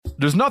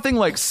There's nothing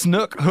like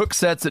snook hook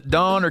sets at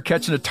dawn or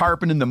catching a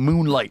tarpon in the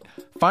moonlight.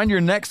 Find your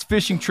next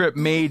fishing trip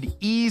made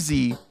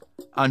easy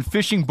on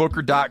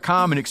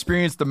fishingbooker.com and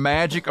experience the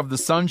magic of the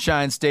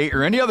Sunshine State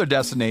or any other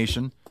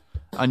destination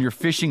on your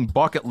fishing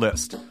bucket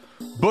list.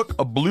 Book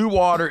a blue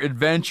water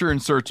adventure in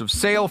search of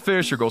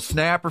sailfish or go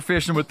snapper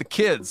fishing with the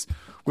kids.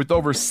 With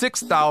over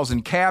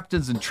 6,000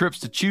 captains and trips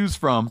to choose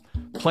from,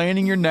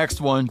 planning your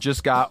next one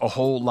just got a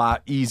whole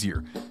lot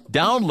easier.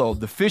 Download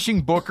the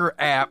Fishing Booker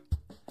app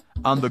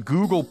on the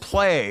Google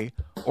Play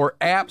or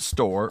App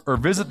Store or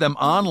visit them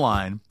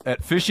online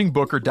at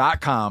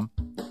fishingbooker.com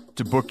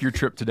to book your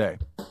trip today.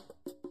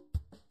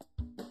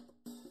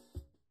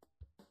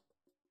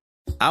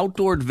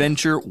 Outdoor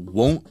adventure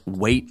won't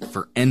wait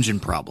for engine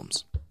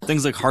problems.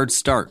 Things like hard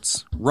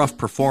starts, rough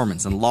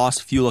performance, and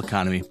lost fuel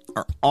economy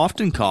are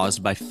often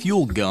caused by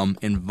fuel gum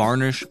and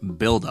varnish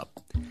buildup.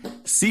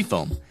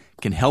 Seafoam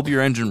can help your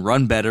engine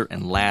run better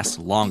and last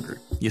longer.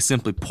 You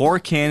simply pour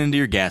a can into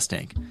your gas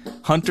tank.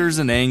 Hunters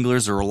and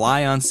anglers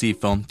rely on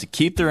Seafoam to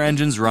keep their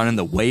engines running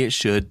the way it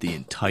should the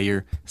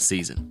entire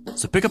season.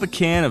 So pick up a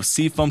can of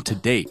Seafoam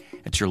today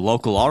at your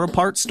local auto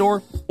parts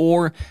store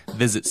or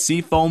visit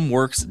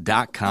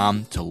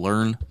seafoamworks.com to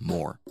learn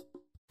more.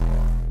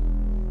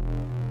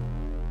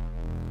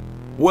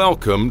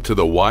 Welcome to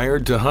the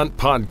Wired to Hunt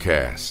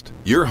podcast,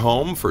 your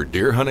home for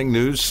deer hunting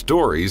news,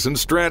 stories, and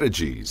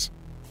strategies.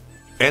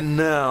 And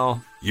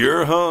now,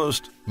 your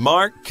host,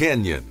 Mark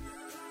Kenyon.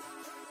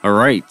 All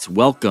right,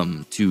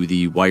 welcome to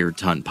the Wired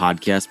to Hunt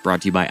podcast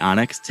brought to you by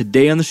Onyx.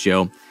 Today on the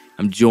show,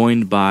 I'm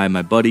joined by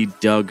my buddy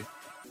Doug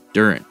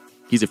Duren.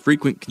 He's a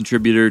frequent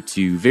contributor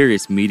to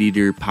various Meat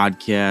Eater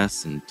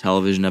podcasts and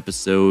television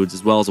episodes,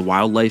 as well as a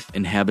wildlife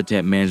and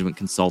habitat management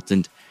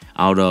consultant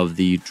out of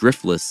the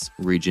Driftless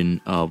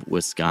region of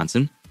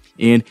Wisconsin.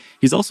 And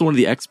he's also one of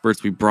the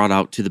experts we brought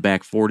out to the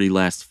Back 40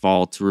 last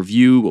fall to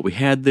review what we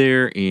had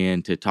there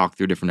and to talk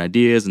through different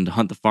ideas and to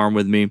hunt the farm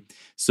with me.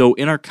 So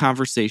in our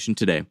conversation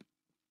today,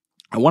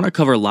 I want to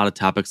cover a lot of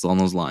topics along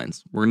those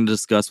lines. We're going to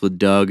discuss with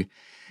Doug,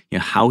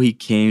 how he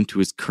came to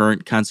his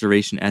current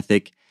conservation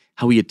ethic,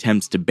 how he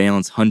attempts to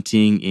balance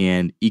hunting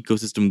and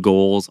ecosystem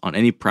goals on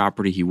any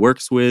property he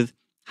works with,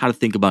 how to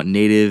think about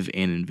native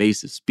and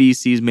invasive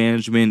species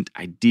management,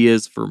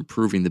 ideas for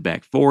improving the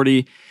Back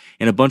 40,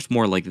 and a bunch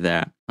more like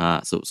that.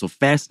 So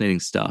fascinating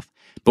stuff.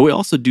 But we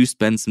also do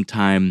spend some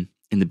time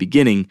in the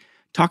beginning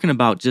talking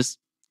about just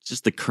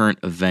the current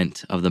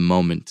event of the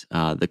moment,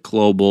 the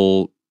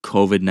global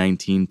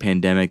COVID-19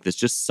 pandemic that's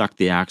just sucked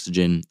the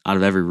oxygen out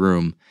of every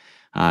room.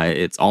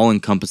 It's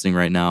all-encompassing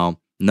right now.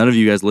 None of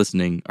you guys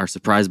listening are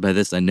surprised by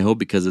this, I know,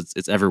 because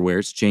it's everywhere.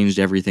 It's changed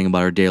everything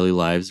about our daily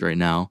lives right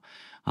now.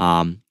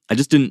 I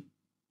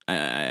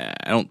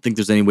don't think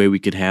there's any way we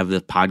could have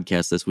the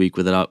podcast this week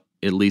without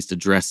at least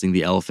addressing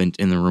the elephant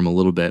in the room a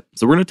little bit.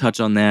 So we're going to touch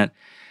on that,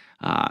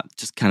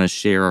 just kind of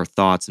share our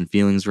thoughts and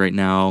feelings right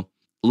now.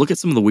 Look at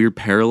some of the weird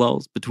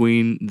parallels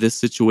between this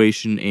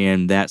situation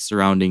and that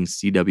surrounding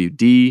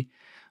CWD.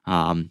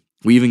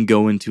 We even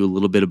go into a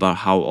little bit about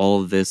how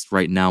all of this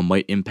right now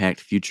might impact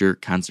future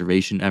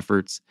conservation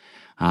efforts.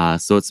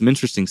 So it's some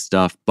interesting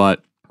stuff,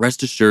 but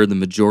rest assured, the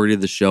majority of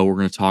the show, we're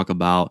going to talk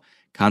about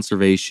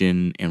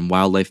conservation and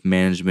wildlife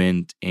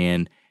management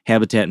and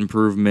habitat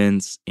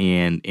improvements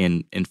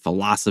and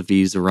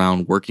philosophies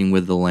around working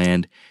with the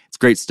land. It's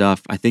great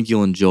stuff. I think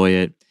you'll enjoy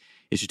it.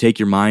 It should take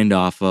your mind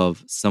off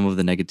of some of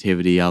the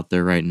negativity out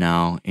there right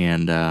now,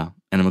 and I'm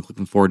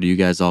looking forward to you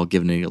guys all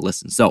giving it a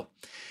listen. So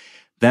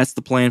that's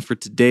the plan for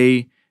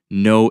today.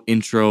 No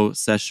intro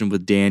session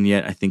with Dan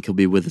yet. I think he'll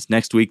be with us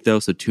next week, though,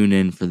 so tune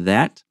in for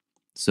that.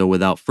 So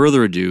without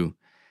further ado,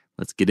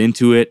 let's get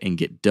into it and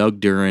get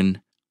Doug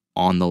Duren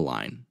on the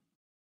line.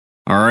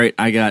 All right,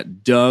 I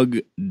got Doug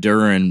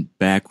Duren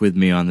back with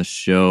me on the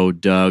show.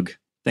 Doug,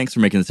 thanks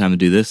for making the time to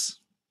do this.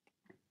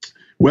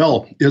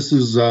 Well, this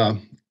is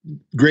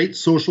great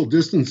social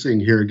distancing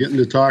here, getting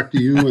to talk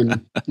to you,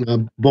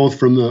 and both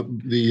from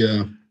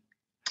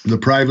the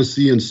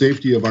privacy and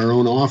safety of our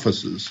own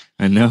offices.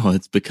 I know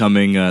it's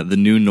becoming the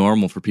new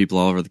normal for people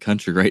all over the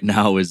country right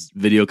now is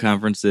video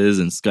conferences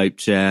and Skype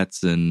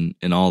chats and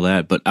all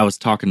that. But I was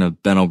talking to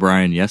Ben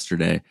O'Brien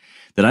yesterday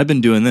that I've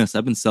been doing this.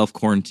 I've been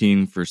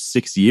self-quarantining for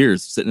 6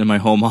 years, sitting in my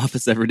home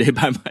office every day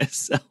by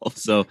myself.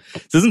 So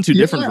this isn't too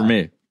different for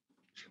me.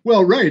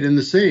 Well, right, and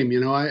the same.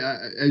 I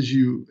as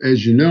you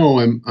know,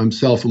 I'm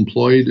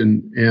self-employed,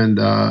 and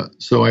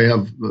so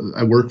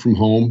I work from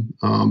home,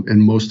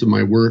 and most of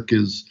my work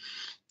is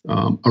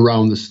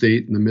around the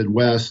state in the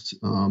Midwest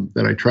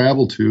that I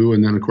travel to,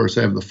 and then of course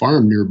I have the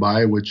farm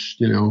nearby, which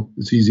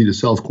it's easy to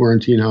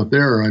self-quarantine out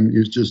there. I'm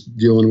just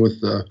dealing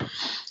with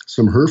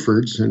some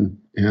Herefords and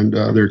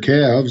their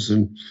calves,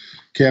 and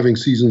calving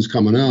season's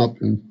coming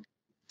up, and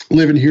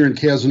living here in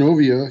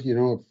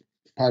Cazenovia,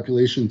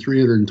 population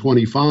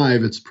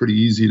 325, it's pretty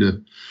easy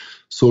to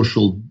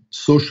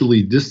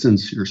socially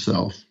distance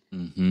yourself.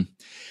 Mm-hmm.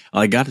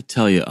 I got to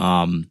tell you,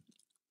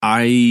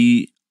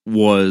 I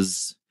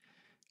was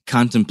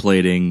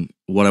contemplating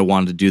what I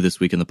wanted to do this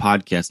week in the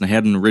podcast. And I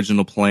had an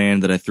original plan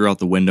that I threw out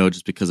the window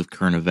just because of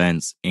current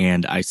events.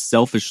 And I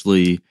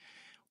selfishly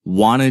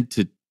wanted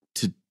to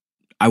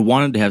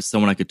have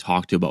someone I could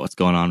talk to about what's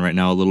going on right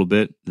now a little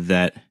bit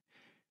that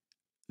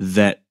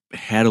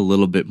had a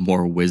little bit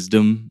more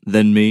wisdom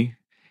than me.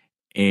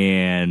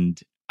 And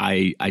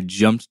I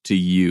jumped to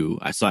you.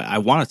 So I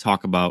want to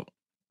talk about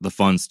the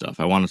fun stuff.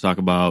 I want to talk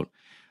about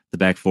the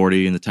Back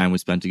 40 and the time we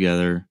spent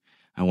together.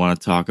 I want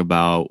to talk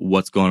about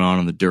what's going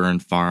on the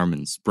Duren farm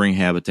and spring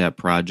habitat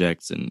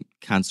projects and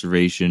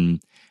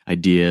conservation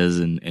ideas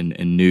and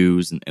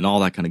news and all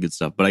that kind of good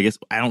stuff. But I guess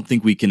I don't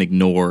think we can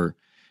ignore,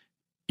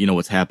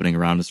 what's happening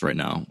around us right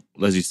now.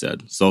 As you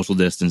said, social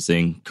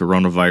distancing,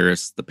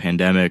 coronavirus, the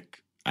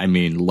pandemic. I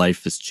mean,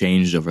 life has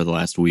changed over the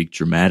last week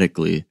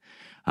dramatically.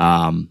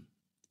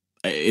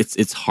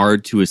 It's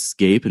hard to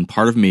escape, and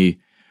part of me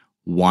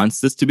wants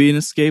this to be an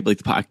escape.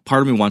 Like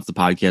part of me wants the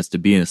podcast to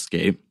be an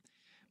escape.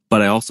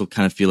 But I also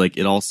kind of feel like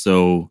it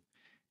also,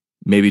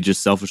 maybe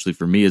just selfishly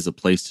for me, is a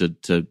place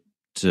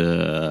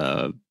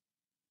to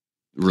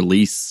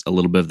release a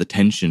little bit of the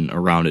tension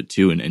around it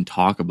too, and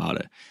talk about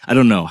it. I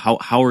don't know.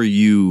 How are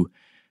you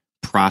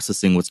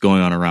processing what's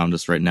going on around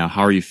us right now?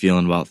 How are you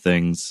feeling about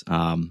things?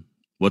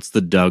 What's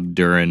the Doug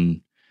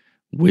Duren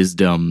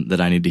wisdom that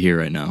I need to hear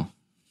right now?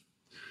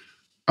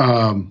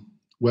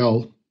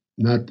 Well,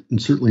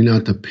 certainly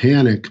not to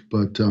panic,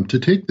 but to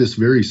take this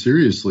very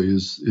seriously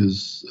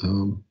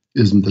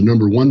isn't the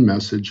number one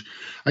message.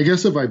 I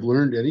guess if I've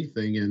learned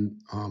anything in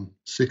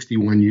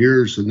 61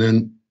 years, and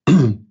then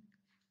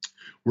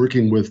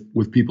working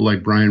with people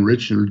like Brian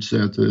Richards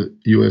at the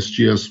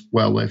USGS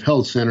Wildlife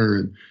Health Center,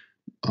 and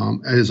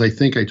as I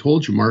think I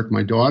told you, Mark,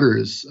 my daughter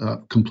is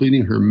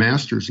completing her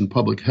master's in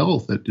public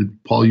health at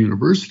DePaul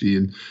University,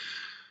 and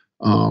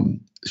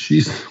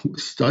she's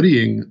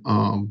studying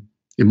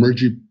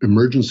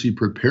emergency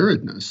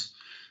preparedness.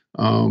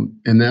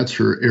 And that's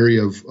her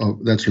area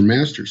that's her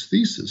master's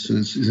thesis. And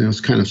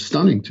it's kind of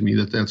stunning to me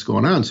that that's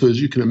going on. So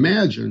as you can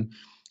imagine,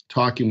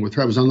 talking with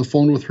her, I was on the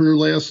phone with her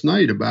last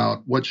night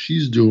about what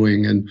she's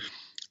doing. And,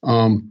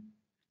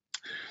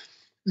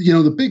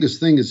 the biggest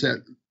thing is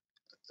that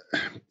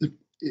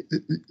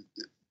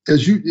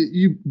as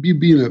you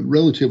being a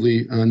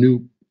relatively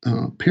new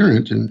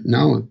parent, and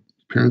now a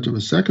parent of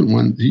a second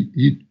one,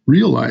 you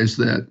realize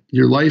that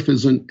your life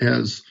isn't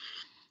as,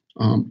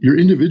 your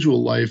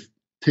individual life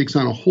takes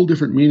on a whole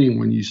different meaning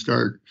when you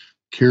start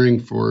caring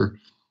for,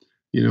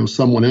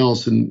 someone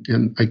else.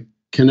 And I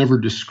can never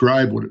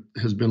describe what it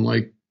has been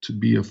like to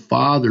be a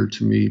father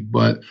to me,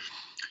 but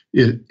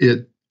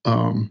it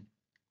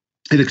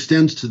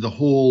extends to the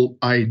whole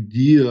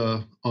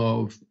idea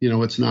of,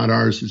 it's not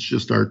ours, it's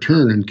just our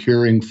turn, and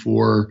caring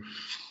for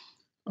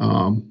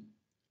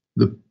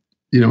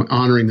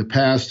honoring the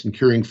past and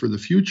caring for the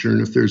future.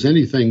 And if there's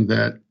anything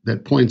that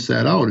points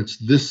that out, it's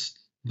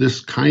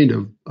this kind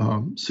of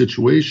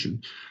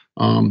situation.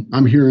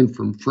 I'm hearing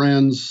from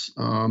friends.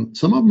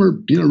 Some of them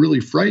are, really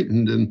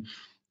frightened, and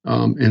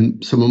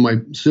some of my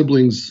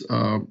siblings,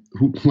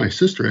 who my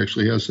sister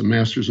actually has a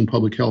master's in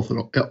public health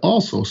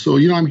also. So,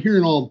 I'm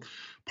hearing all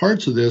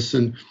parts of this,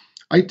 and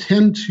I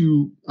tend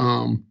to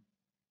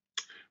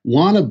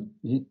want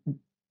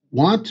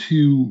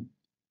to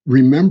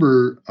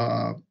remember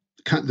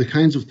the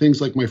kinds of things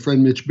like my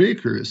friend Mitch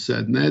Baker has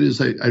said, and that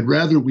is, I'd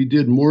rather we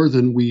did more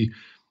than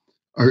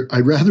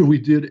I'd rather we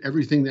did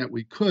everything that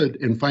we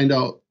could and find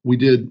out we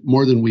did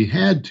more than we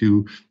had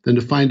to than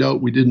to find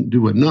out we didn't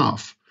do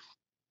enough.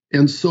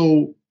 And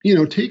so,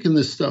 taking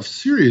this stuff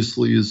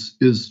seriously is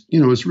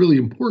really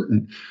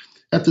important.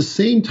 At the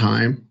same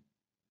time,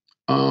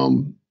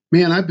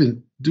 I've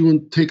been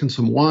taking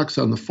some walks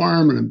on the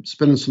farm, and I'm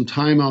spending some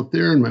time out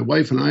there, and my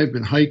wife and I have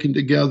been hiking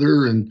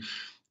together, and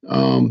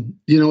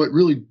it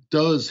really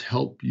does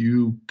help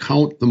you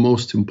count the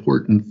most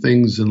important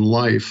things in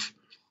life,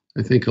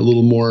 I think, a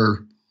little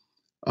more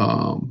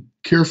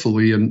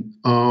carefully. And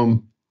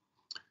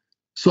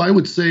so I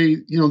would say,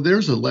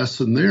 there's a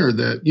lesson there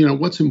that,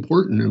 what's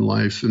important in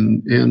life,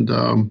 and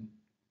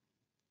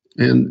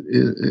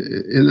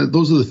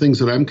those are the things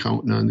that I'm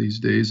counting on these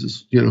days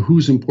is,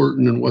 who's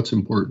important and what's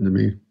important to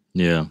me.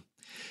 Yeah.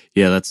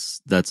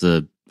 That's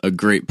a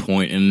great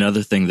point. And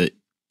another thing that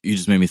you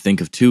just made me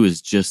think of too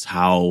is just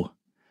how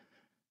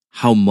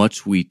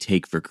much we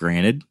take for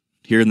granted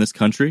here in this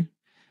country.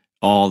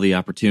 All the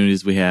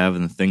opportunities we have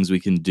and the things we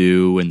can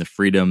do and the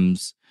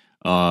freedoms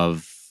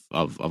of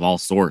all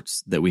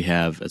sorts that we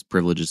have as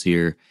privileges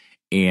here.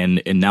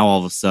 And now all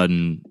of a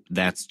sudden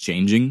that's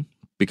changing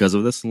because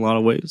of this in a lot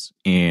of ways.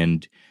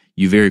 And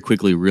you very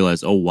quickly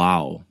realize, oh,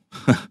 wow,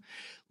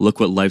 look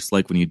what life's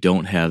like when you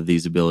don't have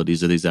these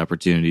abilities or these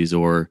opportunities,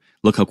 or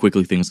look how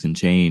quickly things can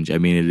change. I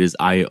mean, it's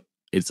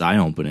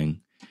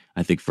eye-opening,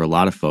 I think, for a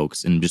lot of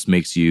folks, and just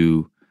makes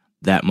you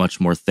that much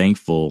more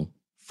thankful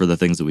for the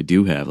things that we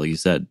do have, like you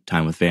said,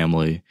 time with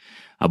family.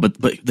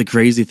 But the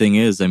crazy thing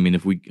is, I mean,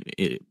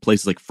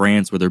 places like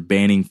France where they're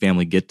banning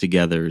family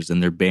get-togethers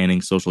and they're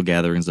banning social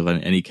gatherings of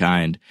any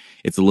kind,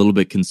 it's a little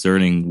bit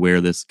concerning where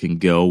this can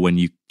go when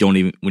you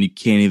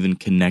can't even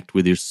connect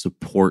with your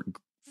support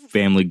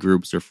family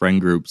groups or friend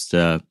groups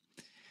to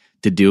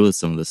deal with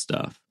some of this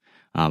stuff.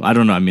 I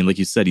don't know. I mean, like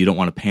you said, you don't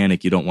want to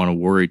panic. You don't want to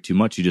worry too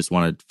much. You just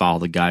want to follow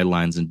the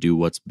guidelines and do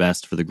what's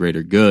best for the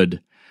greater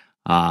good.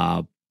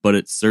 But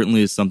it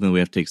certainly is something that we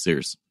have to take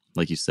serious,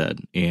 like you said.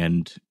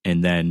 And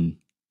then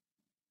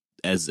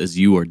as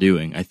you are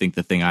doing, I think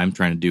the thing I'm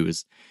trying to do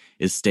is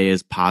stay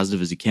as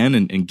positive as you can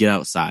and get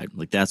outside.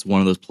 Like that's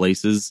one of those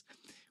places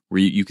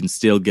where you can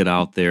still get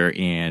out there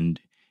and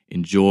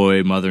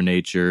enjoy Mother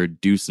Nature,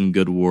 do some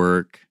good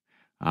work,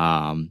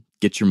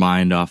 get your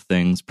mind off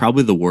things.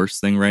 Probably the worst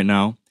thing right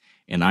now,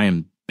 and I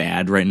am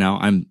bad right now.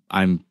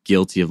 I'm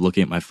guilty of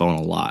looking at my phone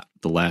a lot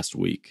the last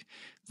week.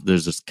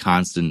 There's this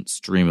constant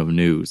stream of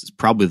news. It's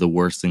probably the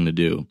worst thing to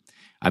do.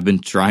 I've been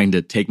trying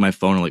to take my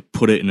phone and like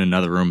put it in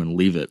another room and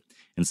leave it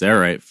and say, all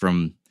right,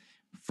 from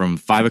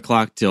 5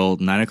 o'clock till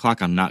 9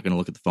 o'clock, I'm not going to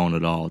look at the phone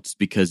at all, just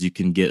because you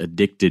can get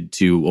addicted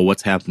to, well,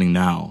 what's happening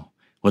now?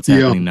 What's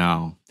happening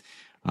now?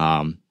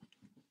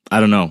 I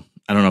don't know.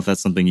 I don't know if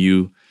that's something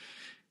you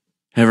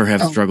ever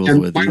have struggled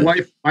with.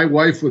 My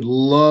wife would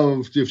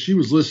love, if she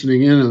was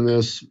listening in on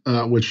this,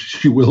 which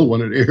she will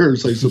when it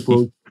airs, I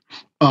suppose.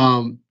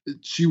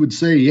 She would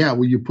say, "Yeah,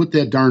 will you put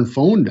that darn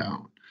phone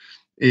down?"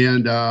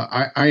 And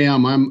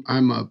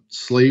I'm a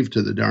slave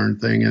to the darn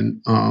thing,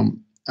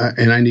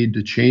 and I need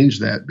to change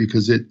that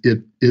because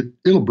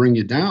it'll bring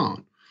you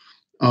down.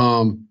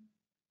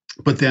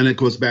 But then it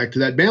goes back to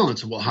that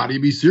balance. Well, how do you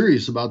be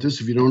serious about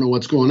this if you don't know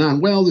what's going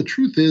on? Well, the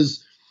truth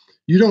is,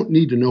 you don't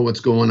need to know what's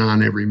going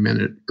on every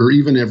minute or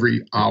even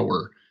every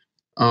hour.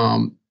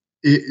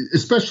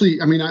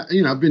 Especially, I mean,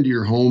 I've been to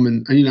your home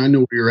and I know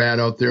where you're at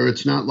out there.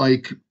 It's not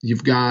like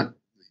you've got,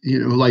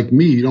 like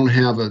me, you don't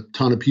have a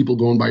ton of people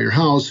going by your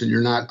house and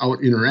you're not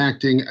out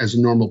interacting as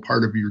a normal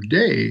part of your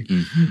day.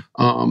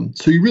 Mm-hmm.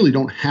 So you really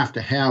don't have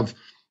to have,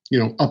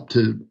 up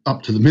to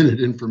the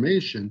minute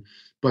information,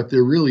 but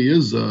there really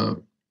is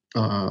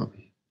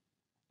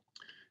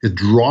it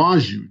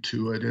draws you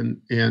to it.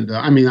 And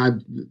I mean,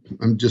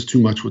 I'm just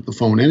too much with the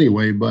phone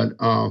anyway, but,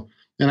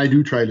 and I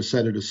do try to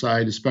set it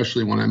aside,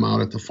 especially when I'm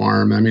out at the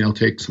farm. I mean, I'll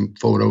take some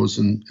photos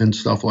and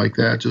stuff like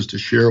that just to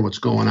share what's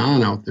going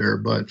on out there.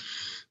 But,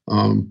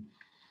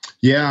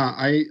 yeah,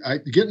 I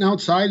getting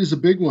outside is a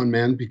big one,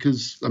 man,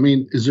 because I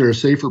mean, is there a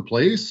safer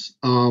place?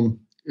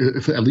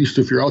 At least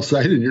if you're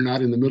outside and you're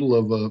not in the middle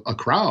of a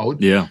crowd.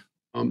 Yeah.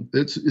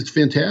 It's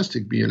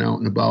fantastic being out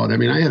and about. I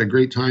mean, I had a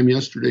great time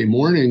yesterday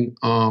morning.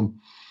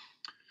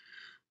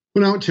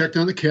 Went out and checked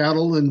on the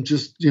cattle and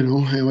just,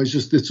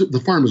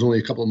 the farm is only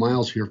a couple of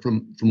miles here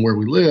from where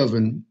we live.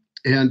 And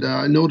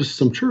I noticed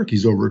some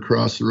turkeys over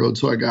across the road.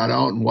 So I got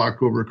out and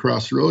walked over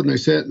across the road and I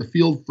sat in the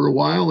field for a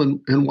while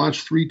and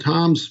watched two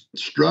toms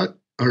strut.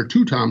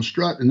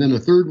 And then a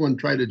third one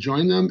tried to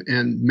join them.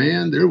 And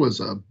man, there was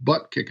a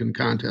butt kicking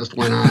contest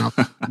went on out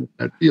in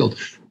that field.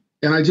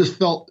 And I just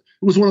felt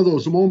it was one of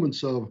those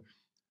moments of,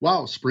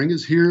 wow, spring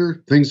is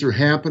here. Things are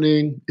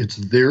happening. It's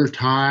their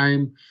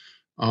time.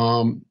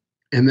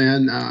 And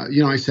then,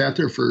 I sat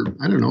there for,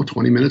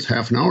 20 minutes,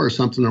 half an hour or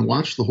something and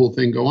watched the whole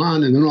thing go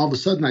on. And then all of a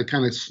sudden I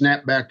kind of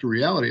snapped back to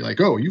reality, like,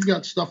 oh, you've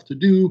got stuff to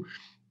do.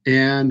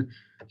 And,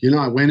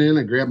 I went in,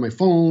 I grabbed my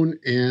phone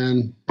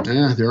and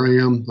there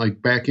I am,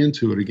 like back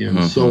into it again.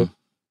 Uh-huh.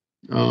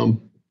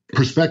 So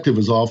perspective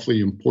is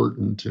awfully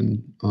important.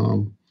 And,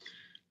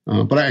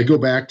 but I go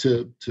back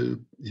to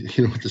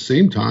at the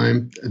same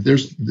time,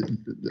 there's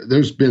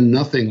been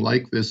nothing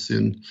like this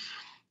in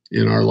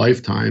our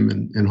lifetime,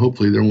 and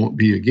hopefully there won't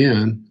be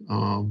again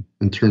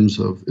in terms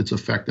of its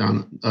effect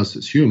on us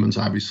as humans.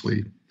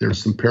 Obviously,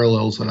 there's some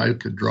parallels that I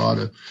could draw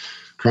to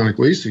chronic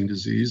wasting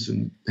disease,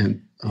 and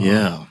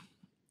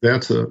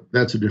that's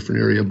a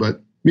different area.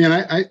 But man,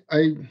 I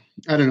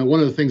don't know. One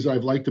of the things that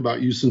I've liked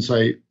about you since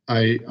I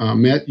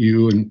met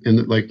you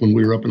and like when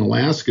we were up in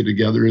Alaska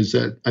together is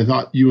that I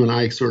thought you and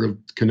I sort of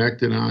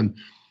connected on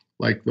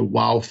like the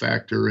wow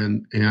factor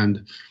and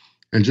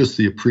just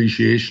the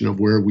appreciation of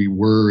where we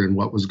were and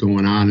what was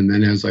going on. And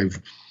then as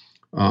I've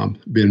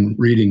been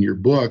reading your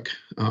book,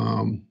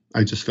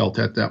 I just felt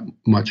that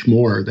much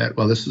more that,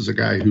 well, this is a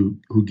guy who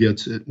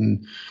gets it.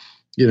 And,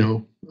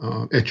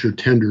 at your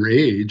tender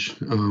age,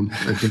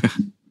 I think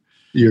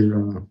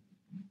you're,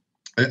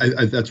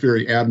 that's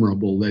very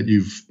admirable that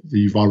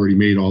you've already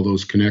made all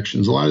those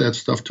connections. A lot of that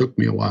stuff took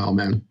me a while,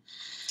 man.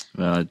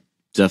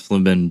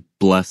 Definitely been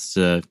blessed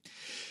to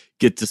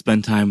get to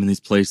spend time in these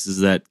places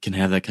that can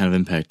have that kind of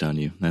impact on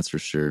you. That's for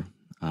sure.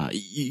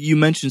 You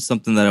mentioned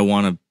something that I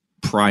want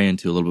to pry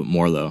into a little bit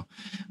more, though.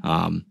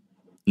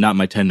 Not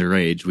my tender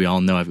age. We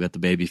all know I've got the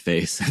baby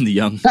face and the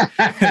young,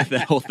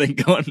 that whole thing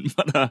going.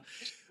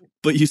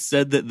 But you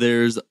said that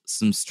there's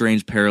some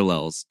strange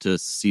parallels to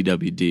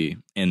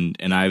CWD,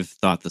 and I've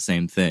thought the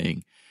same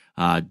thing.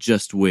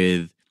 Just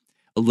with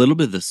a little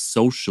bit of the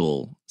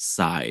social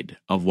side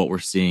of what we're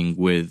seeing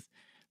with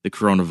the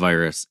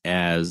coronavirus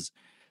as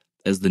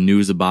the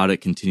news about it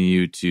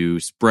continued to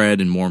spread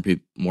and more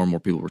and more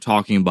people were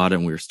talking about it,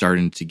 and we were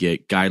starting to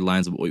get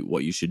guidelines of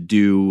what you should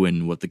do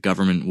and what the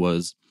government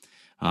was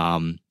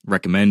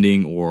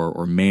recommending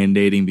or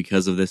mandating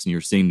because of this, and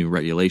you're seeing new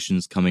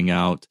regulations coming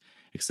out,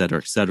 et cetera,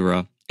 et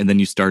cetera. And then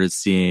you started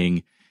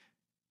seeing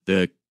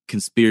the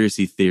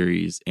conspiracy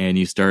theories, and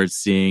you started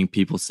seeing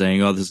people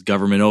saying, oh, this is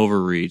government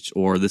overreach,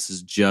 or this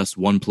is just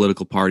one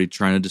political party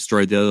trying to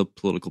destroy the other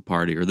political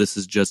party, or this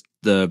is just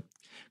the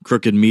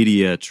crooked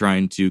media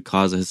trying to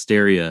cause a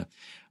hysteria.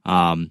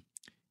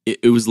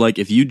 It was like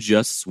if you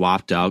just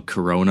swapped out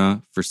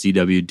Corona for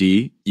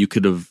CWD, you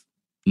could have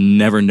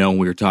never known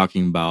we were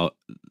talking about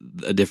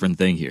a different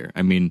thing here.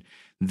 I mean,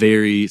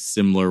 very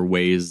similar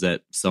ways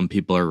that some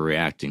people are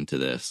reacting to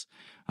this.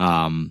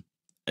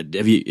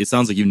 It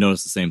sounds like you've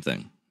noticed the same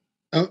thing.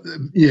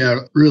 Yeah,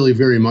 really,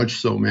 very much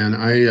so, man.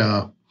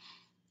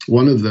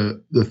 One of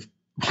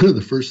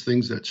the first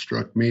things that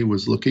struck me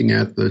was looking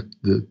at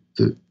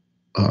the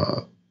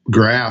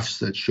graphs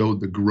that showed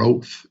the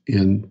growth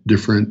in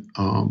different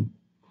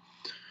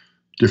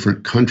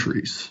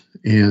countries,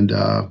 and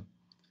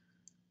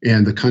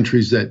the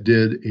countries that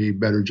did a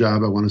better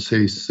job. I want to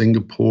say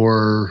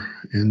Singapore,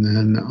 and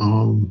then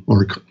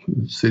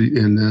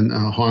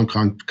Hong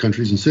Kong,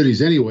 countries and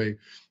cities anyway,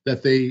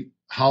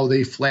 how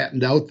they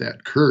flattened out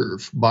that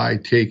curve by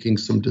taking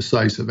some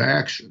decisive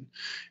action.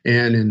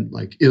 And in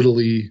like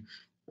Italy,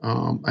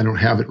 I don't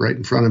have it right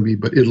in front of me,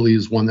 but Italy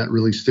is one that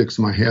really sticks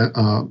in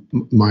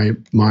my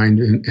mind,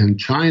 and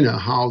China,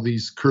 how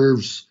these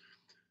curves,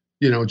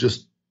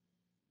 just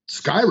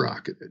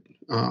skyrocketed,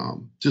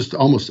 just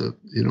almost a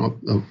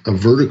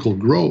vertical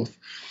growth.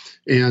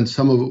 And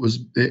some of it was,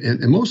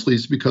 and mostly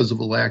it's because of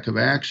a lack of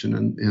action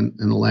and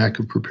a lack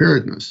of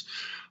preparedness.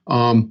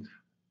 And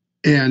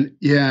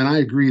I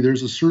agree.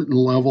 There's a certain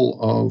level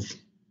of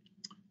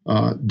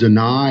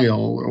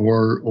denial,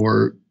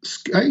 or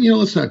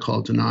let's not call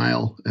it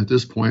denial at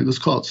this point. Let's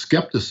call it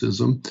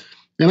skepticism.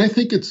 And I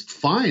think it's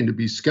fine to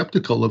be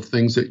skeptical of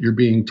things that you're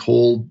being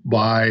told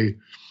by,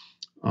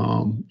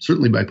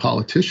 certainly by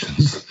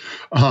politicians.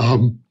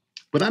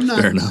 But I'm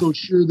not so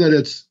sure that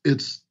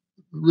it's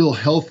real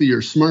healthy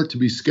or smart to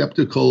be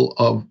skeptical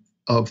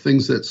of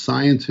things that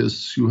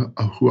scientists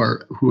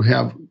who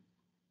have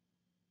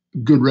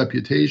good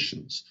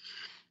reputations,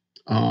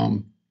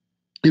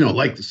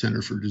 like the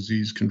Center for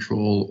Disease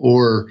Control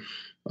or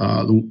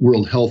the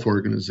World Health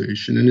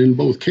Organization. And in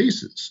both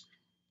cases,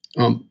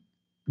 WHO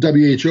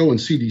and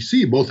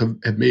CDC both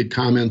have made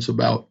comments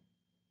about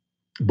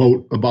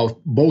both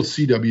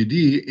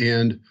CWD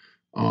and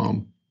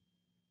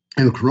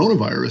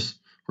coronavirus,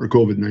 or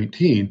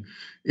COVID-19,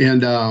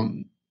 and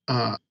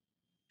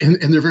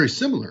they're very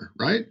similar,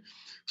 right?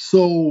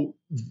 So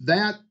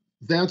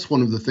that's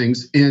one of the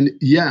things. And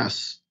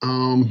yes,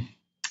 I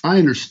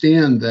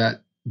understand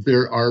that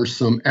there are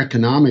some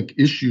economic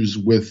issues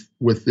with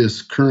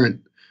this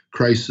current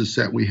crisis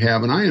that we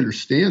have, and I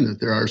understand that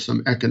there are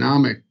some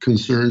economic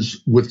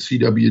concerns with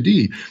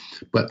CWD,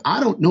 but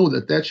I don't know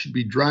that should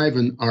be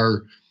driving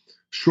our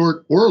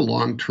short or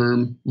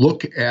long-term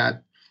look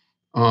at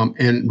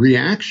and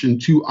reaction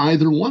to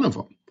either one of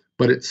them.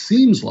 But it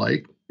seems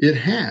like it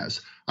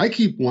has. I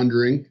keep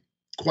wondering,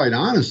 quite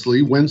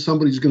honestly, when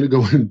somebody's going to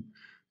go in.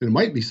 It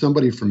might be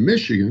somebody from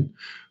Michigan.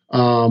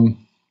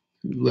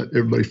 Let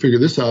everybody figure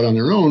this out on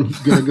their own.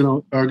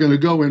 Are going to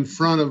go in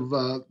front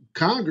of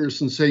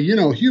Congress and say,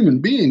 human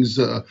beings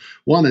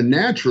want to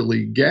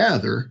naturally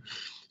gather,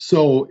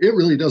 so it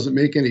really doesn't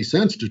make any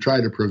sense to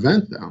try to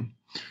prevent them.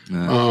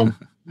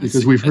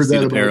 Because we've heard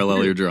that about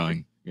parallel you're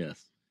drawing.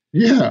 Yes.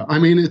 Yeah, I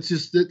mean, it's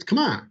just that. Come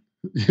on.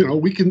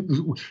 We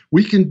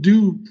can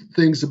do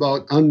things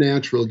about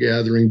unnatural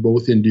gathering,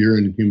 both in deer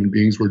and human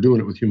beings. We're doing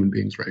it with human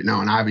beings right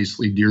now. And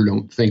obviously deer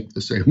don't think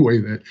the same way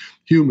that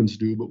humans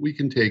do, but we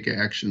can take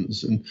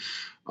actions. And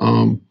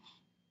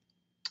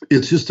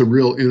it's just a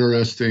real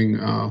interesting,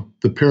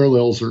 the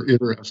parallels are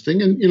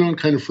interesting and,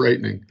 kind of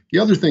frightening. The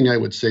other thing I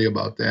would say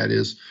about that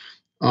is,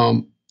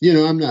 I'm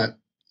not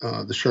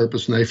the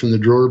sharpest knife in the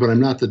drawer, but I'm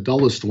not the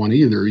dullest one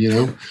either,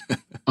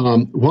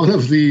 One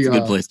of the... It's a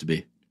good place to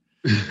be.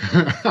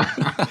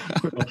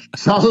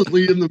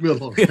 Solidly in the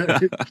middle,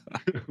 right?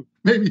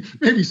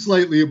 maybe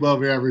slightly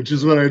above average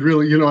is what I'd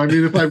really,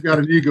 if I've got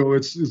an ego,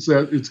 it's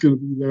going to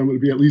be that I'm going to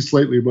be at least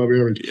slightly above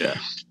average. Yeah.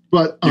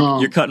 But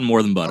you're cutting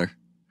more than butter.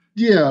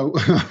 Yeah.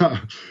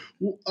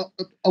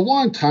 A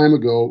long time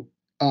ago,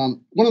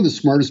 one of the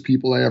smartest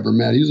people I ever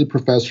met, he was a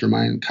professor of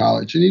mine in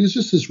college, and he was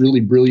just this really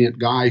brilliant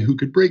guy who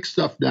could break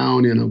stuff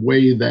down in a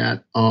way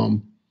that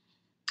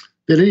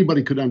that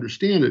anybody could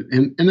understand it.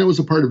 And that was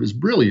a part of his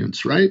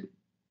brilliance, right?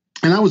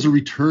 And I was a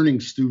returning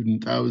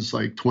student. I was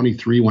like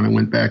 23 when I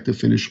went back to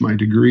finish my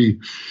degree.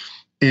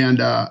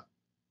 And I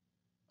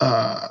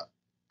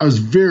was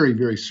very,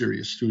 very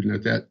serious student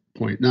at that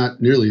point,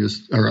 not nearly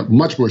as, or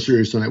much more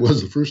serious than I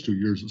was the first 2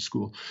 years of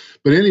school.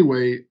 But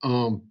anyway,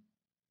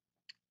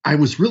 I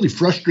was really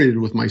frustrated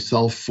with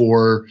myself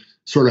for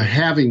sort of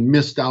having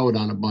missed out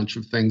on a bunch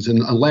of things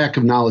and a lack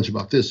of knowledge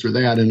about this or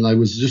that. And I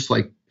was just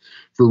like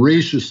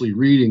voraciously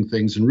reading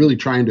things and really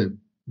trying to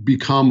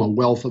become a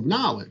wealth of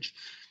knowledge.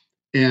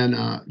 And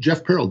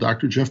Jeff Perrell,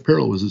 Dr. Jeff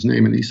Perrell was his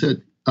name. And he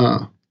said,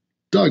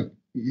 Doug,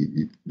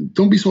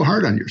 don't be so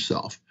hard on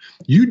yourself.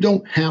 You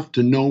don't have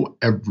to know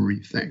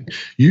everything.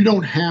 You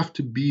don't have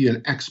to be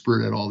an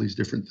expert at all these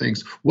different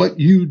things. What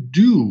you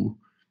do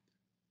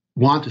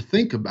want to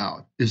think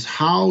about is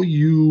how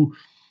you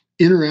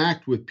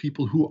interact with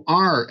people who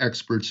are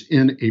experts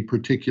in a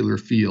particular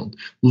field.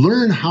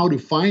 Learn how to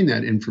find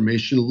that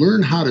information,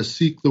 learn how to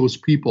seek those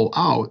people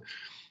out,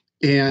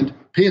 and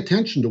pay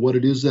attention to what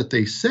it is that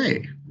they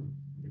say.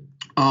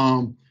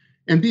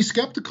 And be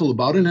skeptical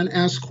about it and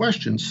ask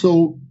questions.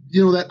 So,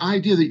 that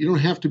idea that you don't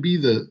have to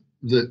be to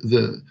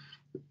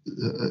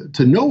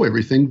know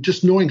everything,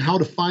 just knowing how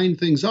to find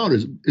things out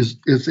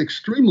is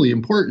extremely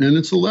important. And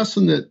it's a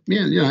lesson that,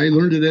 I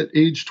learned it at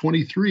age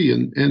 23,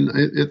 and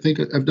I think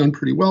I've done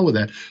pretty well with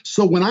that.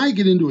 So when I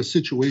get into a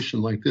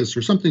situation like this,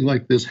 or something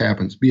like this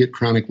happens, be it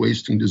chronic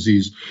wasting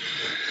disease,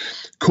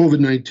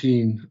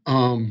 COVID-19,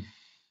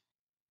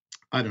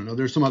 I don't know,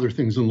 there's some other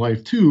things in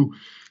life too.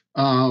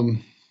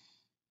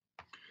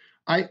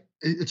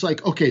 It's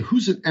like, okay,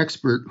 who's an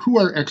expert? Who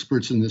are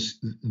experts in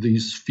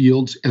these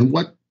fields, and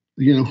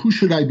who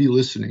should I be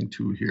listening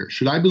to here?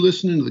 Should I be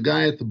listening to the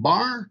guy at the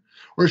bar,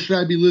 or should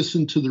I be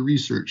listening to the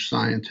research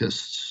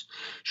scientists?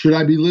 Should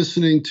I be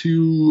listening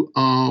to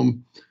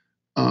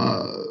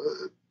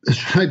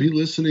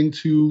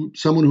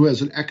someone who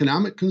has an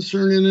economic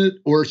concern in it,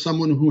 or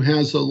someone who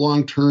has a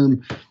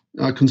long-term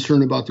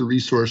concern about the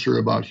resource or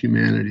about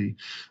humanity?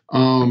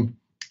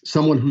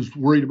 Someone who's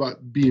worried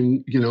about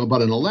being,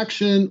 about an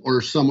election,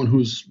 or someone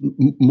who's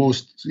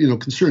most,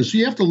 concerned. So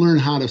you have to learn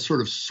how to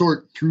sort of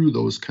sort through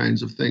those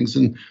kinds of things.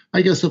 And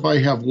I guess if I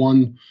have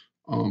one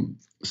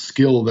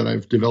skill that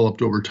I've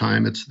developed over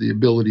time, it's the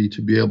ability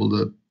to be able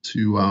to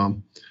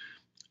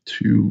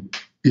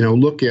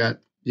look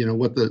at,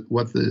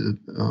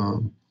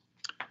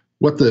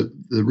 what the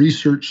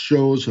research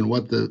shows and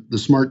what the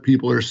smart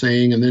people are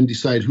saying, and then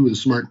decide who the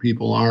smart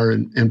people are,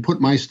 and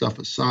put my stuff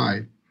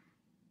aside.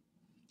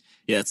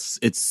 Yeah,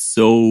 it's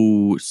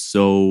so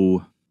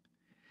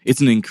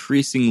it's an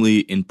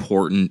increasingly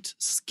important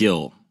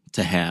skill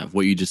to have,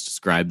 what you just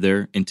described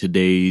there in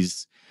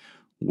today's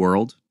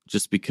world,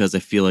 just because I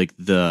feel like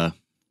the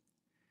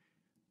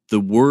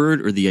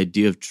word or the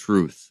idea of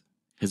truth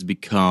has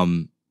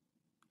become,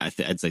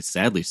 I'd say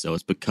sadly so,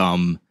 it's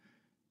become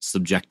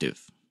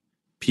subjective.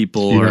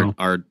 People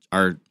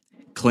are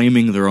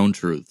claiming their own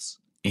truths,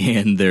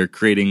 and they're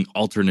creating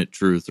alternate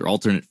truths or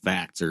alternate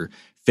facts or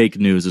fake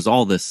news. There's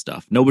all this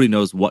stuff. Nobody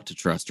knows what to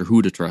trust or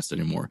who to trust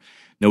anymore.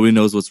 Nobody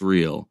knows what's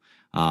real,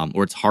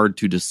 or it's hard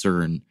to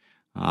discern.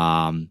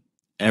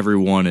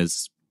 Everyone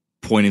is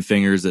pointing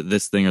fingers at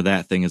this thing or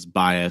that thing is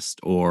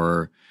biased,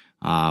 or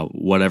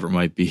whatever it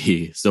might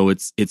be. So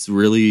it's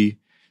really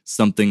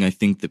something I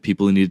think that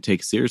people need to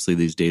take seriously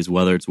these days,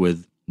 whether it's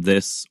with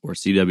this or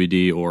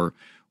CWD or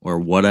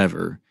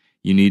whatever.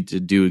 You need to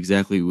do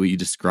exactly what you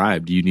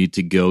described. You need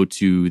to go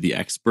to the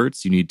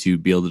experts. You need to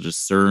be able to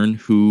discern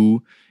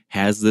who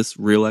has this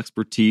real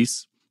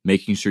expertise,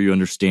 making sure you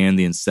understand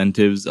the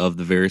incentives of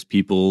the various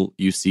people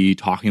you see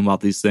talking about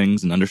these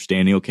things, and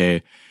understanding,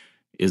 okay,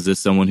 is this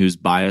someone who's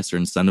biased or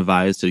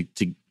incentivized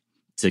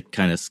to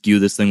kind of skew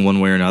this thing one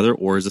way or another,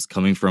 or is this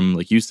coming from,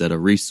 like you said, a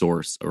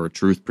resource or a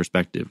truth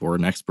perspective or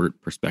an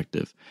expert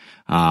perspective?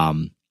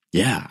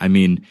 Yeah, I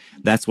mean,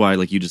 that's why,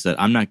 like you just said,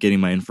 I'm not getting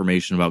my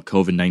information about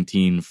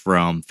COVID-19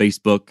 from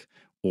Facebook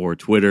or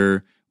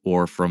Twitter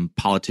or from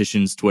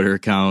politicians' Twitter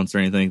accounts or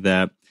anything like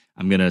that.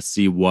 I'm going to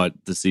see what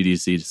the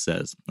CDC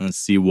says. I'm going to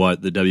see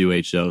what the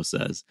WHO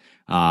says.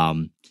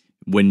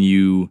 When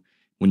you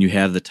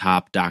have the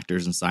top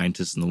doctors and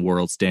scientists in the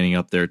world standing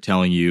up there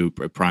telling you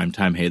at prime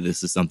time, hey,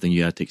 this is something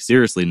you got to take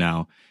seriously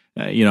now,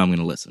 I'm going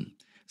to listen.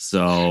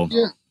 So,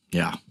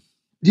 yeah.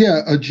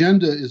 Yeah,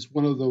 agenda is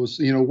one of those,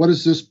 what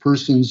is this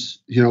person's,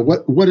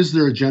 what is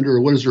their agenda,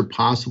 or what is their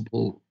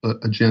possible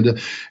agenda?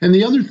 And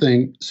the other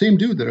thing, same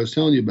dude that I was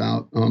telling you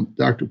about,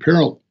 Dr.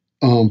 Perel,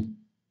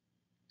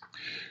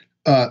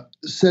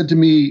 said to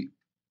me,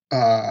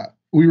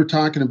 we were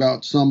talking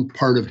about some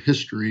part of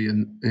history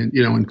and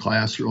in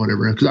class or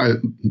whatever. Because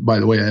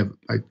by the way,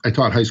 I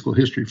taught high school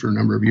history for a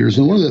number of years.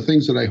 And one of the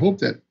things that I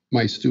hope that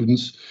my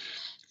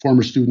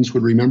former students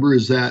would remember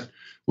is that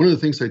one of the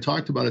things I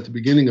talked about at the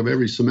beginning of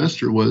every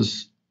semester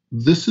was,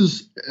 this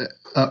is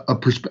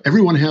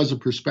everyone has a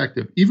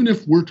perspective. Even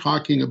if we're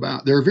talking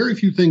about, there are very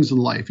few things in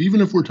life, even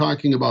if we're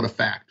talking about a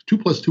fact, 2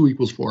 +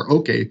 2 = 4.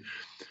 Okay.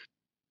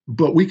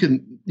 But we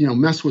can,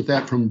 mess with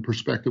that from a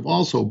perspective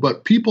also.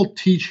 But people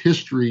teach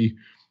history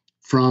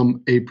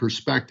from a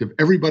perspective.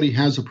 Everybody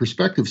has a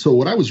perspective. So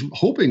what I was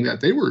hoping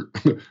that they were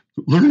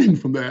learning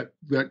from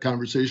that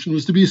conversation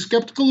was to be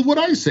skeptical of what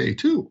I say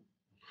too.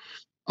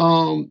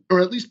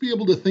 Or at least be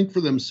able to think for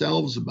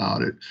themselves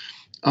about it,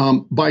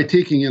 by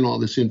taking in all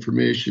this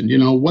information.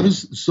 What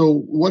is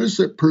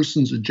that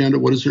person's agenda?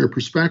 What is their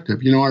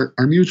perspective? Our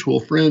mutual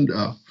friend,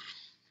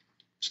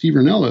 Steve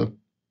Ranella,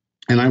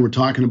 and I were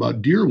talking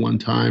about deer one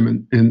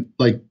time, and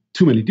like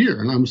too many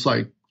deer. And I was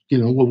like,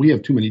 well, we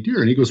have too many deer.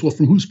 And he goes, well,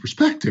 from whose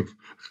perspective?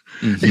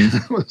 Mm-hmm. And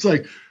I was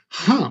like,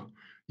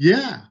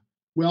 yeah.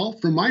 Well,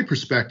 from my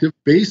perspective,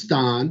 based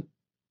on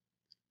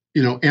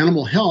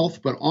animal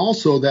health, but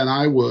also that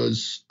I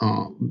was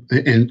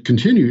and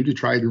continue to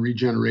try to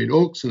regenerate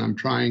oaks, and I'm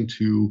trying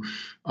to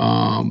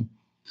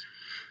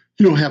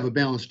have a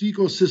balanced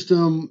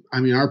ecosystem. I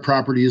mean, our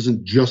property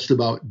isn't just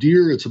about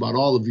deer, it's about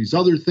all of these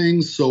other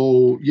things.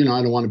 So, I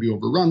don't want to be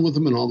overrun with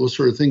them and all those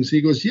sort of things.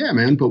 He goes, yeah,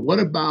 man, but what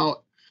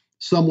about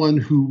someone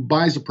who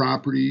buys a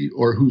property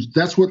or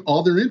that's what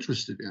all they're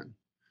interested in?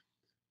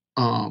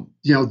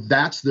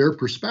 That's their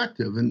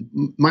perspective.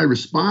 And my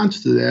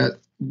response to that,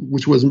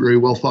 which wasn't very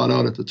well thought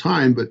out at the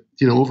time, but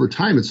over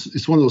time,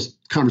 it's one of those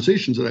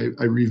conversations that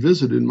I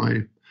revisit in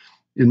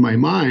my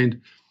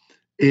mind,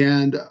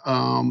 and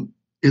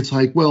it's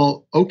like,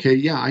 well, okay,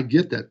 yeah, I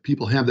get that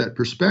people have that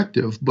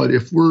perspective, but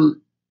if we're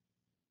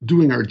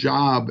doing our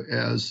job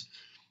as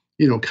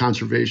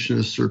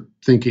conservationists or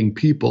thinking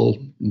people,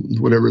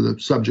 whatever the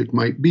subject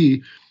might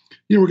be,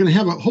 we're going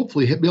to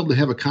hopefully be able to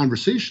have a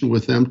conversation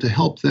with them to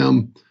help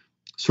them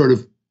sort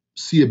of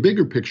see a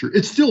bigger picture.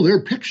 It's still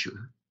their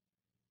picture,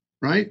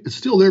 right? It's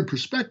still their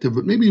perspective,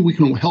 but maybe we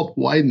can help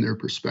widen their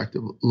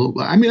perspective a little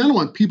bit. I mean, I don't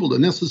want people to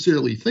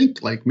necessarily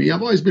think like me.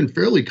 I've always been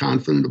fairly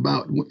confident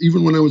about,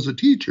 even when I was a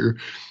teacher,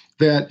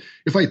 that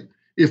if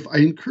I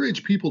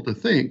encourage people to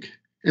think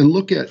and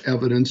look at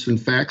evidence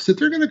and facts, that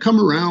they're going to come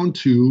around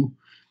to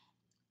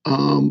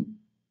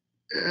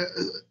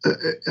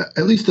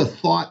at least a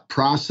thought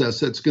process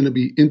that's going to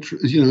be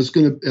it's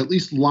going to at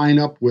least line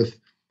up with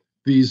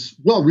these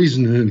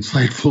well-reasoned and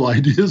insightful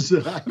ideas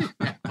that I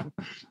have.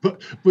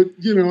 But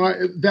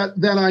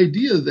that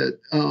idea that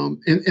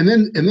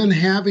and then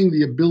having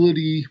the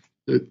ability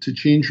to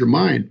change your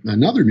mind.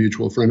 Another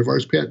mutual friend of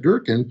ours, Pat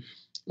Durkin,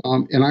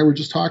 and I were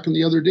just talking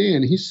the other day,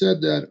 and he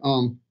said that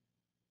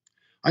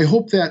I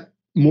hope that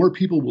more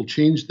people will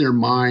change their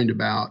mind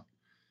about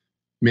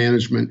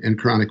management and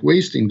chronic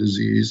wasting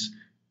disease.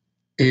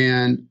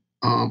 And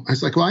I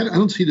was like, well, I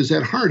don't see it as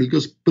that hard. He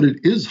goes, but it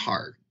is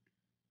hard.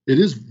 It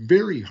is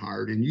very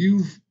hard. And he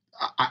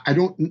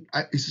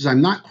says,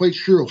 I'm not quite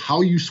sure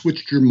how you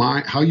switched your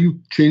mind, how you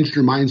changed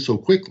your mind so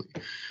quickly.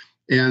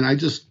 And I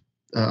just,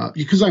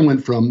 because I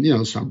went from,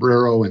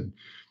 sombrero and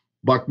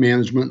buck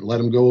management, let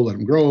them go, let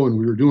them grow. And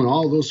we were doing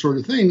all those sort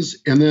of things.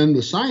 And then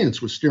the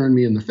science was staring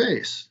me in the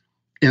face.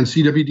 And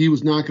CWD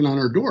was knocking on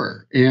our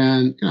door.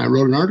 And I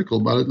wrote an article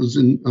about it. It was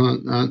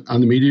on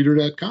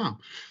themeateater.com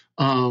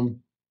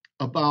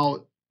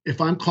about if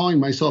I'm calling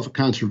myself a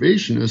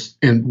conservationist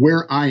and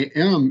where I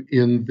am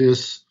in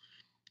this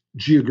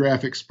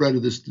geographic spread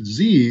of this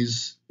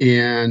disease,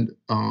 and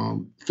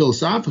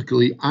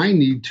philosophically, I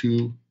need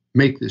to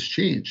make this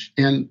change.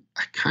 And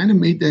I kind of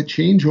made that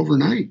change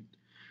overnight.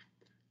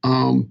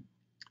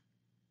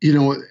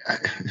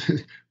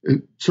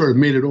 It sort of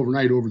made it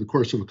overnight over the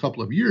course of a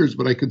couple of years,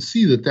 but I could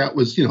see that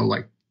was,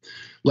 like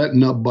letting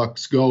nub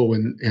bucks go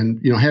and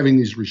having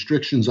these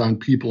restrictions on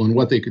people and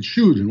what they could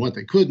shoot and what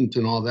they couldn't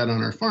and all that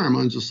on our farm.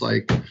 I was just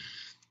like,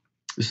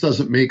 this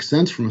doesn't make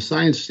sense from a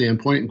science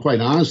standpoint. And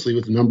quite honestly,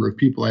 with the number of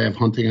people I have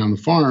hunting on the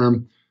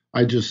farm,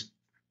 I just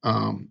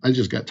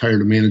got tired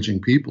of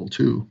managing people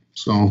too.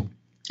 So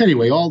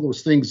anyway, all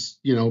those things,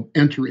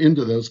 enter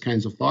into those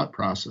kinds of thought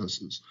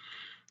processes.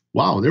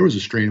 Wow, there was a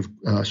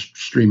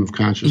stream of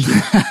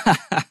consciousness.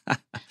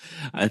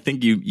 I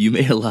think you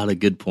made a lot of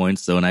good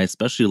points, though, and I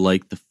especially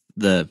like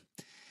the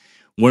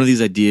one of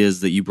these ideas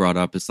that you brought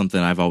up is something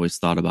I've always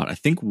thought about. I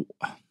think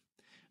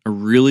a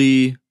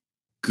really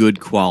good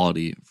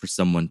quality for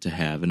someone to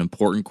have, an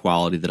important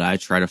quality that I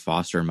try to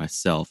foster in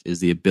myself, is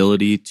the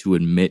ability to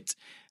admit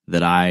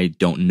that I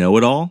don't know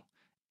it all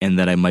and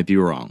that I might be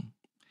wrong,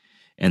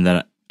 and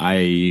that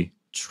I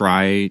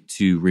try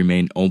to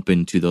remain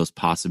open to those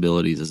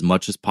possibilities as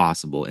much as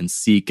possible and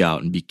seek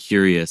out and be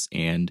curious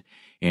and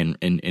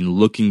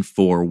looking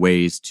for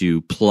ways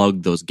to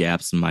plug those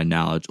gaps in my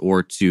knowledge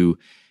or to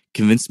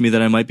convince me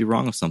that I might be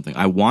wrong of something.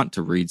 I want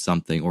to read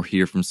something or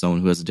hear from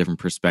someone who has a different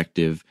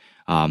perspective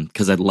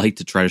because I'd like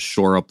to try to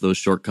shore up those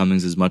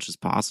shortcomings as much as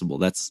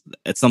possible. It's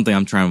something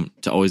I'm trying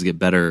to always get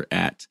better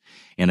at,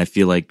 and I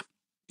feel like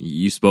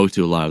you spoke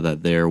to a lot of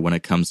that there when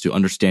it comes to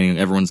understanding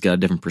everyone's got a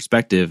different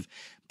perspective,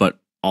 but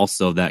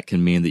also that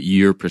can mean that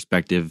your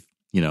perspective,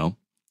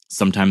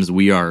 sometimes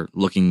we are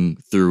looking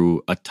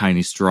through a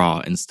tiny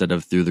straw instead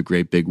of through the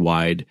great big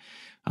wide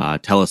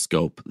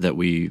telescope that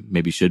we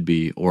maybe should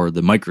be, or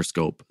the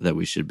microscope that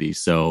we should be.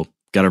 So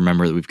got to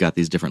remember that we've got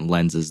these different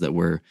lenses that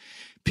we're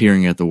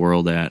peering at the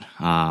world at.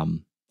 I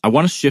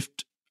want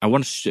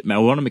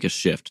to make a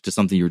shift to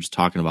something you were just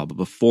talking about. But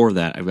before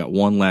that, I've got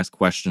one last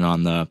question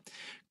on the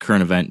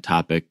current event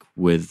topic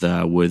with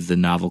the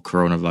novel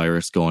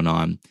coronavirus going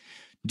on.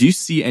 Do you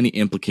see any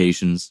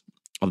implications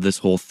of this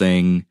whole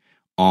thing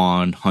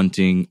on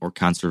hunting or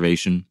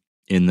conservation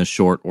in the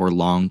short or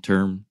long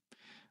term?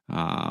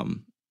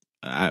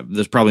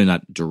 There's probably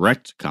not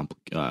direct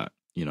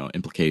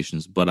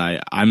implications, but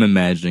I'm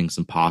imagining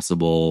some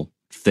possible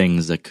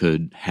things that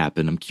could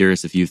happen. I'm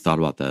curious if you've thought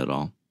about that at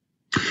all.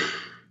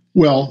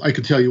 Well, I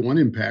could tell you one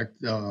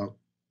impact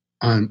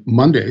on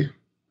Monday.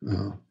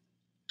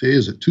 Today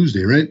is a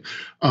Tuesday, right?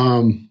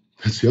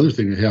 that's the other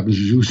thing that happens.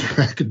 You lose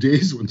track of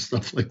days when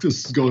stuff like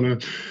this is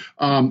going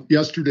on.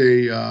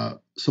 Yesterday,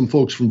 some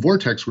folks from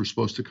Vortex were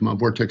supposed to come out.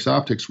 Vortex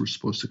Optics were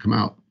supposed to come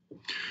out,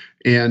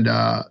 and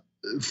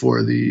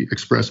for the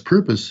express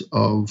purpose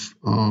of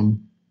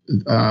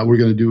we're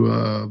going to do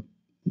a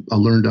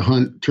learn to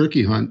hunt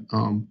turkey hunt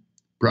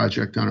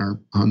project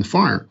on the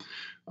farm.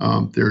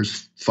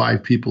 There's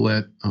 5 people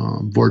at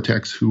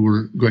Vortex who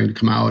were going to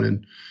come out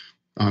and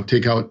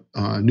take out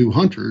new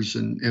hunters,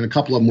 and a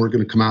couple of them were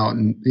going to come out,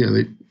 and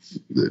they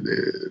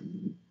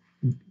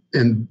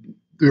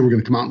were going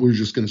to come out, and we were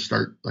just going to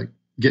start like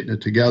getting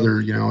it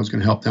together. I was going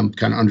to help them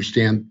kind of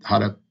understand how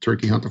to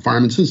turkey hunt the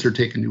farm, and since they're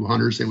taking new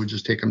hunters, they would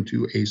just take them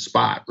to a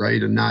spot,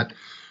 right, and not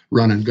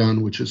run and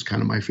gun, which is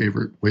kind of my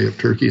favorite way of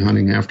turkey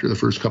hunting after the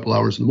first couple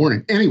hours in the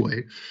morning.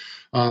 Anyway,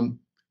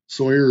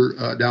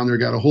 Sawyer down there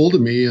got a hold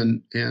of me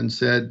and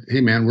said,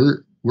 "Hey man,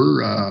 we're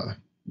not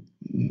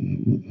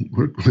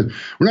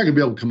going to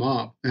be able to come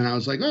up." And I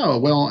was like, "Oh,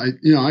 well,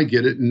 I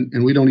get it.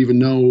 And we don't even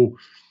know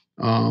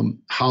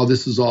how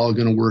this is all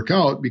going to work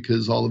out,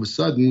 because all of a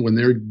sudden when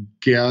they're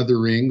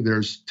gathering,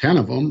 there's 10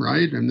 of them,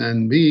 right? And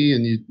then me,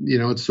 and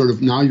it's sort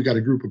of, now you've got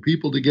a group of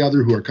people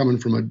together who are coming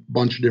from a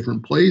bunch of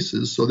different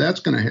places. So that's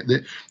going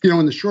to,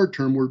 in the short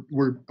term,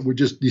 we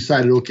just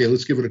decided, okay,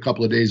 let's give it a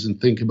couple of days and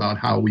think about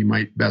how we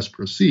might best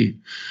proceed."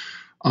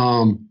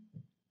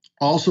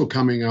 Also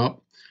coming up,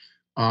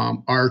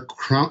 our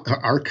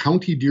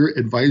County Deer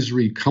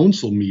Advisory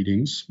Council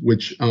meetings,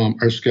 which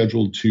are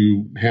scheduled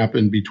to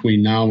happen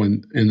between now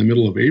and the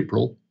middle of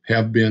April,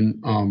 have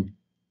been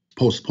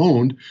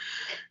postponed.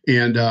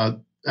 And I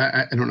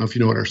don't know if you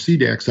know what our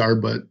CDACs are,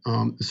 but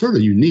it's sort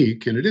of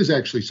unique. And it is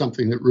actually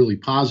something that really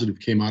positive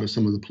came out of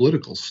some of the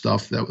political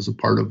stuff that was a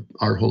part of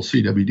our whole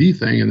CWD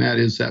thing. And that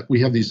is that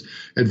we have these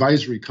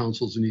advisory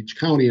councils in each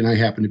county. And I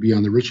happen to be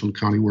on the Richland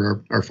County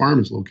where our farm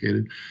is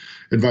located.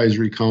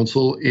 Advisory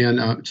Council, and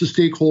it's a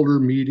stakeholder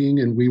meeting,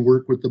 and we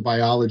work with the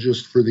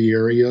biologist for the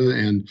area,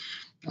 and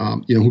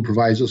who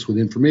provides us with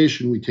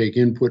information. We take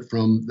input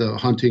from the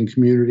hunting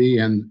community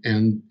and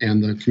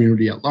the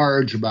community at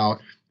large about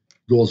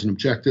goals and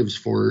objectives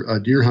for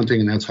deer hunting,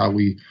 and that's how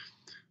we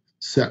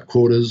set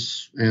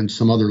quotas and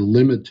some other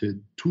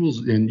limited tools,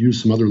 and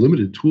use some other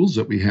limited tools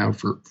that we have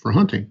for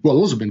hunting. Well,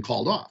 those have been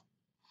called off.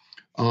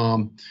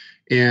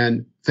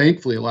 And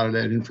thankfully, a lot of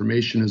that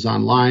information is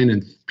online,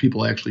 and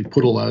people actually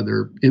put a lot of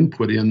their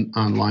input in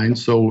online.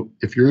 So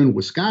if you're in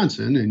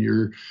Wisconsin and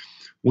you're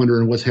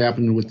wondering what's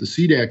happening with the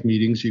CDAC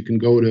meetings, you can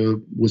go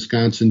to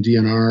Wisconsin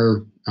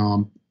DNR,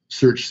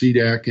 search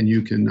CDAC, and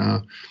you can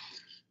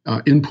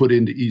input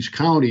into each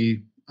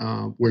county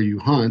where you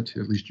hunt.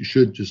 At least you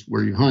should, just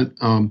where you hunt.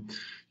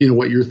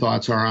 What your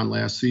thoughts are on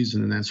last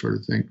season and that sort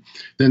of thing.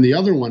 Then the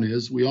other one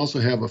is we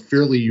also have a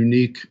fairly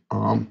unique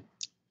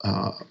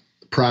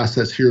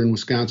process here in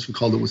Wisconsin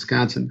called the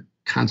Wisconsin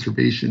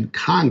Conservation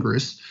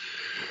Congress,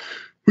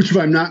 which, if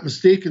I'm not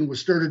mistaken, was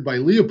started by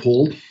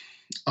Leopold.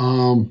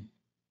 And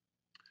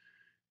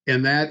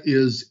that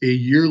is a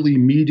yearly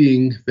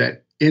meeting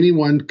that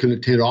anyone can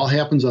attend. It all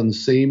happens on the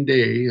same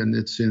day, and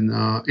it's in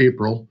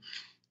April.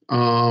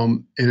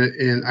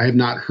 And I have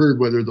not heard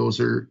whether those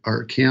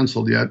are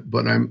canceled yet,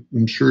 but I'm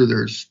sure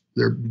they're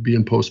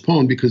being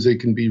postponed because they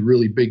can be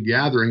really big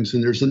gatherings.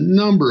 And there's a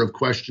number of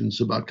questions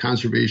about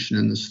conservation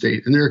in the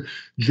state, and they're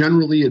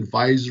generally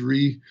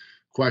advisory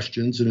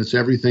questions. And it's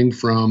everything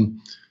from,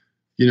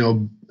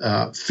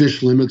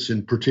 fish limits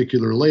in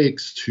particular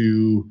lakes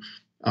to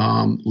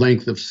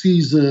length of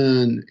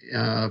season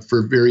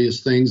for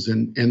various things,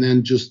 and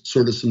then just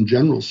sort of some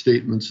general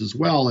statements as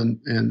well. And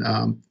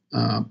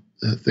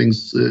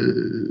things.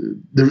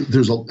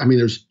 There's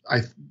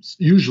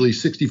usually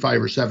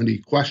 65 or 70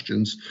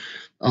 questions.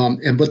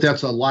 But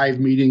that's a live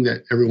meeting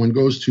that everyone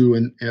goes to,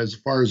 and as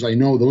far as I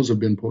know, those have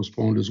been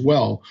postponed as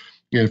well.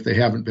 And if they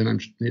haven't been, I'm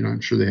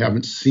sure they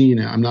haven't seen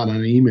it. I'm not on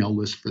an email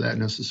list for that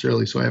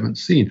necessarily, so I haven't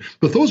seen.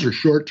 But those are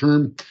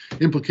short-term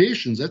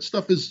implications. That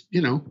stuff is,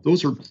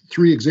 those are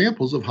 3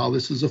 examples of how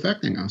this is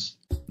affecting us.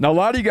 Now, a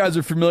lot of you guys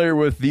are familiar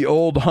with the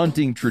old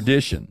hunting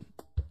tradition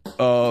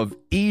of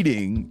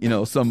eating,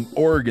 some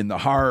organ, the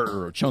heart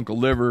or a chunk of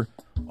liver,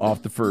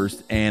 off the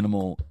first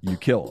animal you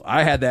kill.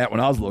 I had that when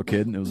I was a little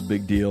kid, and it was a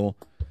big deal.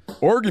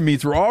 Organ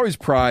meats were always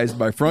prized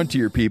by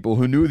frontier people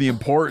who knew the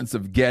importance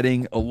of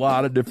getting a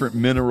lot of different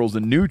minerals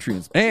and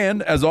nutrients.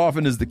 And as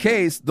often is the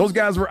case, those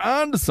guys were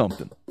onto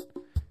something,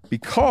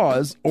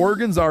 because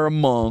organs are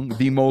among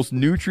the most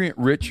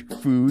nutrient-rich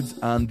foods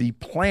on the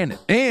planet.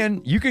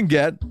 And you can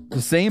get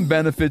the same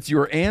benefits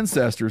your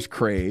ancestors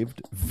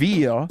craved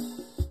via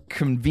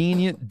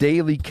convenient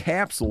daily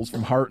capsules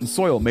from Heart and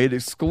Soil, made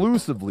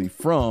exclusively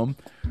from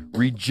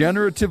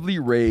regeneratively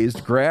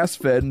raised,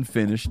 grass-fed, and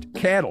finished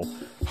cattle.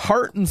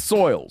 Heart and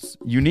Soil's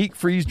unique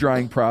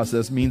freeze-drying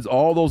process means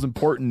all those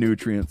important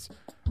nutrients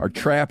are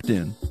trapped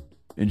in,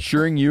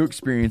 ensuring you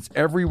experience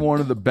every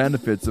one of the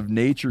benefits of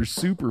nature's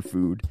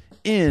superfood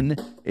in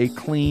a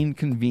clean,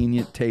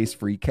 convenient,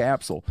 taste-free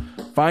capsule.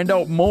 Find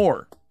out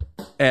more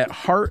at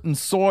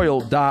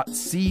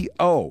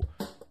heartandsoil.co.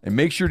 And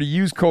make sure to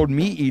use code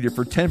MeatEater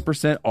for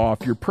 10%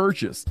 off your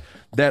purchase.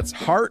 That's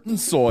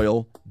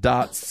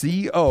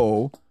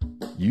heartandsoil.co.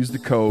 Use the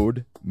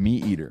code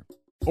MeatEater.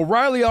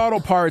 O'Reilly Auto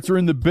Parts are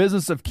in the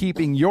business of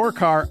keeping your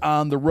car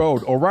on the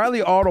road.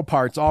 O'Reilly Auto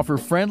Parts offer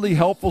friendly,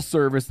 helpful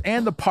service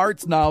and the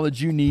parts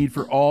knowledge you need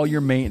for all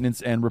your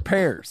maintenance and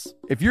repairs.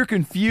 If you're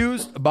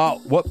confused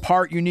about what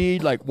part you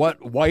need, like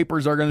what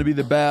wipers are going to be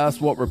the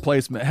best, what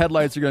replacement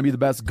headlights are going to be the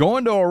best, go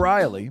into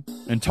O'Reilly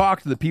and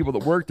talk to the people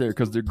that work there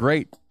because they're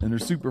great and they're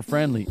super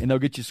friendly and they'll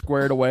get you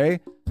squared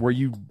away where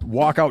you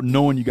walk out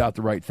knowing you got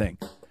the right thing.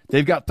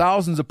 They've got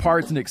thousands of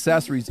parts and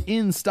accessories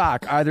in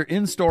stock, either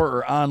in-store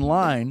or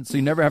online, so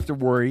you never have to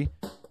worry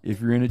if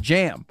you're in a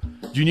jam.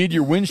 Do you need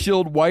your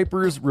windshield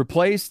wipers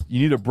replaced? You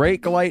need a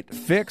brake light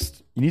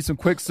fixed? You need some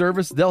quick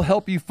service? They'll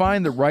help you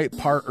find the right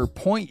part or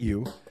point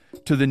you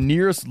to the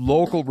nearest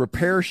local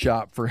repair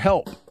shop for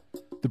help.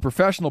 The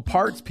professional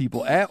parts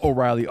people at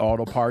O'Reilly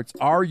Auto Parts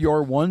are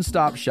your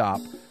one-stop shop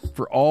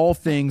for all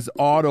things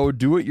auto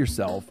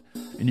do-it-yourself,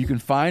 and you can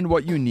find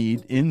what you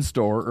need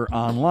in-store or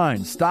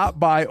online. Stop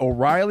by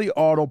O'Reilly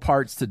Auto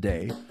Parts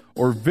today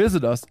or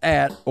visit us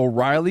at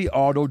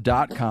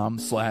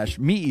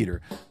O'ReillyAuto.com/MeatEater.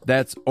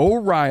 That's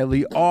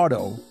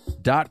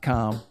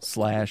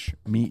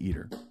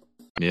O'ReillyAuto.com/MeatEater.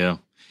 Yeah.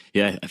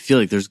 Yeah, I feel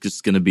like there's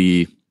just going to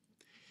be...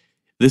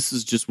 This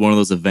is just one of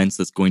those events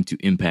that's going to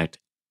impact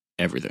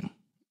everything.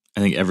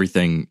 I think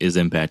everything is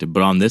impacted.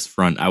 But on this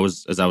front,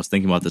 as I was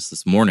thinking about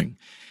this morning,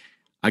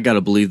 I got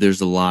to believe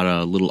there's a lot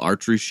of little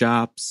archery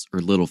shops or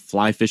little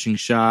fly fishing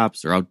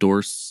shops or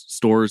outdoor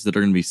stores that are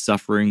going to be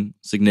suffering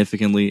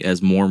significantly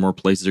as more and more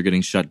places are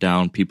getting shut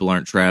down. People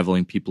aren't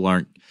traveling. People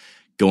aren't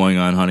going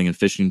on hunting and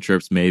fishing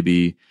trips.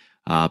 Maybe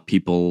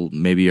people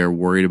maybe are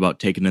worried about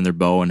taking in their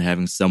bow and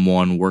having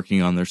someone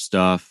working on their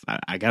stuff.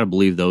 I got to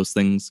believe those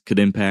things could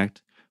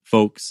impact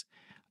folks.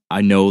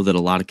 I know that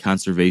a lot of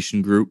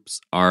conservation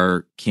groups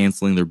are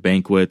canceling their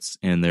banquets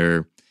and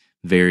their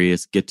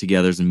various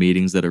get-togethers and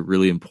meetings that are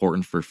really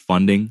important for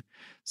funding.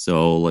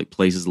 So like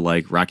places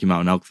like Rocky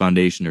Mountain Elk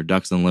Foundation or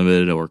Ducks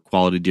Unlimited or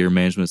Quality Deer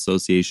Management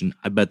Association,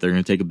 I bet they're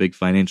going to take a big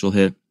financial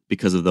hit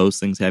because of those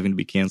things having to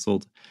be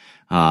canceled.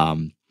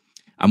 I'm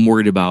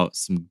worried about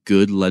some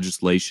good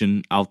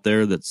legislation out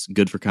there that's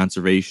good for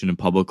conservation and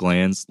public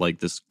lands, like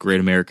this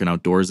Great American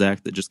Outdoors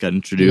Act that just got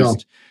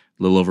introduced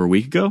a little over a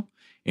week ago.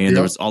 And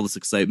there was all this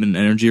excitement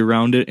and energy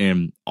around it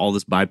and all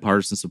this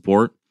bipartisan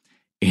support.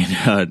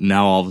 And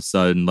now all of a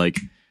sudden,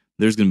 like,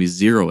 there's going to be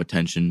zero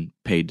attention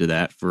paid to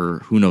that for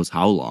who knows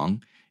how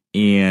long.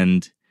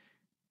 And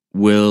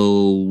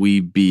will we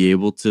be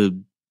able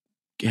to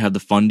have the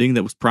funding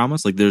that was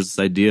promised? Like, there's this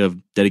idea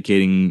of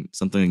dedicating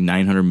something like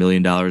 $900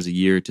 million a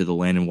year to the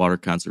Land and Water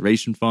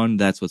Conservation Fund.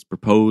 That's what's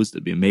proposed.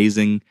 It'd be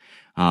amazing.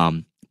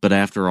 But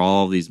after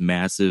all these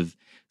massive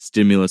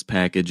stimulus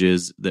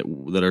packages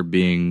that are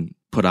being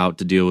put out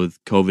to deal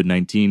with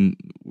COVID-19,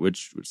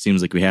 which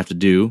seems like we have to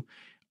do,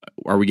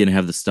 are we going to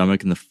have the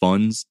stomach and the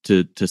funds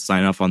to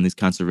sign off on these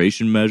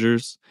conservation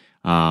measures?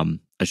 I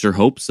sure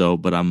hope so,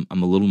 but I'm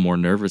a little more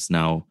nervous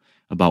now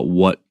about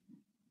what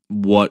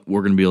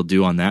we're going to be able to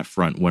do on that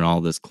front when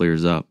all this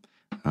clears up.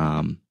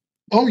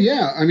 Oh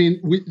yeah, I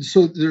mean,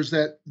 so there's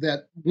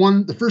that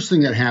one. The first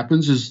thing that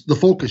happens is the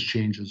focus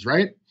changes,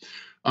 right?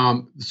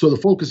 So the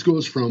focus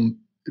goes from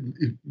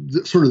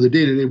sort of the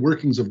day-to-day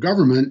workings of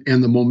government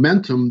and the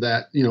momentum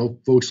that, you know,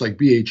 folks like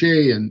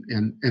BHA and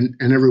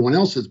everyone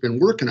else has been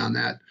working on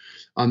that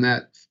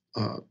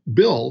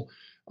bill,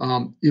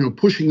 you know,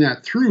 pushing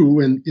that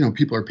through, and, you know,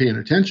 people are paying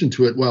attention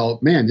to it. Well,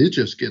 man, it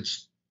just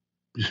gets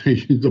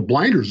the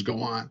blinders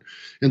go on.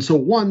 And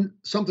so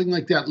something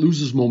like that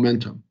loses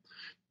momentum,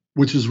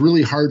 which is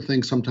really hard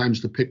thing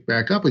sometimes to pick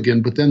back up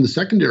again. But then the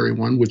secondary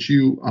one, which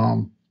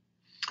you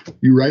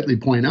rightly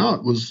point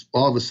out, was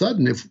all of a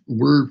sudden, if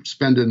we're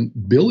spending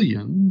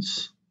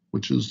billions,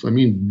 which is, I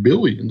mean,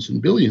 billions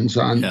and billions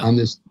on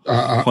this,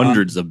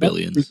 hundreds of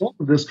billions result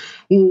of this.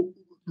 Well,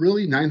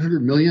 really,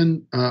 900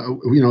 million.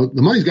 You know,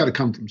 the money's got to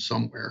come from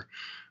somewhere.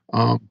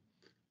 You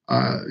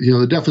know,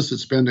 the deficit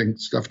spending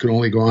stuff can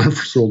only go on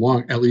for so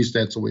long. At least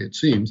that's the way it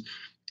seems.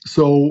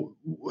 So,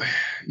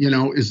 you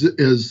know, is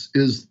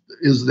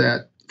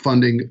that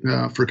funding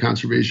for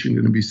conservation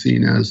going to be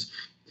seen as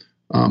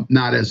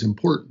not as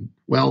important?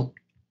 Well,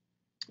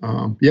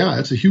 yeah,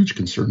 that's a huge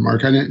concern,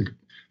 Mark.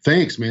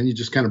 Thanks, man. You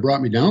just kind of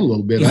brought me down a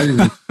little bit.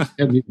 I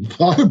hadn't even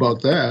thought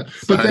about that.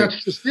 But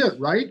that's just it,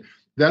 right?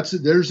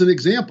 There's an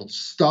example.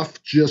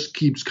 Stuff just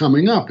keeps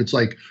coming up. It's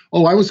like,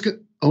 oh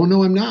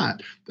no, I'm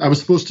not. I was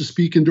supposed to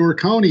speak in Door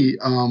County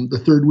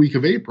the third week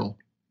of April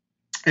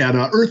at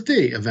an Earth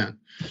Day event.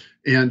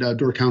 And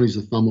Door County is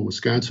the thumb of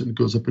Wisconsin. It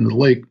goes up into the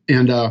lake.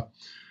 And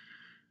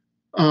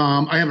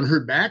I haven't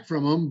heard back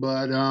from them,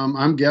 but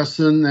I'm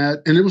guessing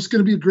that, and it was going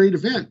to be a great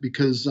event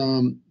because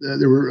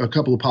there were a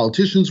couple of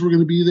politicians were going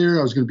to be there.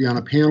 I was going to be on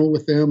a panel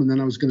with them, and then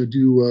I was going to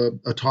do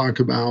a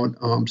talk about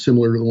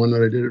similar to the one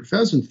that I did at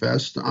Pheasant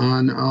Fest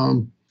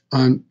on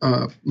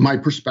my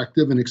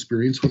perspective and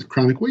experience with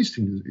chronic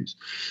wasting disease.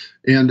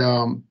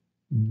 And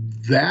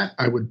that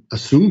I would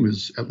assume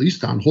is at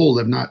least on hold.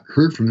 I've not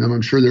heard from them.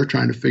 I'm sure they're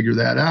trying to figure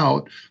that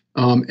out.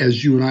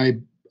 As you and I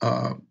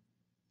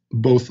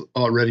both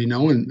already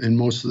know, and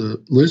most of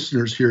the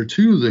listeners here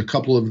too, the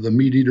couple of the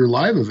Meat Eater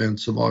live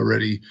events have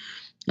already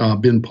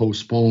been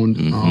postponed.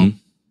 Mm-hmm.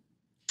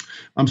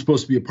 I'm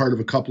supposed to be a part of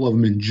a couple of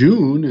them in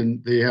June,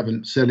 and they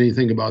haven't said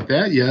anything about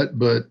that yet,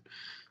 but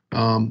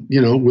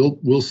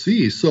we'll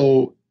see.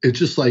 So it's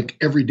just like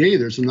every day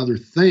there's another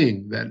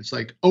thing that it's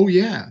like, oh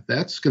yeah,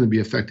 that's going to be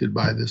affected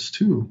by this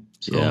too.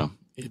 So. Yeah,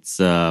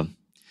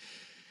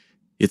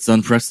 it's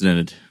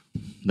unprecedented.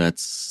 That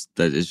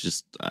is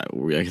just,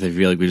 I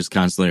feel like we just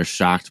constantly are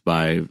shocked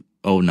by,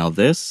 now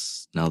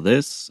this.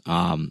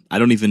 I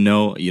don't even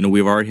know,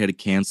 we've already had to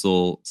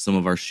cancel some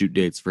of our shoot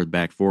dates for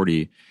Back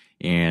 40,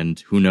 and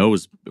who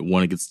knows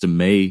when it gets to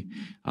May.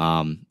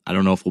 I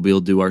don't know if we'll be able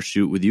to do our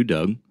shoot with you,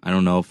 Doug. I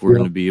don't know if we're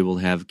going to be able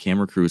to have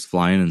camera crews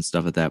flying and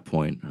stuff at that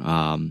point.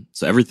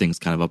 So everything's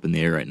kind of up in the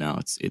air right now.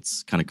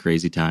 It's kind of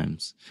crazy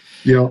times.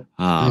 Yeah.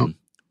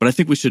 But I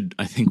think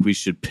we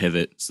should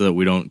pivot so that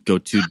we don't go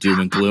too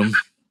doom and gloom.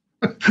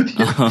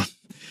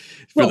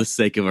 For the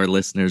sake of our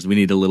listeners, we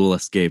need a little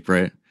escape,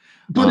 right?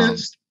 But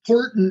it's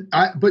important.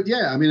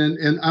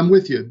 And I'm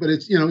with you. But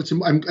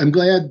I'm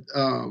glad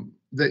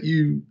that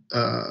you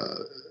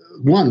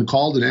one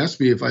called and asked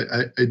me if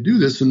I do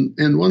this,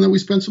 and one that we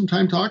spent some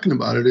time talking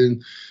about it,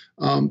 and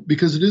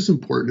because it is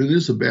important. It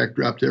is a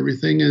backdrop to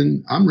everything,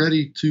 and I'm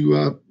ready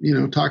to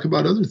talk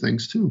about other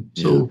things too.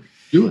 So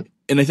do it.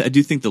 And I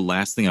do think the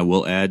last thing I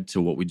will add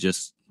to what we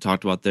just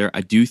talked about there,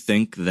 I do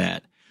think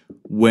that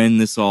when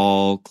this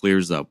all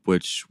clears up,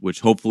 which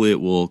hopefully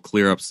it will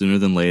clear up sooner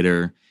than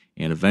later,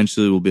 and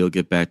eventually we'll be able to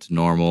get back to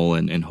normal,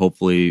 and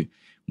hopefully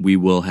we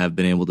will have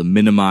been able to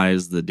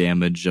minimize the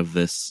damage of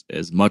this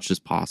as much as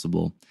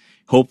possible.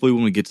 Hopefully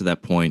when we get to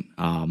that point,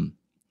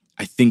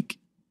 I think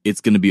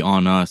it's going to be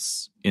on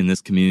us in this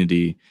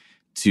community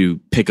to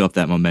pick up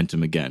that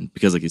momentum again,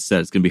 because like you said,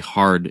 it's going to be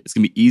hard. It's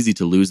going to be easy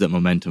to lose that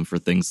momentum for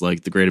things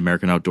like the Great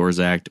American Outdoors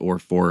Act, or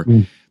for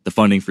the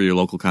funding for your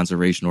local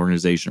conservation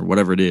organization, or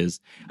whatever it is.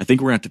 I think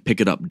we're going to have to pick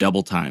it up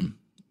double time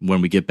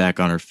when we get back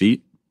on our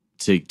feet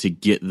to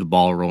get the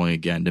ball rolling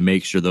again, to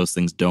make sure those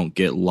things don't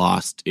get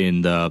lost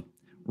in the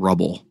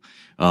rubble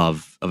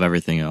of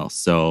everything else.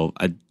 So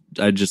I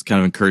just kind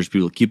of encourage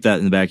people to keep that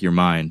in the back of your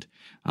mind,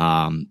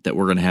 that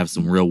we're going to have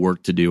some real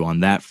work to do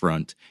on that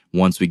front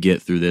once we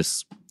get through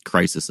this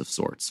crisis of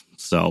sorts.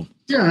 So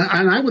yeah,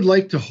 and I would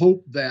like to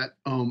hope that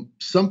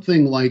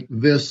something like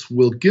this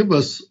will give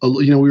us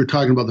we were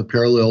talking about the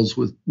parallels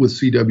with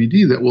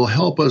CWD, that will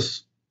help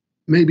us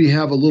maybe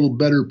have a little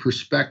better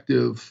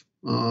perspective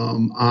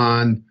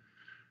on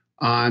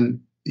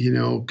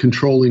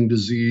controlling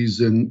disease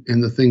and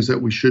the things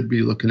that we should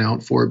be looking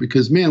out for,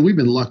 because man, we've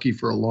been lucky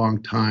for a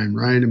long time,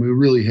 right? I mean, we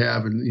really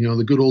have, and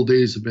the good old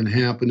days have been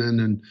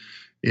happening,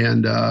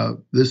 and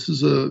this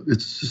is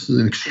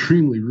an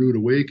extremely rude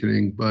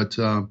awakening, but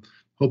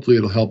hopefully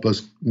it'll help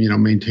us,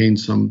 maintain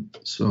some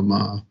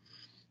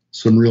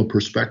real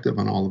perspective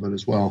on all of it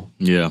as well.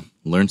 Yeah,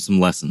 learn some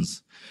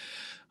lessons.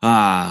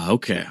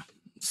 Okay.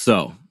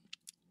 So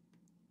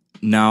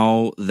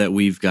now that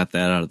we've got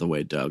that out of the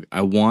way, Doug,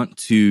 I want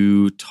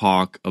to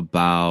talk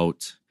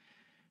about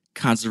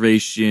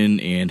conservation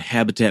and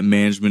habitat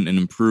management and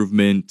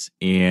improvement,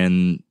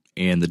 and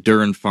the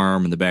Duren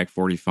Farm and the Back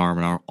 40 Farm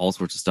and all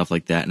sorts of stuff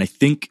like that. And I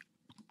think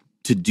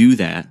to do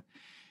that, at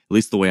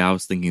least the way I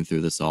was thinking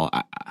through this all,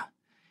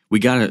 we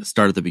got to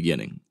start at the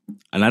beginning.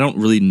 And I don't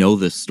really know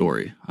this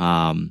story.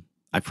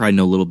 I probably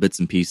know little bits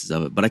and pieces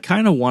of it, but I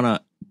kind of want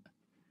to,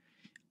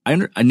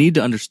 I need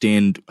to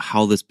understand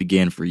how this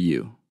began for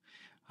you.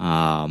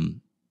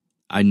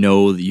 I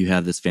know that you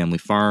have this family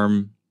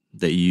farm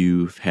that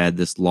you've had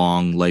this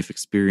long life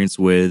experience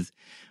with,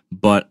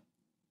 but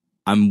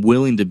I'm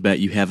willing to bet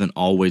you haven't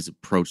always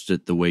approached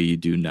it the way you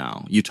do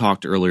now. You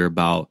talked earlier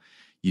about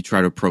you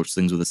try to approach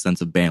things with a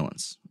sense of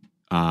balance.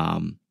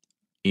 And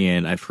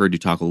I've heard you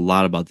talk a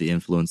lot about the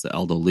influence that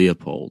Aldo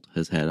Leopold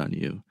has had on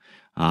you.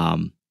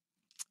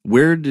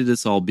 Where did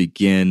this all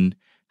begin?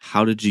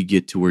 How did you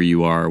get to where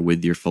you are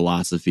with your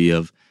philosophy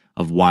of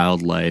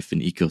wildlife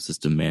and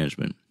ecosystem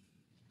management?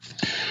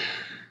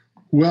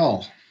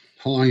 Well,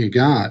 how long you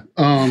got?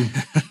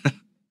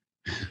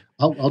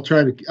 I'll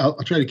try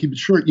to keep it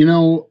short.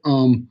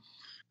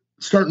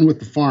 Starting with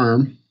the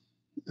farm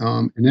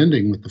and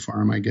ending with the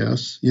farm, I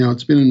guess.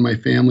 It's been in my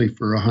family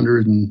for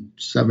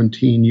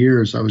 117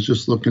 years. I was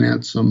just looking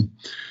at some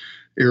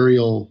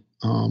aerial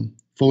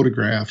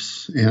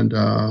photographs and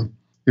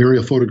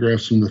aerial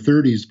photographs from the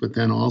 30s, but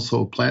then also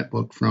a plat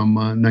book from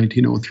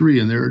 1903,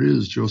 and there it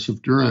is,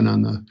 Joseph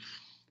Duren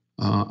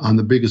on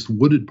the biggest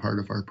wooded part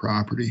of our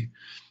property.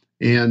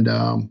 And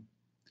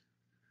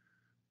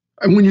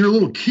when you're a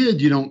little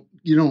kid, you don't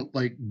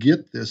like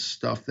get this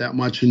stuff that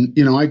much.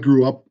 And I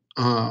grew up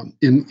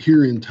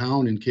here in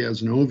town in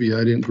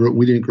Cazenovia.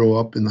 We didn't grow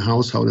up in the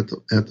house out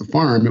at the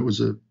farm. It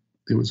was a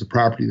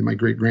property that my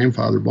great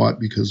grandfather bought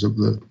because of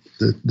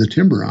the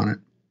timber on it.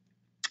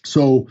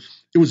 So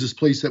it was this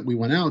place that we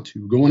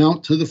going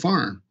out to the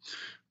farm.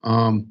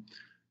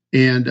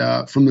 And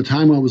from the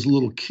time I was a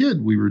little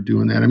kid, we were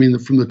doing that. I mean,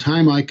 from the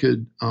time I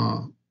could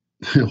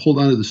hold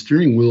onto the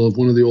steering wheel of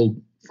one of the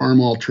old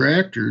Farmall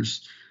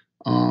tractors,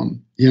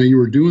 you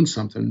were doing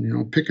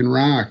something, picking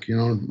rock. I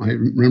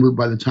remember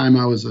by the time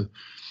I was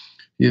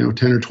 10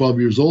 or 12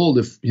 years old,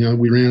 if,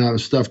 we ran out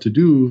of stuff to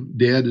do,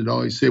 Dad would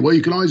always say, well,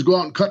 you can always go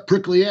out and cut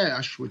prickly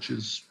ash, which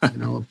is,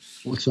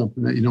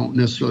 something that you don't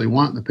necessarily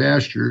want in the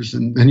pastures.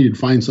 And then you'd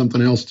find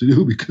something else to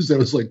do because that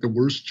was like the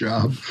worst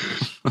job.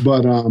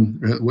 But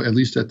at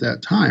least at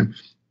that time.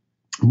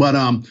 But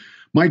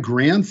my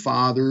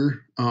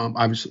grandfather,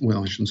 obviously,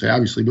 well, I shouldn't say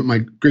obviously, but my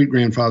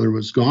great-grandfather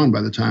was gone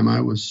by the time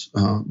I was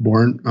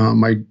born.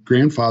 My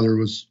grandfather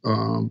was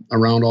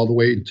around all the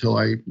way until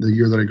the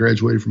year that I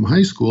graduated from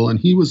high school, and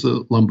he was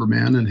a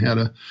lumberman and had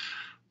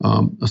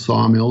a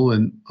sawmill,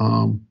 and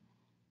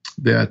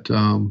that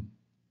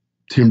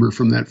timber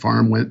from that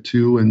farm went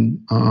to,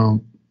 and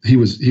he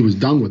was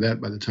done with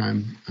that by the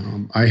time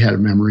I had a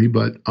memory,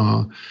 but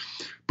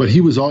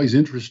he was always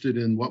interested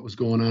in what was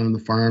going on the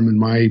farm, and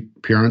my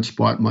parents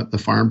bought the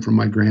farm from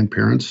my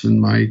grandparents, and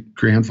my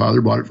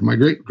grandfather bought it from my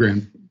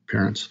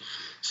great-grandparents.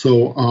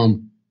 So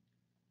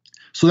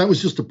that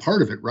was just a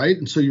part of it, right?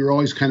 And so you're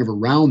always kind of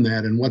around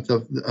that, and but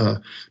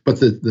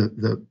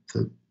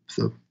the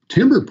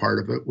timber part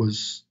of it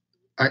was,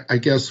 I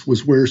guess,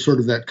 was where sort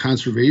of that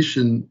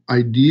conservation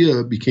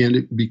idea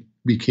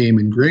became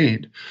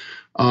ingrained.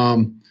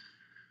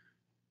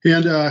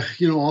 And,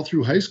 all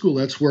through high school,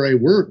 that's where I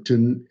worked.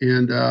 And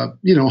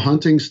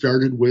hunting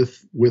started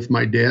with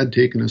my dad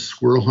taking us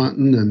squirrel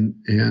hunting.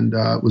 And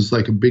it was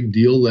like a big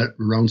deal that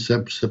around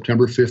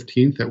September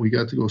 15th that we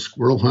got to go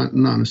squirrel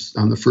hunting on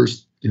the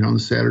first, the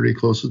Saturday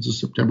closest to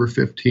September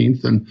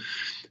 15th.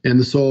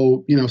 And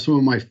so, some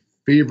of my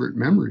favorite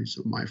memories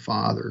of my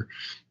father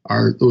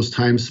are those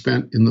times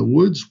spent in the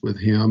woods with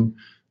him.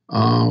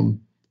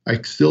 I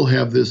still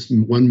have this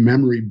one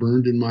memory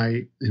burned in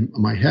my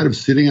head of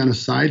sitting on a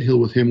side hill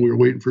with him. We were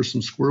waiting for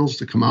some squirrels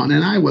to come out,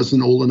 and I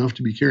wasn't old enough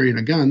to be carrying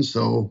a gun,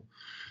 so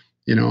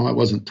I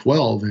wasn't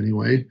 12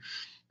 anyway.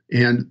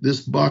 And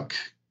this buck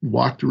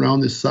walked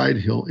around this side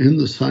hill in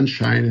the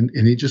sunshine,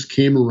 and he just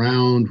came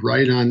around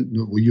right on.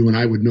 Well, you and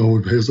I would know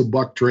it was a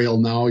buck trail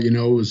now. It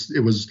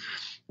was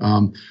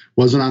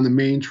wasn't on the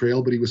main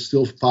trail, but he was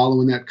still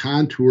following that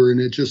contour, and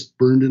it just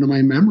burned into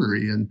my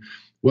memory. And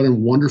what a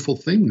wonderful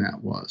thing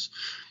that was.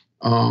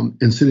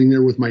 And sitting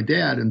there with my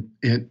dad and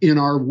in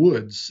our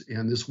woods,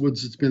 and this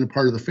woods, it's been a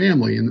part of the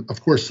family. And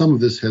of course, some of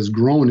this has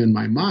grown in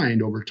my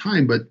mind over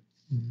time, but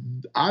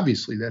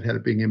obviously that had a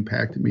big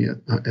impact on me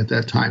at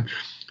that time.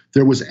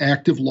 There was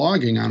active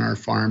logging on our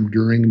farm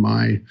during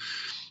my,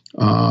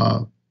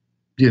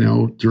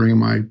 during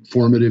my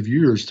formative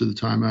years to the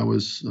time I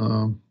was,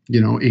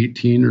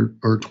 18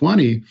 or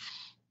 20.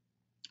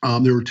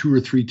 There were 2 or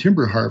 3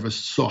 timber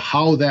harvests. So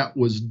how that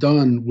was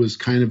done was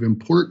kind of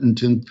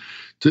important and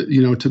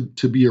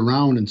to be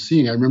around and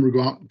seeing. I remember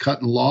going out and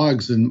cutting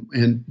logs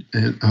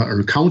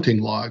or counting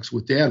logs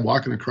with Dad,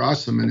 walking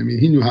across them. And I mean,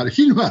 he knew how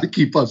to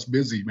keep us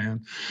busy,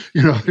 man.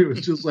 It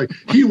was just like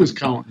he was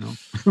counting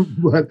them,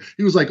 but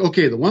he was like,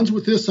 okay, the ones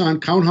with this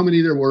on, count how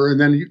many there were. And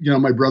then,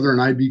 my brother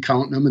and I'd be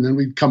counting them, and then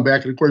we'd come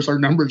back. And of course our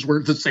numbers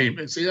weren't the same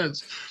as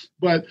his.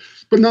 But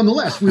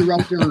nonetheless, we were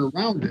out there and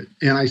around it,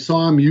 and I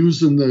saw him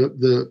using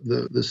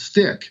the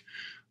stick,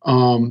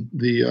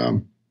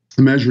 the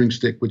measuring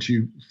stick, which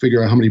you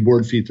figure out how many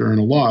board feet there are in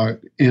a log,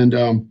 and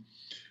and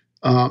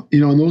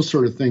those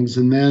sort of things.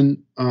 And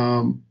then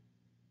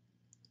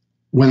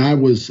when I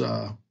went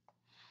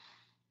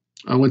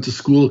to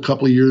school a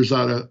couple of years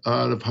out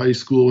of high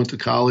school, went to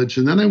college,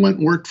 and then I went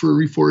and worked for a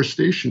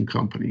reforestation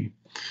company.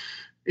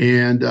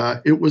 And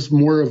it was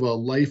more of a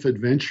life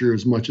adventure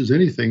as much as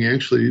anything.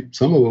 Actually,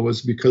 some of it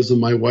was because of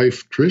my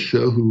wife,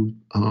 Tricia, who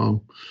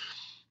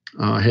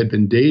had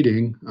been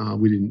dating.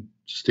 We didn't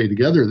stay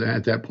together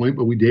at that point,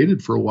 but we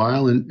dated for a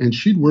while. And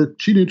she'd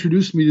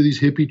introduced me to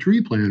these hippie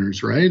tree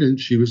planters, right? And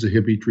she was a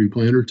hippie tree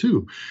planter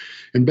too.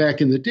 And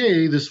back in the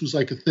day, this was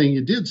like a thing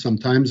you did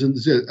sometimes. And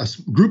a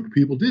group of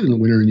people did in the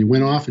winter. And you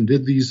went off and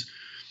did these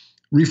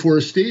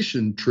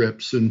reforestation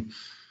trips. And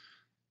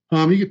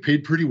you get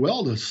paid pretty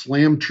well to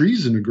slam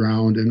trees in the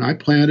ground. And I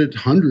planted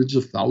hundreds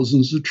of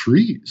thousands of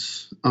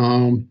trees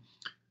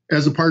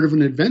as a part of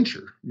an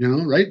adventure,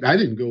 right? I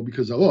didn't go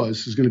because,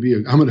 this is going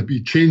to I'm going to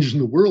be changing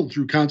the world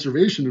through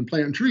conservation and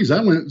planting trees.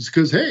 I went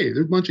because, hey,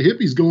 there's a bunch of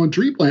hippies going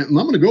tree planting.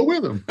 I'm going to go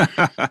with them.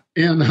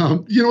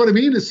 And you know what I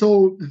mean? And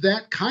so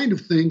that kind of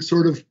thing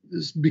sort of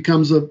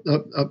becomes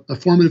a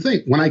formative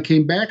thing. When I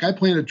came back, I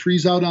planted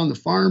trees out on the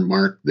farm,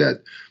 Mark,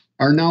 that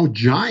are now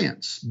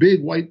giants,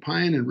 big white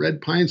pine and red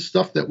pine,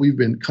 stuff that we've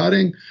been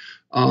cutting.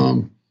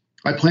 I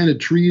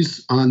planted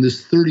trees on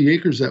this 30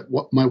 acres that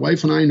my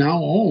wife and I now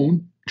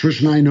own,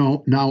 Trish and I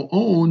now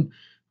own.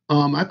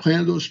 I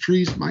planted those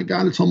trees, my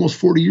God, it's almost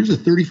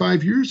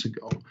 35 years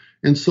ago.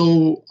 And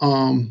so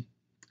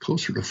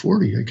closer to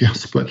 40, I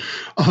guess. But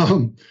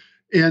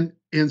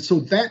and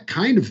so that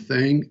kind of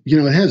thing,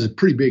 it has a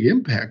pretty big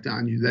impact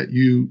on you that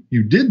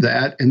you did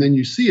that and then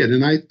you see it.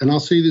 And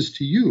I'll say this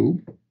to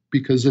you,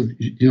 because of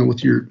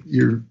with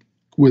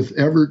with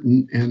Everett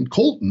and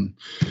Colton.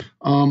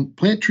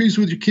 Plant trees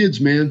with your kids,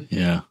 man.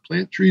 Yeah.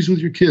 Plant trees with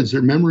your kids.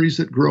 They're memories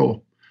that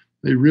grow.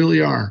 They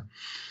really are.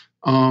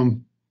 I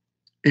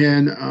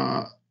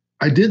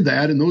did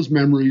that, and those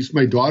memories.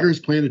 My daughters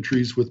planted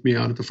trees with me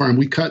out at the farm.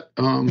 We cut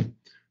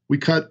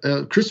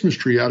a Christmas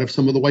tree out of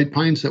some of the white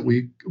pines that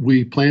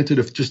we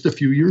planted just a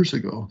few years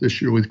ago.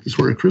 This year, is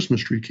where a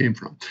Christmas tree came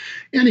from.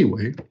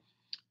 Anyway,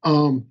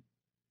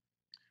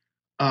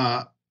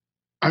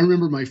 I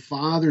remember my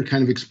father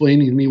kind of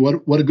explaining to me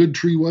what a good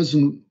tree was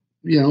and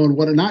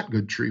what a not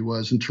good tree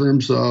was in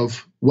terms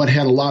of what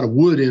had a lot of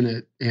wood in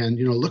it. And,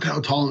 look how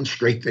tall and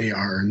straight they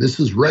are. And this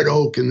is red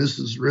oak, and this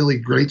is really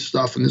great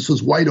stuff. And this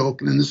is white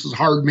oak, and then this is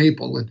hard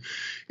maple.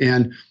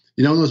 And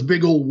those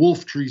big old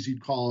wolf trees,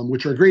 you'd call them,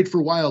 which are great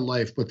for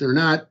wildlife, but they're in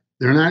a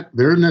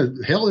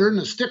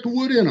stick of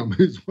wood in them,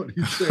 is what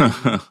he'd say.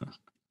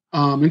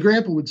 And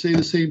Grandpa would say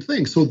the same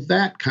thing. So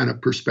that kind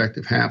of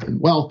perspective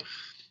happened. Well,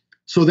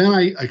 so then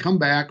I come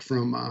back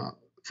from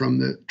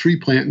the tree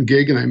planting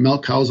gig, and I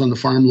milk cows on the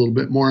farm a little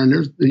bit more. And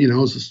there's, it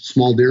was a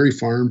small dairy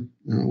farm.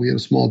 We had a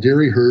small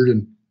dairy herd,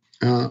 and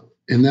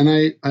then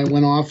I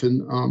went off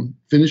and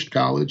finished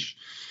college.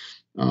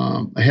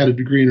 I had a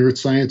degree in earth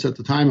science at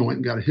the time. I went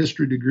and got a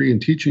history degree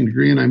and teaching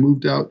degree, and I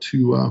moved out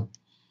to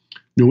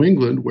New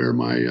England, where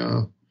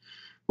my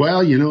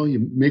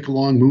you make a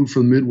long move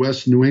from the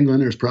Midwest to New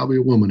England, there's probably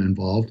a woman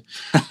involved.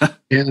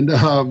 And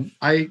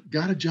I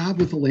got a job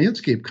with a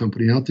landscape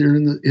company out there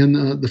in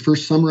the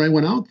first summer I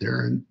went out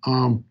there. And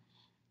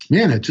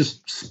it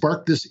just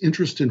sparked this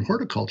interest in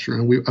horticulture.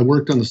 And I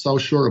worked on the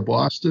South Shore of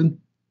Boston,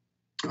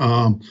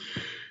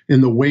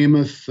 in the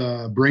Weymouth,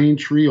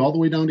 Braintree, all the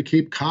way down to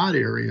Cape Cod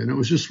area. And it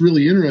was just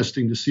really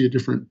interesting to see a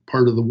different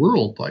part of the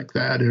world like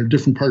that, in a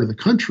different part of the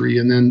country.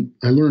 And then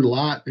I learned a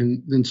lot,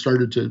 and then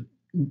started to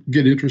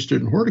get interested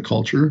in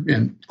horticulture.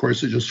 And of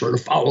course, it just sort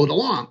of followed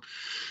along.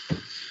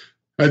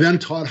 I then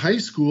taught high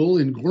school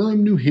in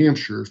Gorham, New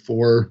Hampshire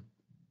for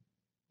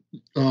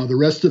the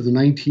rest of the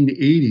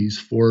 1980s.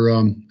 For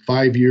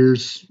 5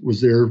 years, was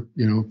there,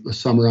 a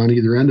summer on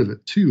either end of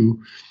it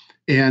too.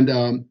 And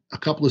a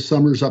couple of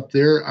summers up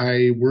there,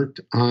 I worked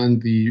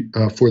on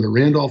for the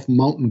Randolph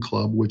Mountain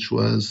Club, which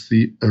is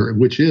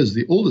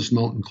the oldest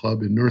mountain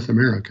club in North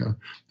America.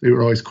 They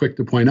were always quick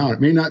to point out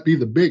it may not be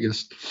the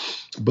biggest,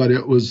 but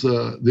it was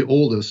the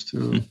oldest,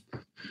 and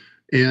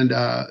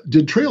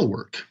did trail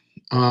work.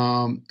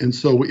 And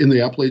so in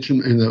the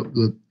Appalachian, in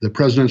the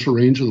presidential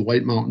range of the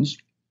White Mountains,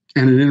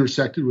 and it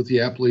intersected with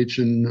the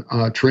Appalachian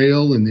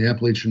Trail and the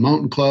Appalachian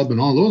Mountain Club and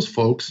all those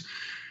folks,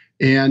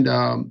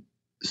 and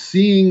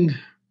seeing,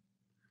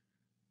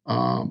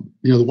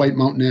 the White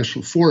Mountain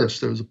National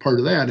Forest, I was a part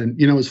of that. And,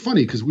 it was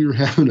funny because we were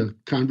having a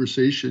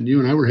conversation, you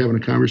and I were having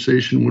a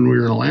conversation when we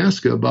were in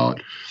Alaska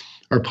about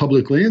our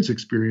public lands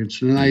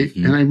experience. And I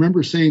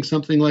remember saying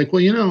something like,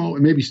 well,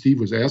 and maybe Steve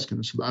was asking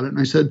us about it. And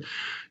I said,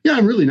 yeah,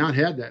 I've really not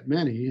had that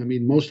many. I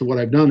mean, most of what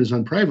I've done is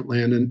on private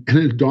land. And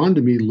it dawned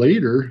to me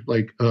later,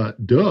 like,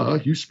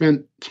 you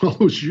spent all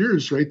those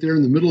years right there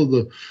in the middle of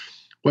the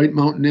White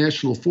Mountain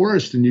National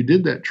Forest, and you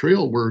did that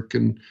trail work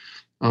and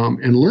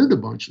learned a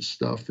bunch of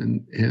stuff. But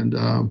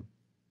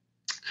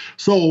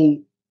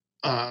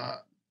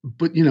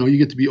you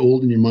get to be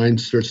old and your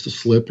mind starts to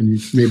slip and you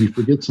maybe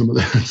forget some of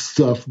that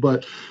stuff.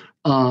 But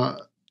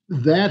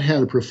that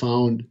had a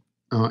profound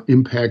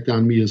impact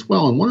on me as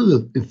well. And one of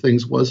the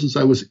things was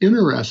I was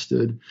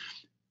interested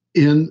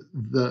in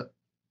that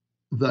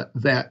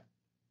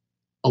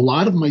a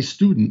lot of my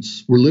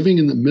students were living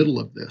in the middle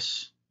of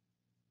this,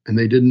 and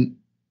they didn't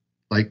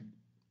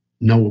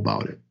know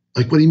about it.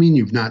 Like, what do you mean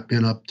you've not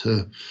been up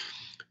to,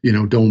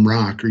 Dome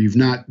Rock, or you've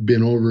not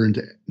been over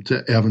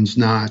to Evans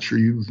Notch, or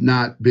you've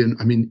not been,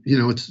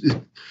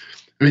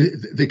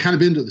 they kind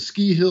of into the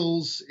ski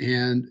hills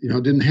and,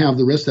 didn't have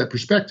the rest of that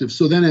perspective.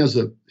 So then as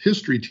a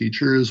history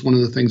teacher is one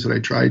of the things that I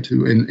tried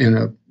to, and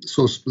a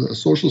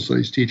social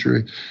studies teacher,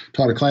 I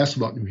taught a class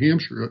about New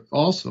Hampshire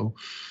also,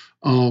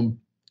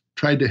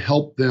 tried to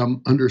help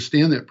them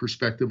understand that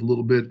perspective a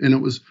little bit.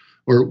 And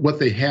or what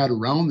they had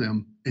around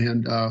them.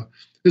 And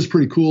it was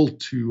pretty cool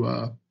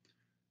to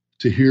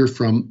hear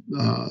from,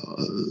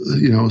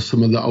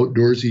 some of the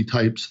outdoorsy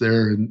types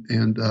there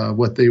and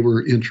what they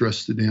were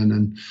interested in.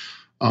 And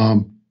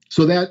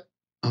so that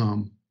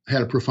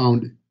had a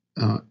profound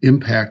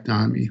impact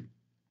on me.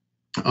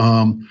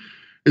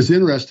 It's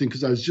interesting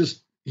because I was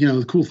just,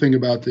 the cool thing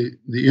about the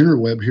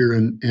interweb here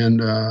and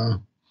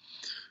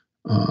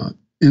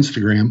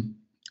Instagram,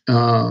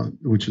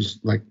 which is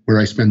like where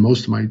I spend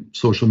most of my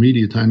social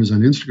media time is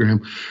on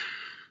Instagram.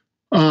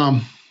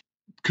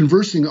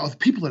 Conversing with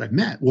people that I've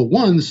met. Well,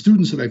 one, the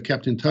students that I've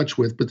kept in touch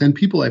with, but then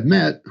people I've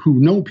met who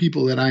know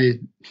people that I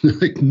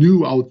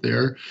knew out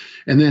there,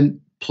 and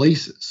then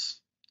places,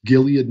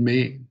 Gilead,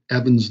 Maine,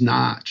 Evans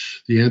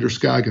Notch, the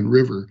Androscoggin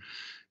River,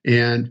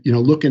 and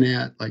looking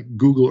at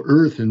Google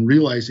Earth and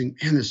realizing,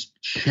 man, this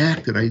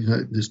shack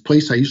this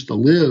place I used to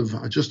live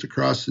just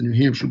across the New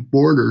Hampshire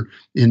border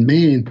in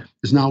Maine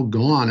is now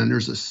gone, and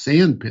there's a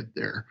sand pit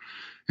there.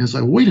 it's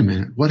like, wait a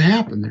minute, what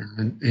happened there?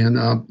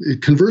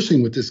 And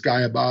conversing with this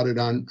guy about it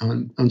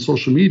on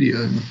social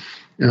media,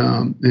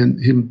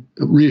 and him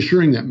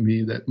reassuring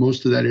me that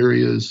most of that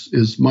area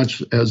is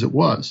much as it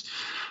was.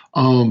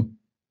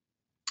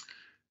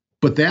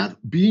 But that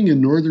being in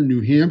northern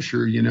New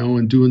Hampshire,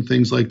 and doing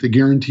things like the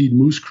Guaranteed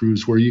Moose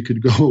Cruise, where you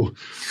could go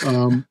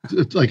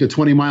like a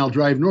 20-mile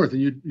drive north,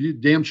 and you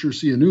damn sure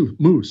see a new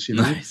moose.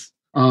 Nice.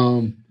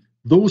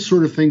 Those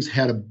sort of things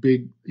had a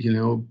big,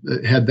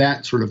 had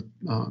that sort of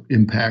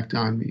impact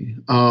on me.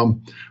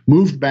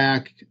 Moved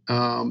back,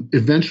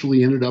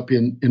 eventually ended up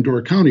in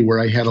Door County, where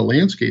I had a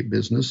landscape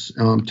business.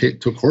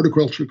 Took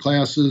horticulture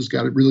classes,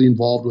 got really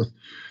involved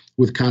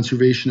with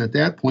conservation at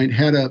that point.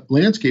 Had a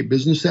landscape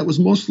business that was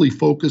mostly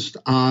focused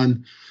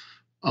on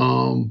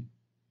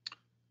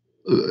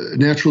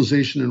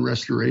naturalization and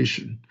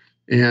restoration,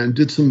 and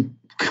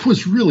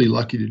was really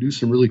lucky to do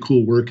some really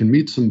cool work and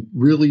meet some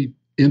really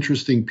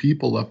interesting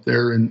people up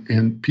there,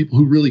 and people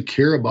who really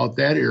care about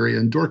that area.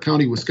 And Door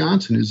County,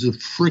 Wisconsin is a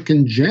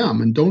freaking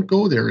gem, and don't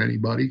go there,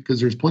 anybody, because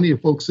there's plenty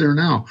of folks there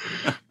now.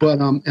 But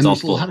and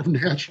there's a lot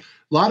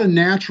of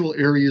natural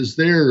areas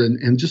there,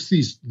 and just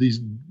these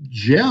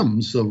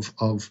gems of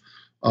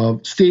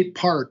state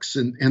parks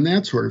and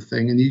that sort of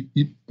thing. And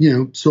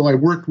so I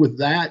worked with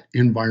that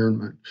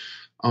environment.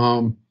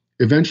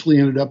 Eventually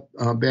ended up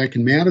back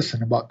in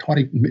Madison,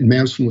 in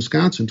Madison,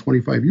 Wisconsin,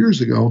 25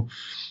 years ago,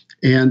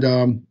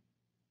 and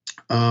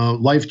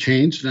life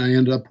changed, and I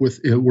ended up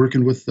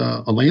working with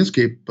a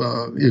landscape,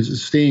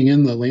 staying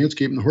in the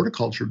landscape and the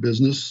horticulture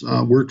business.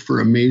 Worked for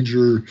a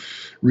major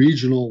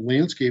regional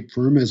landscape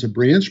firm as a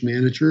branch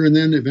manager, and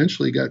then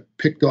eventually got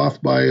picked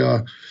off by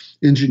a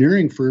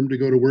engineering firm to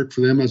go to work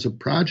for them as a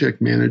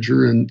project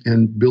manager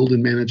and build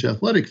and manage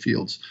athletic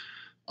fields.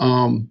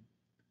 All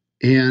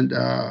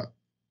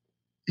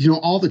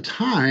the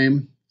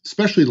time,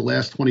 especially the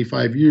last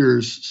 25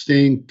 years,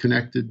 staying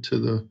connected to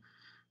the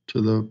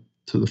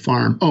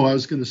farm. Oh, I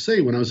was going to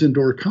say, when I was in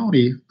Door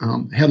County,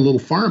 had a little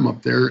farm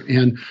up there,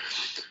 and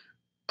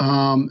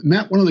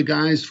met one of the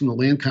guys from the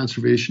Land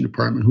Conservation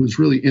Department who was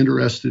really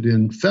interested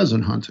in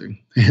pheasant hunting.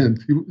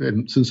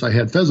 And since I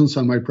had pheasants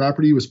on my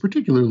property, he was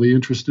particularly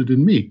interested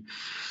in me.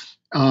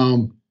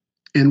 And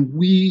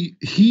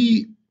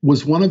he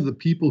was one of the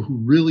people who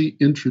really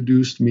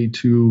introduced me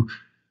to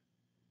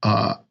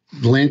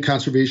the Land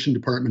Conservation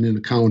Department in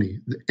the county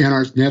and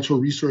our Natural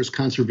Resource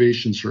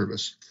Conservation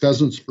Service,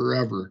 Pheasants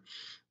Forever.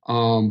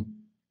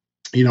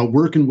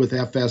 Working with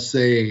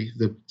FSA,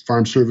 the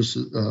Farm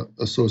Services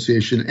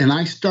Association. And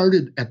I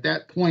started at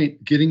that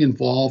point getting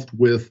involved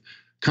with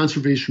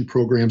conservation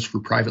programs for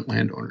private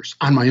landowners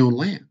on my own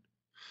land.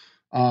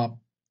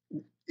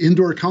 In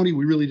Door County,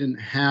 we really I didn't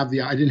have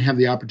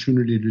the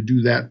opportunity to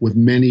do that with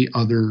many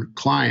other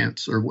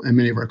clients and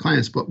many of our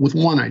clients, but with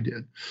one I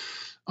did.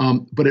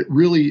 But it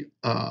really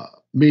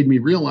made me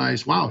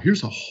realize, wow,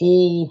 here's a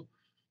whole,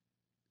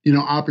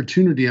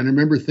 opportunity. And I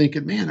remember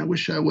thinking, man, I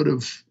wish I would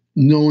have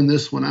known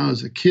this when I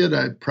was a kid.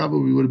 I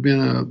probably would have been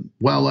a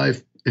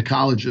wildlife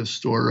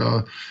ecologist or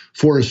a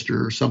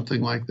forester or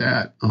something like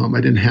that.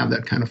 I didn't have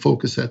that kind of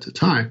focus at the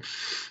time.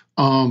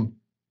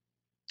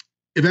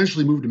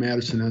 Eventually moved to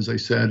Madison, as I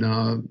said,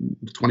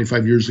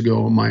 25 years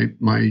ago.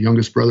 My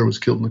youngest brother was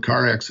killed in a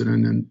car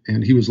accident,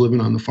 and he was living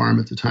on the farm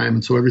at the time.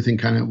 And so everything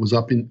kind of was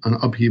up in an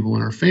upheaval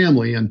in our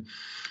family. And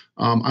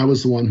I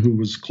was the one who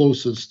was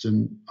closest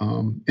and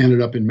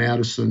ended up in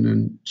Madison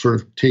and sort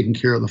of taking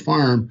care of the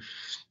farm.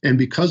 And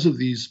because of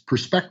these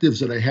perspectives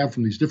that I have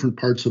from these different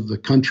parts of the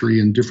country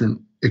and different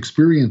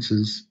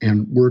experiences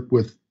and work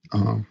with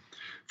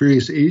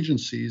various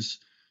agencies,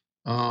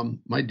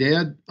 my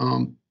dad,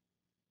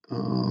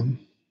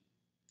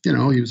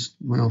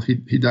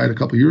 he died a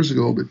couple years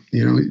ago, but,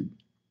 he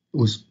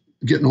was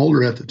getting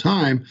older at the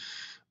time,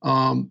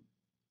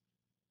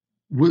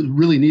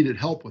 really needed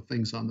help with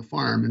things on the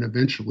farm, and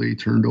eventually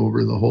turned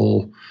over the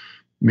whole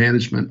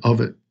management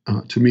of it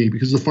to me,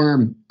 because the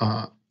farm,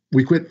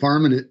 we quit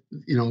farming it,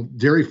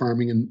 dairy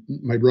farming, and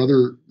my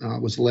brother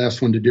was the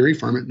last one to dairy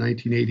farm it in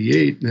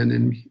 1988,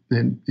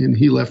 and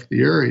he left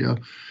the area.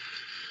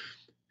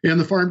 And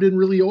the farm didn't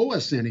really owe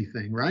us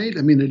anything, right?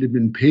 I mean, it had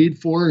been paid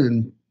for,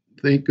 and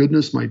thank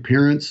goodness my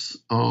parents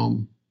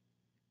had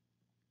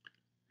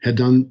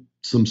done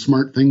some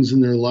smart things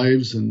in their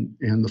lives, and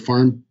the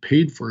farm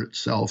paid for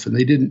itself, and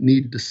they didn't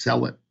need to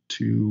sell it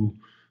to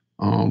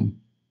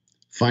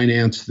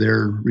finance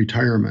their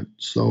retirement.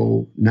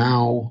 So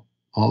now,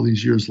 all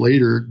these years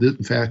later,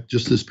 in fact,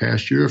 just this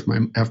past year,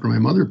 after my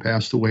mother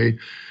passed away,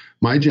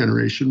 my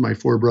generation, my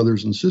four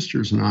brothers and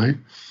sisters and I,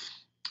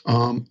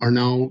 are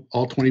now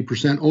all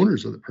 20%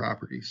 owners of the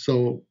property.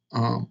 So,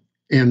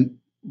 and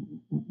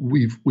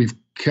we've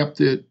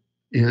kept it.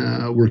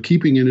 We're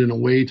keeping it in a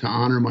way to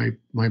honor my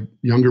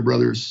younger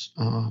brother's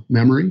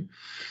memory.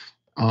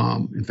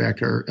 In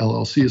fact, our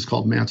LLC is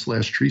called Matt's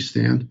Last Tree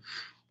Stand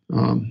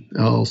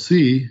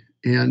LLC,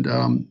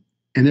 and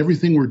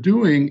everything we're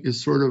doing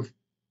is sort of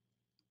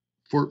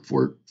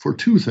for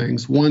two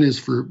things. One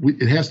is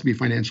it has to be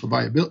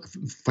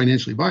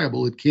financially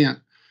viable. It can't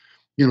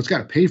it's got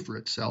to pay for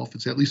itself.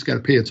 It's at least got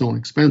to pay its own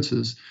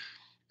expenses.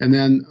 And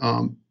then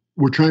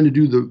we're trying to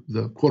do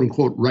the quote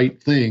unquote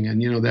right thing.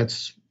 And,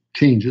 that's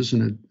changes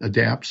and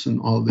adapts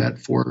and all of that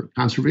for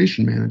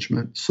conservation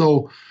management.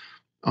 So,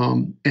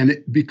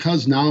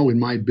 because now in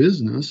my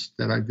business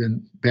that I've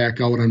been back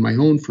out on my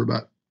own for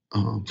about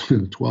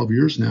 12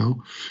 years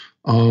now,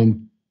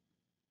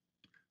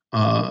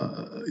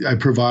 I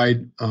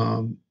provide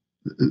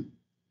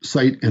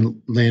site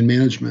and land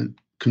management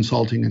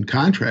consulting and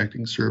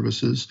contracting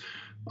services.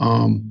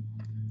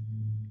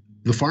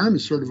 The farm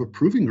is sort of a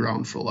proving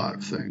ground for a lot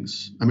of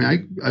things. I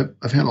mean,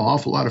 I've had an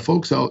awful lot of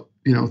folks out,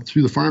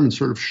 through the farm and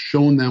sort of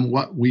shown them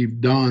what we've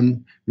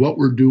done, what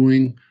we're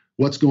doing,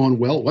 what's going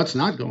well, what's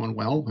not going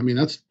well. I mean,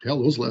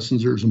 those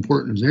lessons are as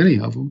important as any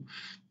of them.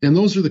 And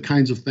those are the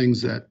kinds of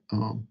things that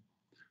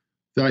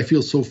I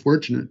feel so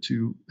fortunate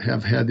to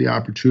have had the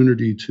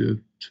opportunity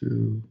to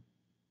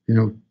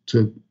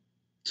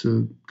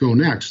go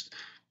next.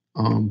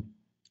 And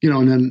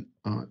then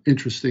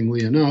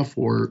interestingly enough,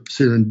 or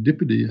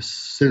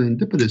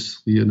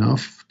serendipitously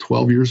enough,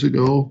 12 years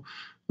ago,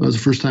 that was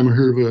the first time I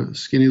heard of a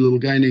skinny little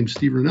guy named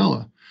Steve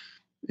Rinella.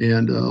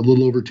 And a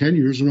little over 10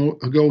 years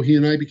ago, he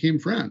and I became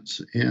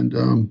friends. And,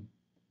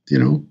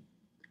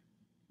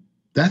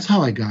 that's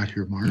how I got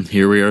here, Mark.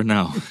 Here we are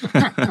now.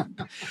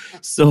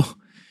 So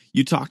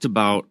you talked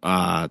about,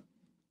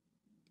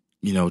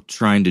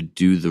 trying to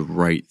do the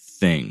right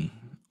thing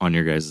on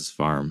your guys'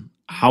 farm.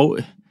 How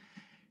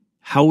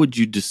would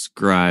you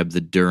describe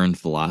the Duren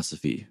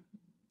philosophy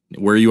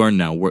where you are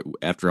now,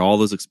 after all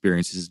those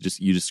experiences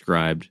you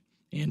described,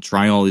 and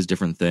trying all these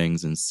different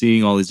things and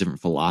seeing all these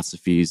different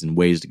philosophies and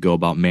ways to go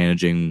about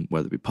managing,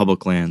 whether it be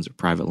public lands or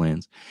private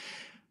lands?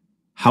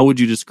 How would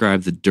you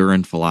describe the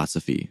Duren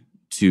philosophy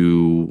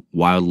to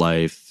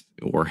wildlife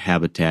or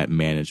habitat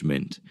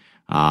management,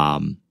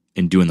 and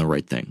doing the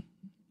right thing?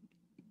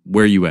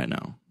 Where are you at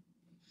now?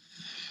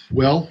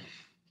 Well,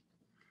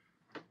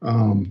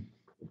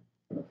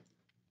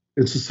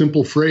 it's a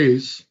simple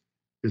phrase.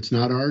 It's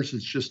not ours.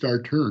 It's just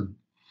our turn.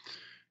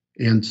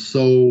 And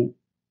so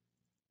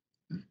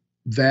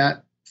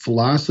that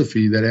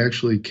philosophy that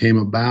actually came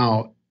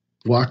about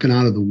walking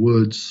out of the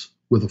woods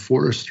with a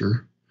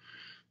forester,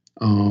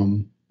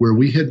 where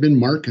we had been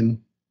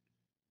marking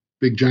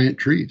big giant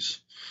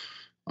trees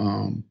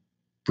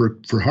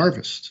for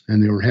harvest,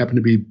 and there happened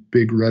to be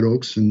big red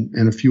oaks and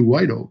a few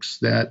white oaks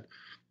that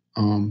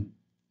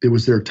it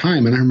was their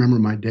time. And I remember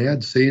my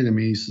dad saying to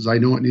me, he says, "I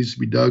know it needs to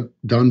be done,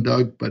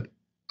 Doug, but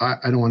I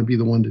don't want to be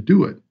the one to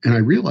do it." And I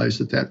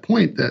realized at that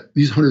point that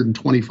these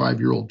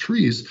 125-year-old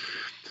trees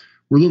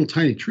were little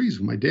tiny trees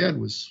when my dad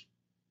was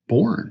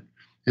born.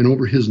 And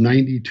over his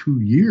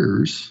 92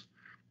 years,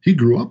 he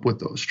grew up with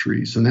those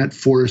trees, and that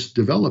forest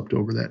developed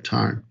over that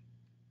time.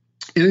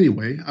 And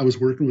anyway, I was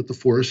working with the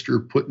forester,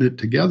 putting it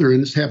together,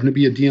 and this happened to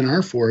be a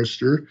DNR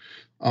forester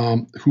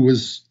who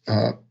was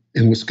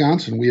in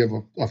Wisconsin. We have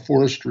a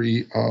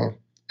forestry.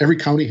 Every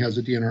county has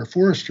a DNR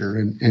forester,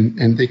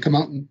 and they come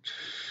out and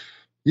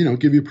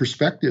give you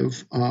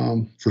perspective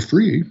for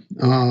free,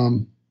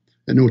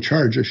 at no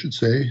charge, I should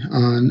say,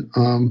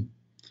 on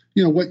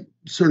what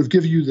sort of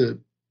give you the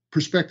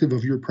perspective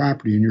of your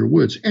property and your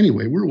woods.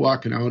 Anyway, we're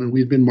walking out, and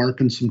we'd been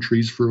marking some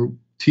trees for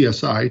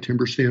TSI,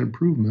 timber stand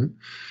improvement.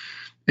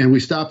 And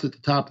we stopped at the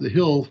top of the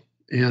hill,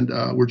 and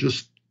we're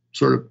just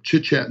sort of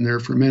chit-chatting there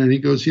for a minute. And he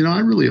goes, I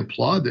really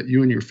applaud that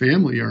you and your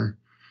family are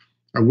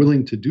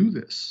willing to do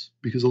this,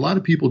 because a lot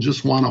of people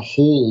just want to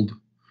hold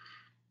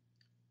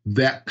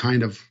that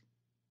kind of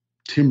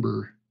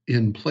timber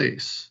in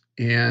place.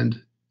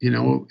 And,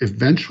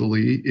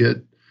 eventually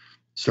it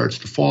starts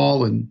to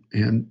fall, and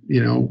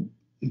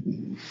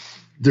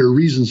there are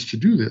reasons to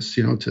do this,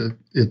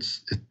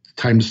 it's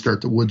time to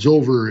start the woods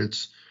over.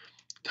 It's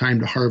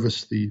time to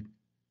harvest the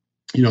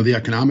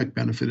economic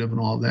benefit of and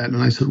all that.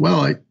 And I said,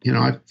 well, I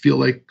feel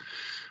like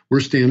we're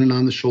standing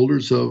on the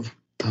shoulders of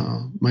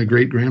my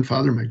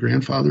great-grandfather, my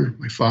grandfather,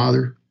 my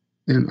father,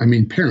 and I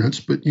mean parents,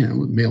 but,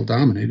 male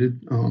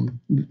dominated,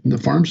 the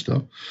farm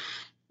stuff,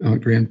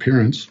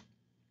 grandparents.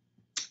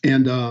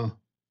 And I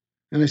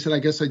said, I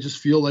guess I just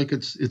feel like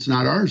it's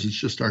not ours. It's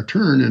just our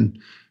turn. And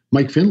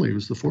Mike Finley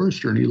was the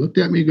forester, and he looked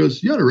at me and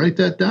goes, you ought to write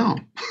that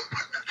down.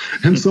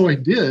 And so I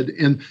did.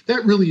 And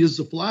that really is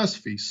the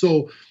philosophy.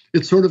 So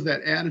it's sort of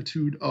that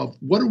attitude of,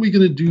 what are we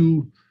going to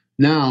do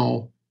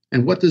now,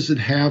 and what does it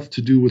have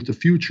to do with the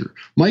future?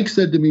 Mike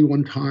said to me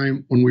one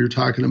time when we were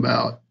talking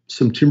about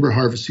some timber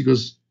harvest, he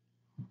goes,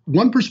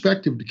 one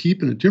perspective to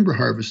keep in a timber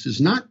harvest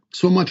is not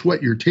so much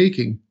what you're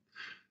taking,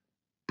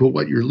 but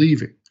what you're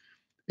leaving,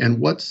 and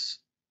what's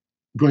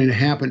going to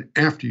happen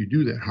after you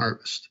do that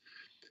harvest.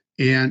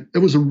 And it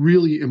was a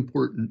really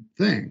important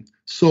thing.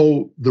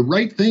 So the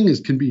right thing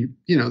can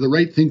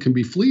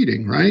be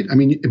fleeting, right? I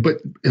mean,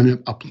 but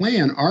in a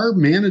plan, our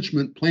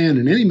management plan,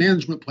 and any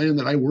management plan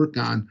that I work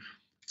on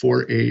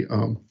for a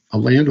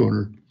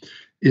landowner,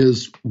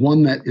 is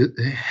one that it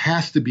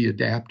has to be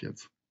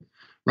adaptive,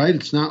 right?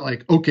 It's not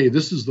like, okay,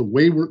 this is the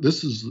way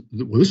this is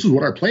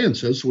what our plan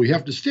says, so we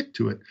have to stick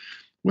to it.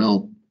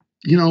 Well,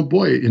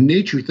 boy, in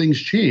nature, things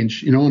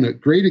change, and a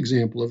great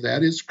example of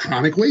that is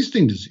chronic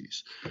wasting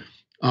disease.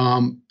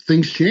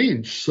 Things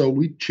change. So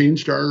we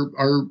changed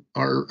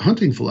our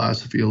hunting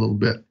philosophy a little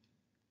bit.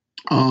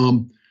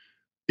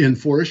 In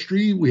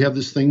forestry, we have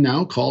this thing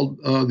now called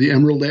the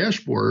emerald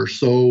ash borer.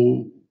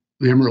 So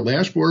the emerald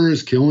ash borer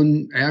is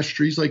killing ash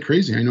trees like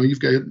crazy. I know you've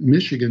got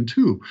Michigan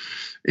too.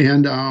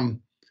 And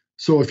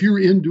so if you're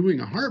in doing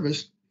a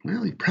harvest,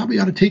 well, you probably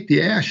ought to take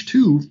the ash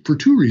too for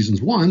two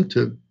reasons. One,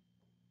 to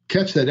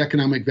catch that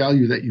economic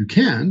value that you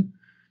can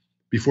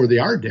before they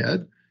are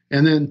dead.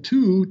 And then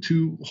two,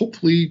 to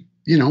hopefully,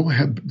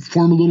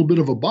 form a little bit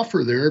of a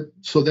buffer there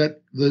so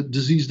that the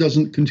disease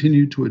doesn't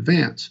continue to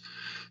advance.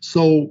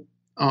 So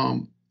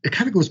it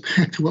kind of goes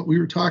back to what we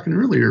were talking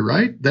earlier,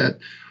 right? That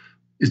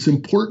it's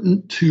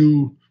important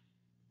to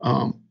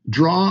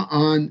draw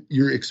on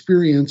your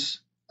experience,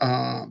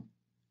 to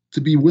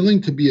be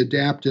willing to be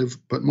adaptive,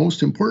 but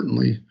most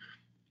importantly,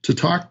 to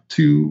talk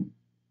to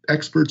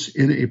experts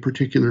in a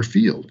particular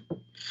field.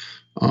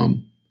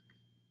 Some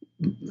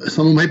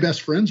of my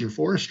best friends are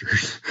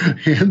foresters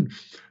and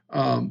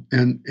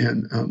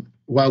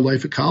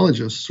wildlife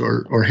ecologists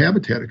or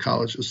habitat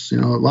ecologists.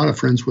 A lot of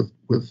friends with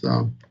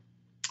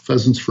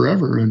Pheasants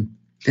Forever, and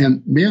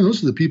man,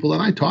 those are the people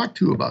that I talk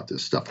to about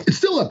this stuff. It's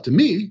still up to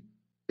me.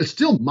 It's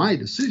still my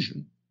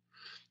decision,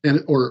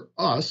 or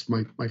us,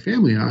 my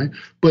family and I.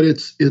 But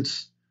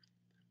it's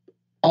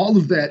all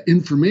of that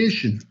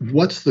information.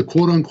 What's the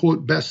quote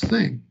unquote best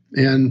thing?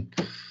 And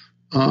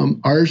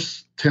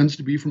ours tends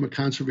to be from a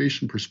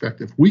conservation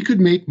perspective. We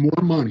could make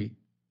more money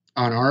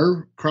on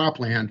our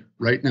cropland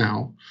right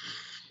now,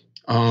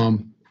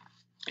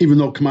 even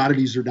though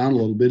commodities are down a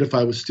little bit. If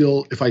I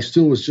still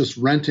was just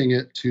renting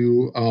it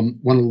to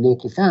one of the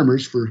local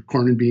farmers for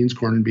corn and beans,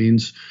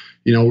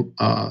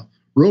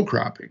 row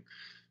cropping.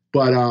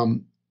 But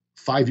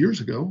 5 years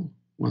ago,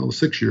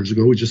 6 years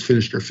ago, we just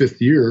finished our 5th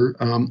year.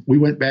 We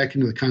went back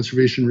into the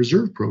Conservation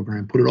Reserve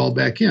Program, put it all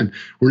back in.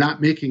 We're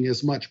not making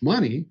as much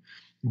money,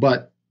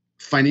 but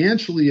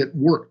financially it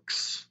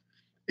works.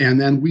 And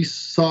then we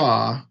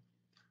saw,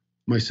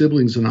 my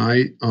siblings and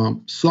I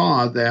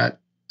saw that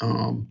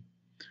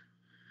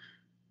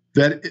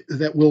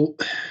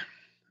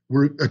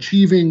we're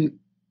achieving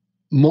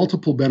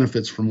multiple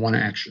benefits from one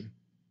action.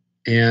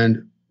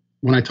 And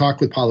when I talk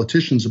with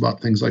politicians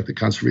about things like the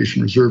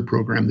Conservation Reserve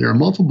Program, there are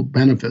multiple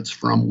benefits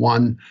from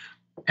one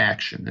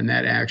action. And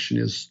that action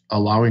is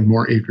allowing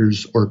more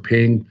acres or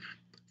paying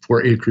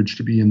for acreage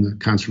to be in the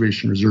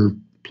Conservation Reserve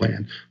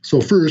Plan. So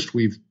first,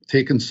 we've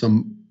taken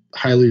some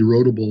highly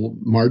erodible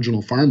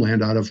marginal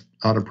farmland out of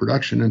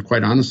production. And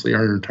quite honestly,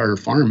 our entire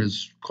farm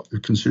is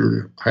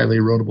considered highly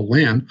erodible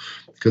land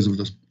because of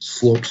the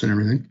slopes and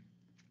everything.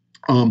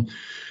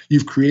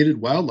 You've created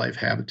wildlife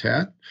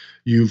habitat.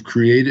 You've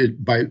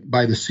created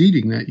by the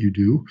seeding that you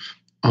do.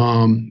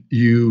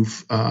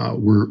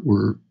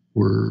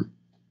 We're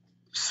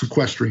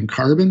sequestering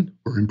carbon.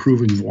 We're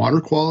improving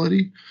water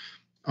quality,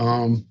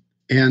 and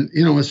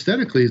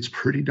aesthetically, it's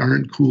pretty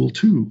darn cool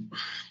too.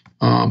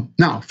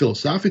 Now,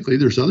 philosophically,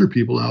 there's other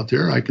people out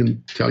there. I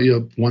can tell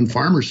you, one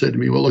farmer said to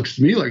me, "Well, it looks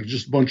to me like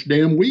just a bunch of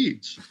damn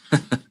weeds."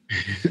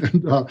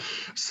 And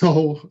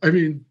so, I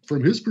mean,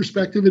 from his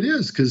perspective, it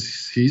is,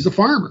 because he's a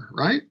farmer,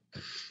 right?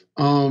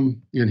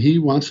 And he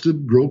wants to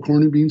grow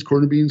corn and beans,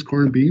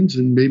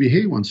 and maybe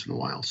hay once in a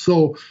while.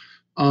 So,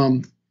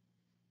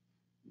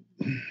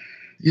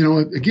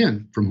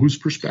 again, from whose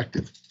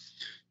perspective?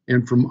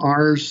 And from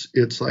ours,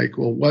 it's like,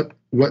 well,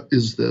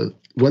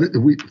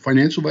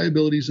 financial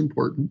viability is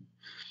important.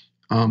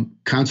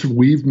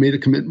 We've made a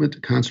commitment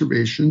to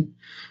conservation,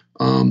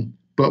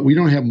 but we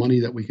don't have money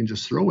that we can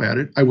just throw at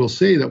it. I will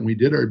say that when we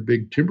did our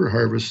big timber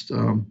harvest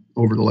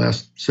over the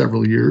last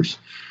several years,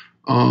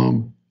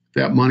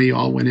 that money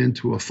all went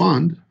into a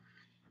fund,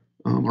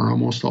 or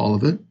almost all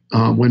of it,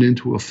 went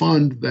into a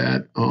fund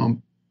that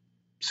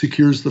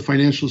secures the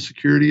financial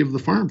security of the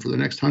farm for the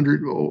next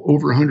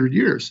over 100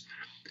 years.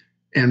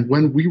 And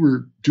when we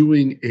were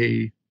doing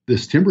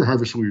this timber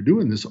harvest we were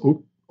doing, this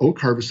oak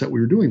harvest that we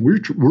were doing, we're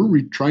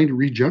trying to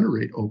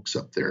regenerate oaks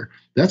up there.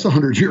 That's a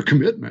 100-year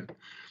commitment.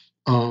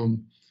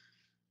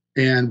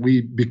 And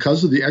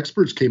because of the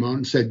experts came out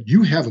and said,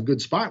 you have a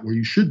good spot where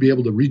you should be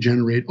able to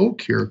regenerate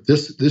oak here.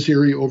 This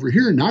area over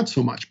here, not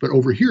so much, but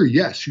over here,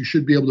 yes, you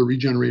should be able to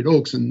regenerate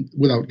oaks, and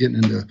without getting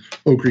into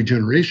oak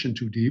regeneration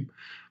too deep.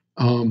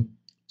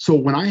 So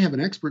when I have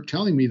an expert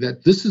telling me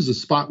that this is a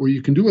spot where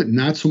you can do it,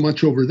 not so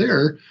much over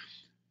there,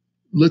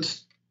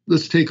 let's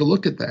take a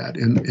look at that,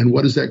 and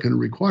what is that going to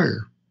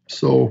require?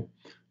 So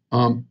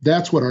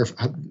that's what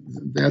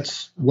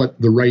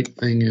the right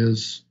thing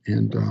is,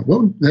 and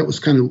that was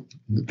kind of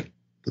the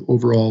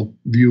overall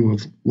view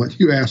of what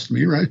you asked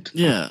me, right?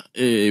 Yeah,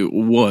 it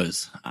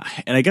was,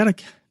 and I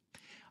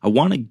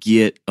want to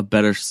get a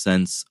better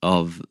sense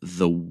of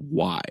the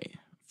why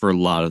for a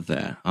lot of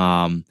that.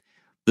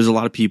 There's a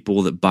lot of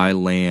people that buy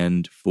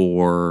land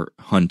for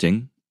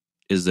hunting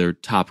is their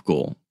top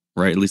goal.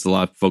 right? At least a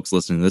lot of folks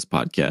listening to this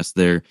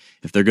podcast,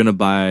 if they're going to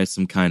buy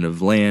some kind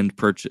of land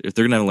purchase, if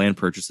they're going to have a land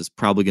purchase, it's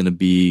probably going to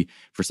be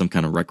for some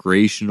kind of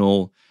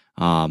recreational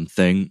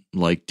thing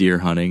like deer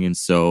hunting. And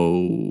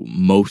so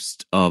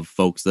most of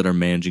folks that are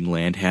managing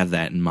land have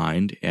that in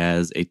mind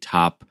as a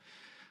top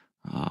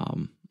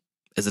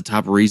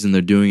reason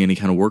they're doing any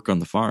kind of work on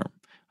the farm.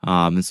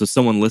 And so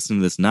someone listening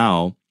to this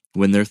now,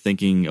 when they're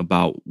thinking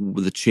about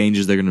the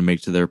changes they're going to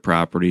make to their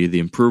property, the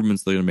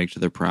improvements they're going to make to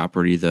their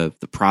property, the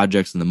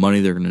projects and the money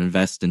they're going to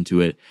invest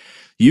into it,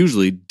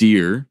 usually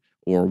deer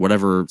or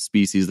whatever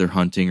species they're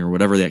hunting or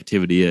whatever the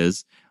activity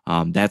is,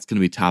 that's going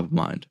to be top of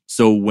mind.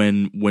 So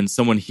when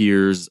someone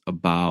hears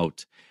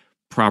about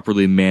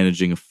properly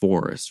managing a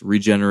forest,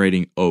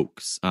 regenerating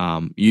oaks,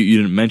 you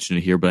didn't mention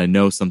it here, but I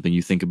know something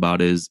you think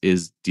about is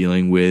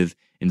dealing with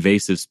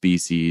invasive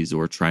species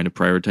or trying to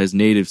prioritize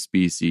native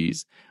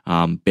species,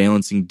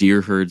 balancing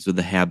deer herds with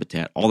the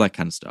habitat, all that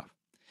kind of stuff.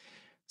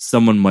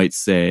 Someone might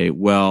say,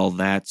 well,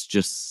 that's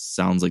just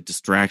sounds like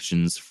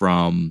distractions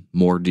from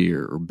more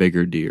deer or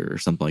bigger deer or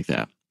something like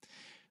that.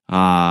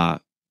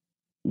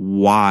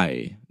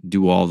 Why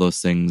do all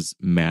those things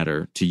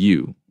matter to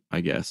you,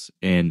 I guess?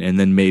 And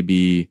then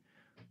maybe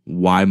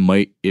why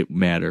might it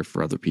matter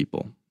for other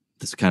people?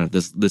 This kind of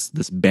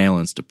this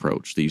balanced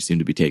approach that you seem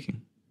to be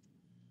taking.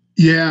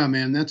 Yeah,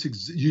 man,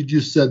 you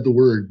just said the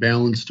word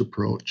balanced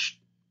approach.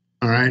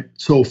 All right.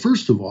 So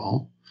first of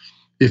all,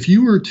 if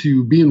you were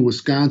to be in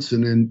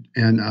Wisconsin,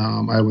 and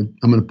I'm going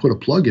to put a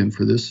plug in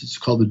for this. It's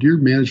called the Deer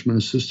Management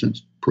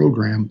Assistance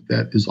Program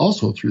that is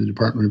also through the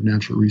Department of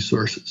Natural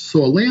Resources.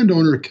 So a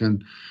landowner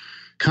can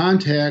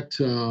contact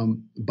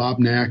Bob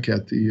Knack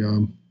at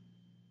the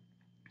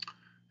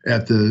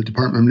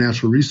Department of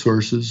Natural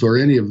Resources or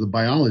any of the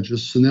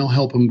biologists, and they'll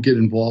help them get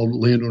involved.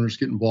 Landowners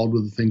get involved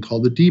with a thing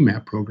called the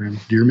DMAP program,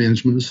 Deer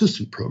Management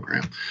Assistance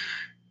Program.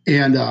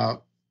 And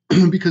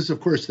because, of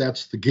course,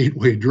 that's the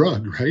gateway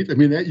drug, right? I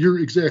mean, you're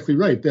exactly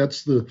right.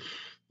 That's a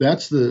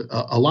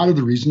lot of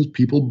the reasons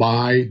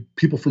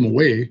people from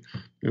away,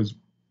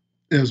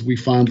 as we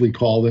fondly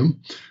call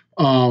them,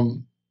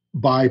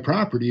 buy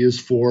property is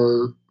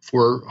for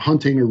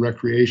hunting or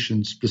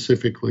recreation,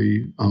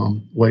 specifically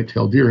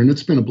white-tailed deer. And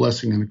it's been a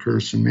blessing and a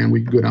curse. And man,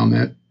 we can go down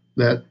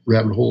that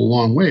rabbit hole a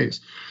long ways.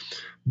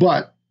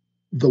 But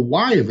the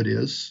why of it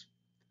is,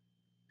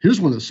 here's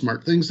one of the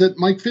smart things that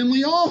Mike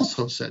Finley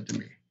also said to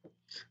me.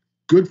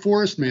 Good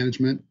forest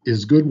management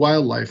is good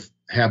wildlife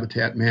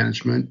habitat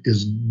management,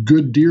 is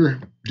good deer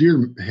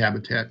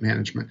habitat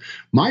management.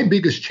 My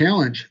biggest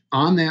challenge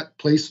on that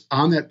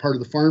part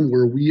of the farm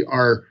where we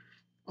are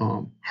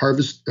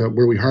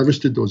where we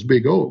harvested those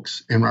big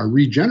oaks and are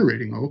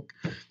regenerating oak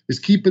is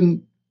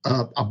keeping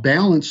a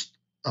balance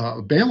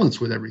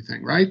with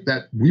everything, right?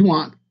 That we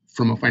want,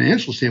 from a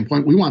financial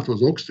standpoint, we want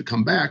those oaks to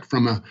come back.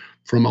 From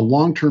a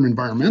long-term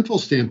environmental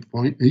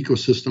standpoint,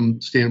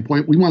 ecosystem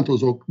standpoint, we want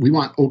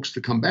oaks to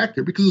come back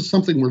there because it's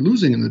something we're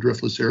losing in the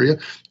driftless area.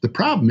 The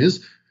problem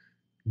is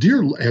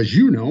deer, as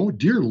you know,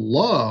 deer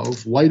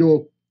love white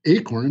oak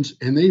acorns,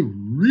 and they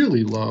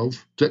really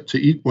love to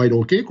eat white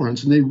oak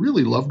acorns, and they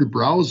really love to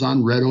browse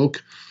on red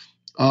oak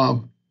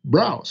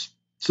browse.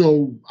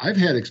 So I've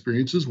had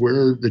experiences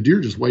where the deer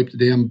just wiped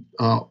the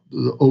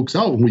oaks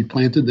out when we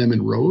planted them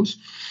in rows,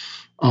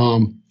 a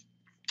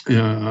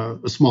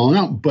small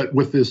amount. But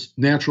with this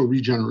natural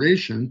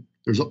regeneration,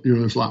 there's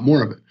a lot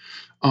more of it.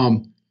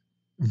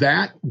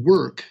 That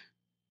work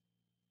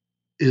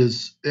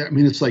is,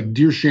 it's like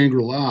deer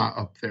Shangri-La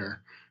up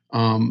there.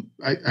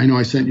 I know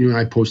I sent you and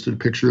I posted a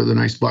picture of the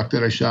nice buck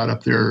that I shot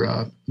up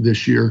there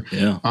this year.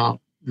 Yeah.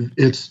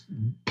 It's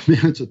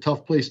a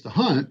tough place to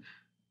hunt,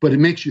 but it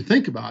makes you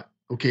think about,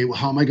 okay, well,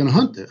 how am I going to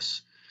hunt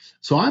this?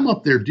 So I'm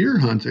up there deer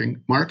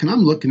hunting, Mark, and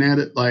I'm looking at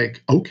it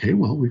like, okay,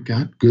 well, we've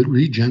got good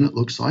regen, it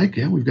looks like.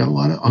 Yeah, we've got a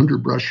lot of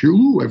underbrush here.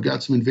 Ooh, I've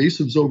got some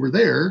invasives over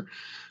there.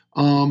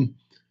 I'm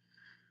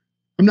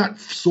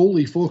not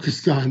solely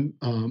focused on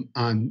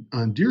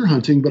deer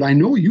hunting, but I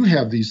know you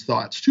have these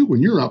thoughts too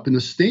when you're up in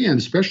the stand,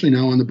 especially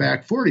now on the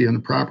back 40 on the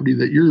property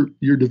that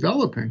you're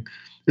developing.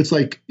 It's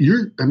like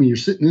you're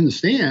sitting in the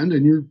stand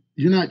and you're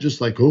not just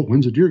like, oh,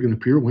 when's a deer going to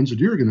appear? When's a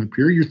deer going to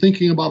appear? You're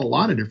thinking about a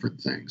lot of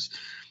different things,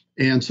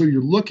 and so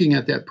you're looking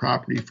at that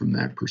property from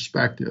that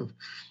perspective.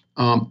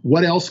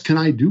 What else can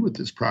I do with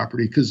this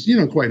property? Because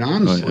quite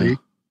honestly,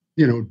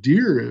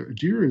 deer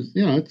is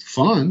it's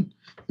fun.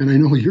 And I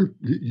know you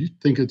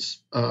think it's,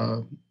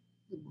 you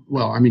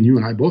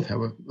and I both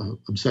have a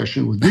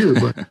obsession with deer,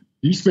 but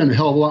you spend a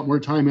hell of a lot more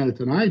time at it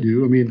than I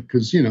do.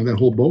 Because, that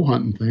whole bow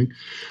hunting thing.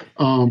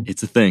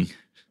 It's a thing.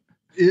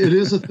 It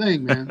is a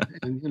thing, man.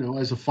 And,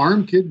 as a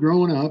farm kid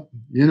growing up,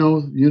 you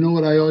know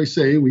what I always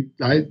say,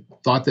 I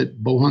thought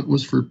that bow hunting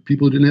was for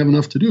people who didn't have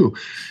enough to do.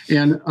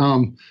 And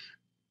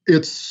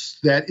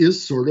that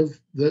is sort of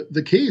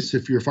the case.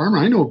 If you're a farmer,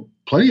 I know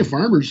plenty of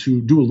farmers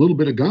who do a little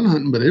bit of gun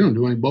hunting, but they don't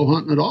do any bow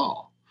hunting at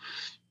all.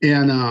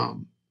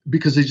 And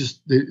because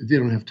they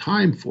don't have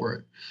time for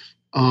it.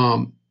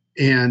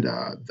 And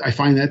I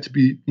find that to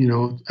be,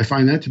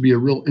 a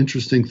real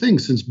interesting thing,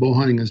 since bow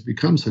hunting has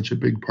become such a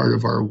big part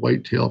of our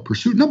whitetail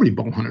pursuit. Nobody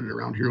bow hunted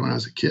around here when I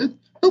was a kid.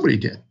 Nobody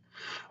did.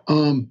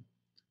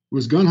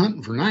 Was gun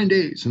hunting for 9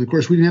 days, and of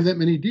course we didn't have that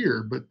many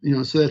deer. But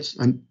so that's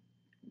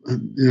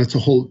a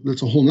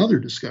whole nother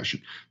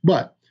discussion.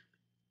 But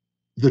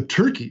the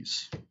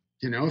turkeys,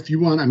 if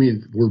you want,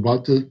 we're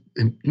about to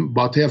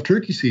have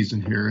turkey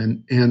season here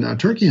and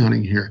turkey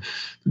hunting here.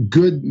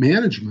 Good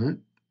management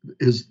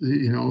is,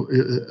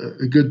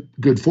 a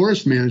good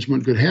forest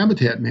management, good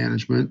habitat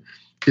management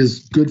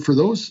is good for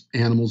those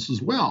animals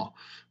as well.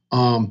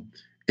 And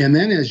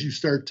then as you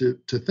start to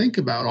think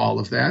about all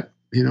of that,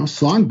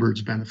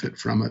 songbirds benefit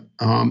from it.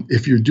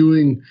 If you're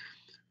doing,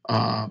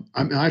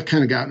 I've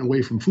kind of gotten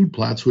away from food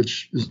plots,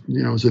 which is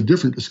a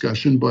different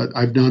discussion, but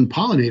I've done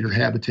pollinator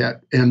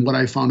habitat. And what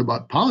I found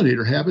about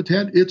pollinator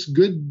habitat, it's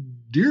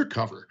good deer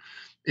cover.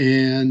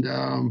 And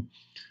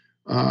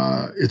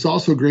it's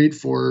also great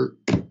for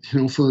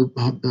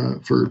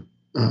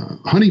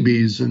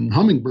honeybees and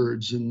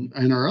hummingbirds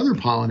and our other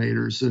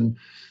pollinators, and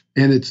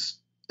it's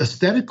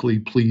aesthetically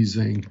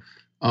pleasing.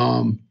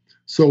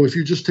 So if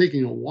you're just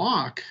taking a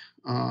walk,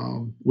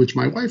 which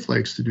my wife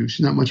likes to do,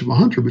 she's not much of a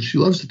hunter, but she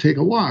loves to take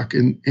a walk,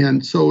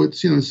 and so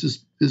it's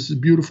it's a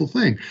beautiful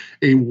thing.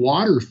 A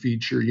water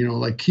feature,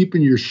 like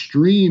keeping your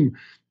stream.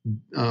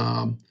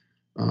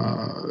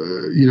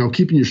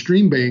 Keeping your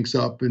stream banks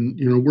up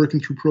and, working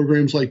through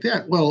programs like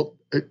that. Well,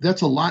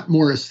 that's a lot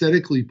more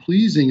aesthetically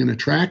pleasing and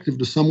attractive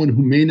to someone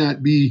who may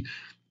not be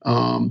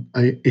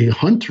a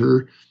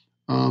hunter,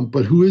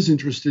 but who is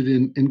interested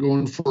in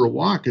going for a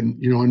walk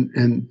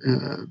and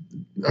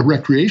a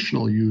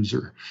recreational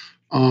user.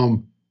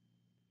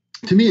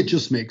 To me, it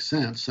just makes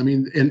sense.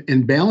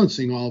 And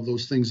balancing all of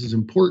those things is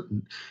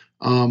important.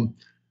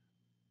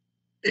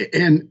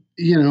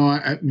 You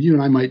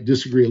and I might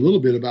disagree a little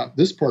bit about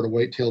this part of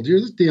whitetail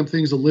deer. This damn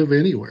things will live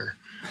anywhere.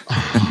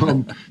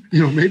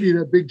 Maybe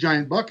that big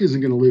giant buck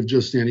isn't going to live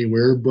just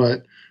anywhere,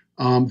 but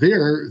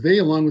they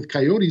along with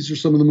coyotes are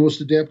some of the most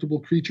adaptable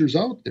creatures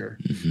out there.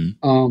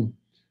 Mm-hmm.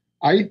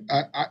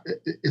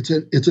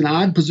 It's an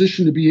odd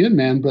position to be in,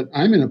 man, but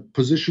I'm in a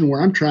position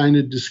where I'm trying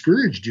to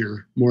discourage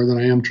deer more than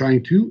I am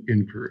trying to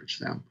encourage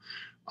them.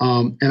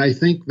 And I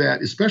think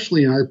that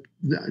especially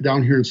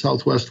down here in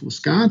Southwest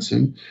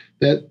Wisconsin,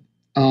 that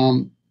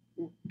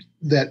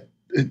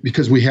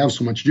because we have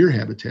so much deer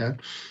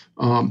habitat,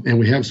 and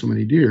we have so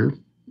many deer,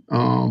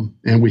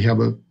 and we have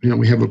a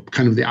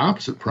kind of the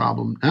opposite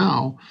problem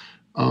now.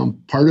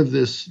 Part of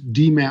this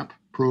DMAP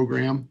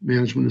program,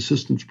 Management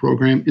Assistance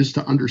Program, is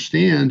to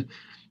understand,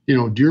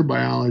 deer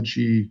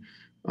biology,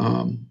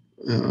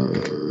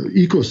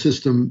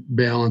 ecosystem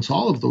balance,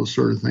 all of those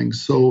sort of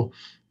things. So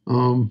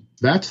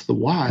that's the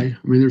why.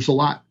 There's a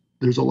lot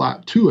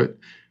to it.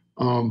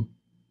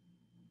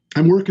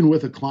 I'm working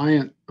with a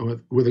client well,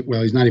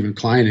 he's not even a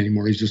client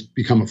anymore. He's just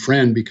become a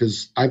friend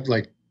because I've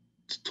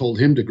told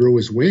him to grow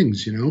his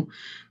wings, He's a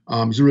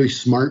really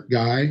smart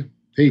guy.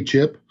 Hey,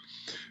 Chip.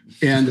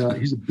 And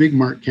he's a big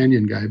Mark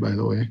Kenyon guy, by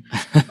the way.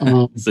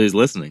 So he's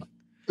listening.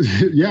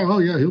 Yeah. Oh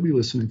yeah. He'll be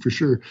listening for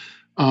sure.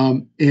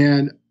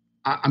 And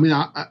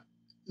I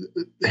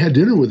had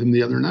dinner with him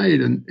the other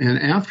night and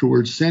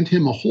afterwards sent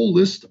him a whole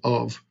list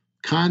of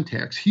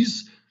contacts.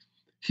 He's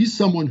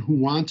someone who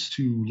wants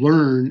to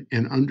learn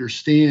and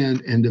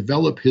understand and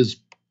develop his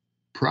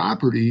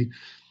property,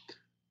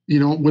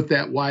 with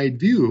that wide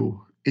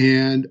view.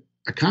 And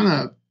I kind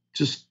of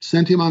just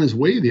sent him on his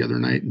way the other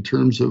night in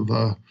terms of,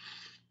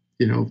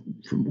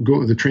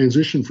 the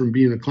transition from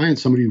being a client,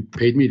 somebody who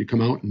paid me to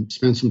come out and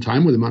spend some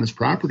time with him on his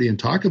property and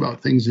talk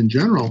about things in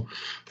general.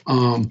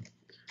 Now,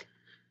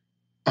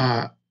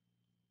 a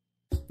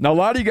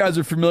lot of you guys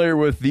are familiar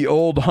with the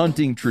old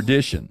hunting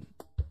tradition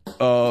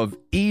of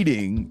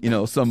eating,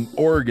 some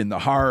organ, the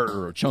heart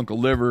or a chunk of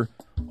liver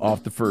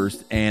off the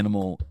first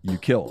animal you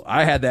kill.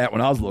 I had that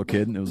when I was a little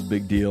kid, and it was a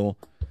big deal.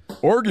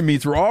 Organ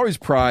meats were always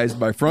prized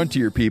by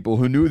frontier people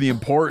who knew the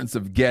importance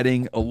of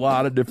getting a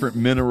lot of different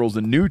minerals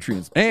and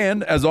nutrients.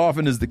 And as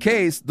often is the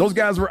case, those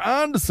guys were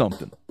onto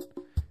something,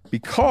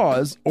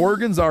 because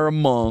organs are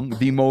among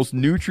the most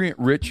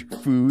nutrient-rich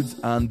foods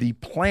on the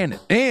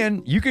planet.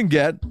 And you can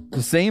get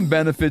the same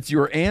benefits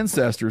your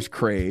ancestors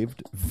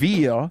craved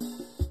via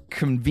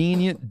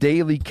convenient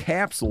daily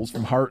capsules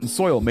from Heart and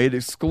Soil, made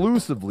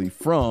exclusively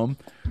from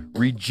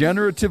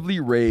regeneratively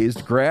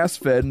raised,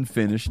 grass-fed, and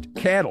finished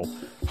cattle.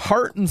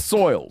 Heart and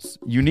Soil's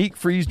unique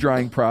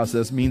freeze-drying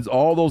process means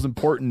all those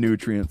important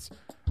nutrients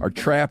are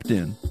trapped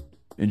in,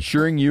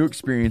 ensuring you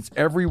experience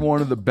every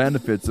one of the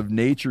benefits of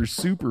nature's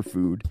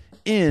superfood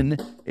in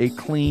a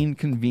clean,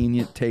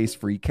 convenient,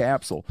 taste-free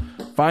capsule.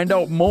 Find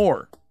out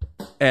more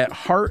at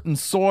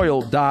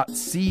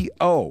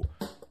heartandsoil.co.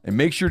 And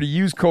make sure to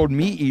use code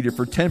MeatEater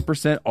for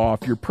 10%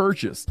 off your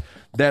purchase.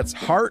 That's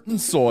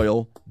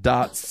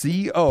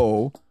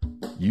heartandsoil.co.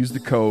 Use the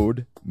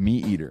code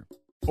MeatEater.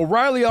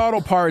 O'Reilly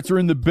Auto Parts are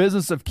in the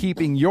business of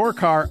keeping your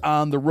car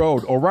on the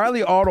road.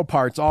 O'Reilly Auto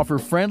Parts offer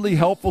friendly,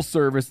 helpful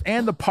service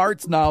and the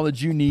parts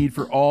knowledge you need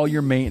for all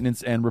your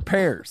maintenance and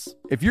repairs.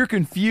 If you're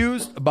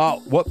confused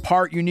about what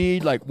part you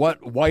need, like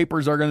what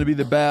wipers are going to be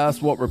the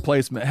best, what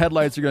replacement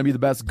headlights are going to be the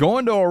best, go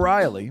into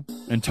O'Reilly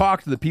and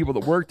talk to the people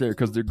that work there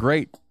because they're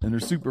great and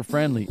they're super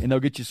friendly and they'll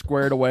get you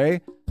squared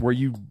away where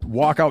you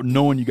walk out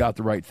knowing you got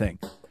the right thing.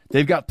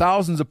 They've got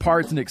thousands of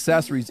parts and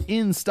accessories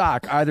in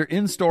stock, either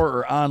in-store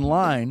or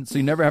online, so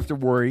you never have to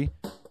worry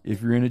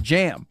if you're in a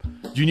jam.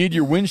 Do you need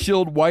your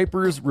windshield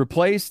wipers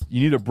replaced?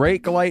 You need a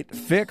brake light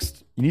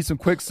fixed? You need some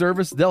quick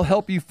service? They'll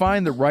help you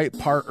find the right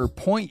part or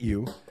point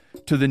you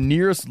to the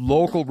nearest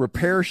local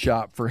repair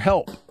shop for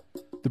help.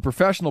 The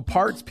professional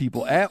parts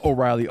people at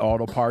O'Reilly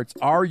Auto Parts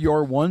are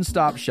your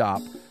one-stop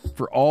shop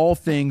for all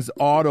things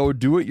auto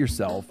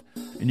do-it-yourself,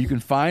 and you can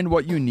find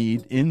what you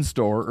need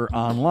in-store or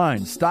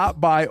online. Stop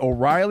by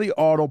O'Reilly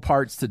Auto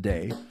Parts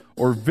today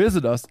or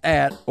visit us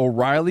at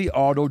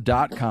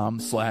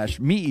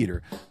O'ReillyAuto.com/MeatEater.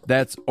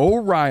 That's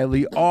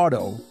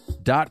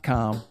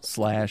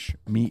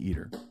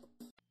O'ReillyAuto.com/MeatEater.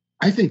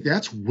 I think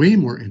that's way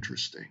more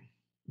interesting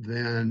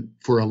than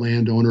for a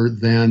landowner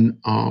than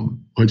I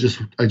just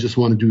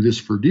want to do this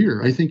for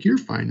deer. I think you're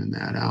finding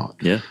that out.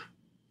 Yeah.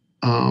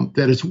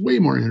 That it's way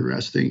more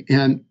interesting.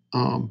 And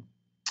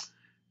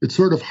it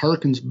sort of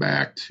harkens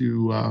back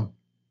to,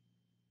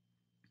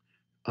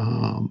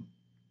 to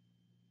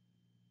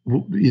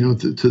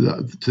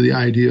the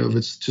idea of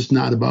it's just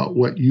not about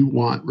what you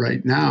want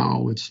right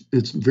now.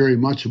 It's very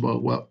much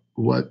about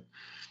what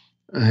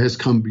has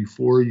come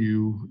before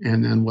you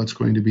and then what's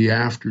going to be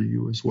after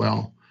you as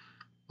well.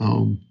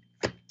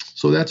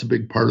 So that's a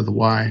big part of the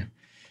why.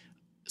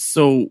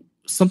 So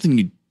something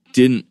you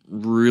didn't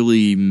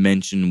really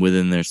mention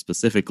within there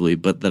specifically,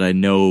 but that I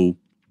know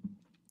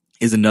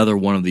is another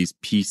one of these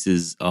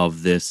pieces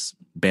of this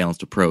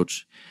balanced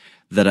approach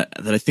that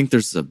I think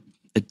there's a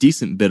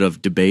decent bit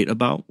of debate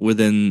about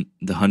within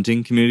the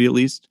hunting community, at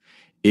least,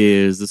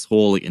 is this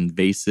whole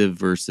invasive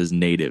versus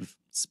native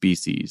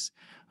species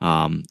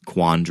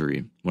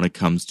quandary when it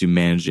comes to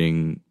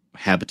managing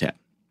habitat.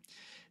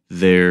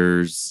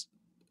 There's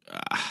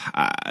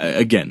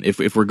again,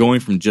 if we're going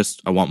from just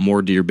I want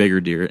more deer,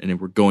 bigger deer, and if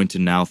we're going to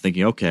now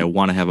thinking, okay, I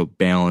want to have a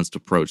balanced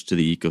approach to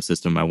the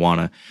ecosystem, I want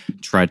to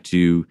try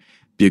to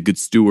be a good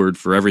steward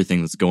for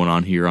everything that's going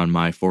on here on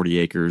my 40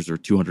 acres or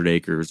 200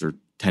 acres or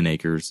 10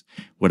 acres,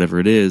 whatever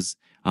it is.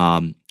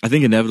 I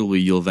think inevitably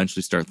you'll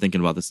eventually start thinking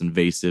about this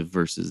invasive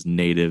versus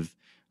native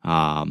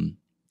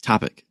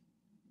topic.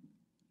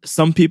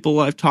 Some people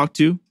I've talked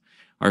to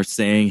are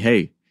saying,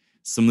 hey,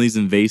 some of these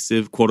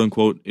invasive, quote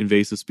unquote,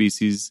 invasive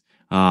species,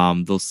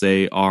 they'll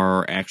say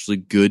are actually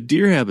good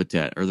deer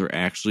habitat, or they're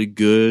actually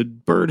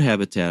good bird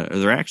habitat, or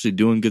they're actually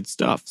doing good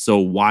stuff. So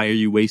why are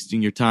you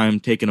wasting your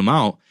time taking them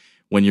out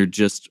when you're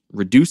just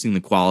reducing the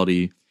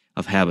quality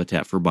of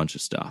habitat for a bunch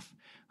of stuff?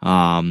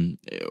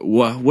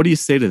 What do you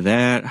say to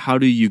that? How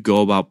do you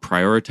go about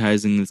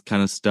prioritizing this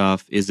kind of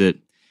stuff?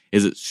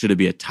 Should it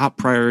be a top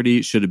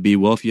priority? Should it be,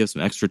 well, if you have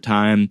some extra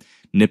time,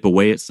 nip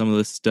away at some of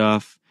this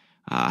stuff?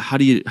 How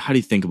do you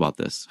think about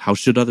this? How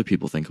should other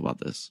people think about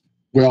this?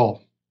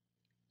 Well,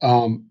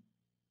 that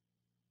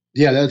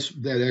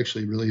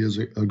actually really is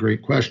a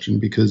great question,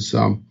 because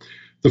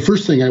the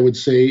first thing I would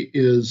say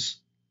is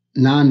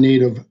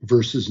non-native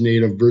versus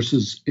native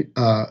versus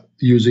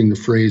using the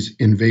phrase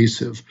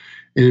invasive.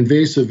 And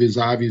invasive is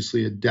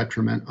obviously a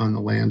detriment on the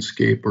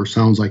landscape, or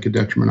sounds like a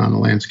detriment on the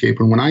landscape.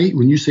 And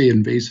when you say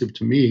invasive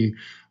to me,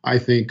 I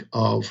think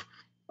of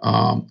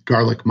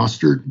garlic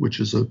mustard, which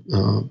is a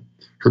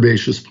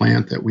herbaceous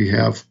plant that we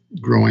have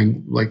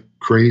growing like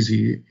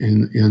crazy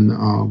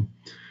in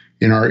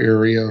our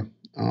area,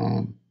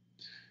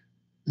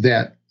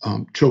 that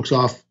chokes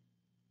off,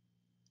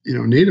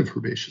 native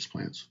herbaceous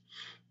plants.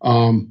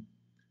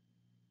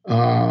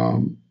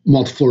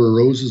 Multiflora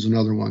rose is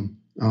another one.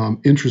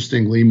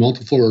 Interestingly,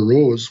 multiflora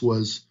rose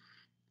was,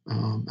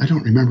 I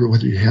don't remember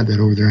whether you had that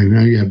over there. I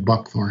know you had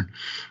buckthorn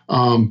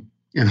and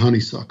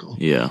honeysuckle.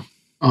 Yeah.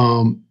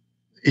 And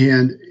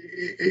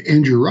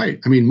you're right.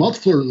 I mean,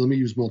 multiflora, let me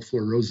use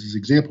multiflora rose as an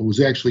example,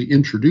 was actually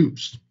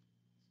introduced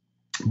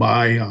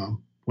by,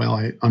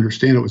 I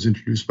understand it was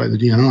introduced by the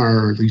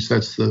DNR, or at least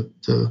that's the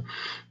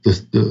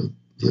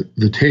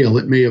tale.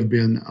 It may have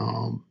been,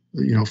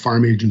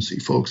 farm agency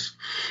folks,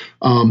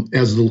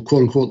 as the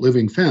quote unquote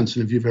living fence.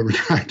 And if you've ever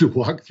tried to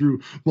walk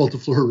through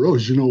multiflora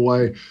rose, you know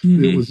why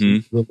it was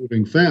the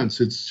living fence.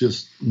 It's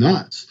just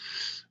nuts.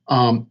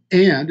 And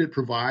it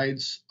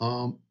provides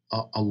a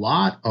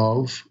lot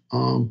of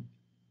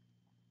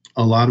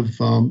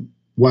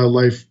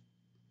wildlife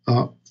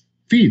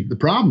feed. The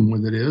problem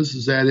with it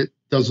is that it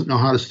doesn't know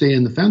how to stay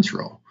in the fence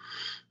row.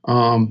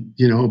 A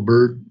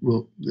bird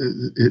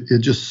it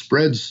just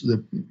spreads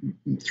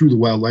through the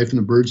wildlife, and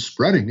the bird's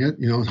spreading it.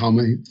 How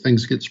many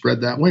things get spread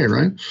that way,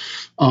 right?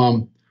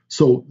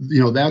 So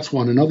that's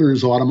one. Another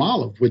is autumn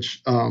olive,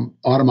 which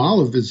autumn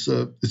olive is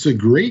it's a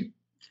great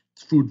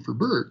food for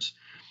birds.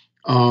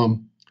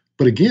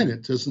 But again,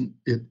 it doesn't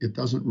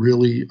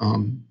really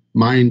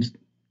mind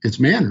its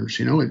manners.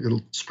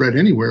 It'll spread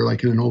anywhere,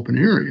 like in an open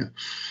area,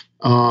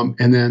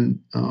 and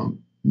then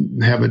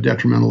have a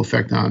detrimental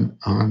effect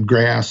on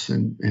grass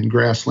and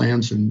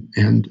grasslands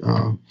and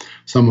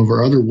some of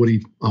our other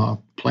woody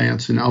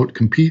plants, and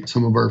outcompete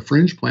some of our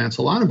fringe plants.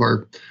 A lot of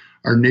our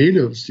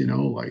natives,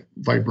 like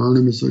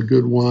viburnum is a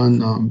good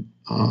one,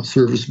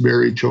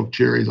 serviceberry,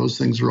 chokecherry, those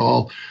things are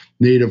all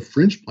native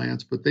fringe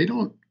plants, but they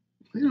don't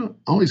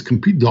always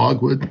compete.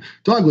 Dogwood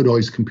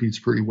always competes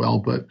pretty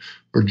well,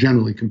 or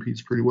generally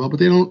competes pretty well, but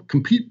they don't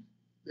compete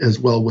as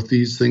well with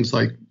these things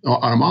like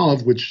autumn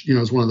olive, which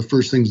is one of the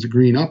first things to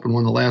green up and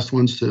one of the last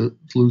ones to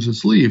lose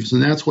its leaves,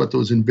 and that's what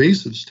those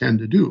invasives tend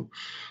to do.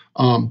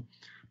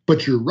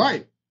 But you're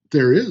right,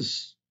 there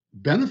is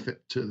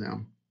benefit to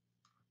them.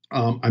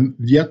 I'm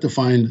yet to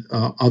find,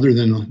 other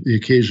than the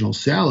occasional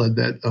salad,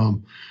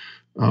 that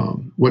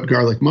what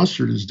garlic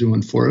mustard is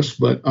doing for us.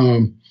 But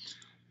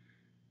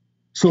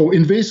so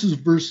invasives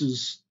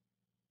versus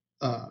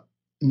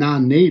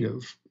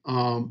non-native.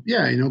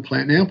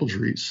 Plant and apple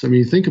trees. I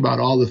mean, think about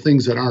all the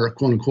things that are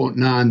quote unquote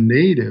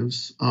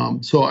non-natives.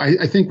 So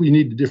I think we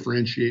need to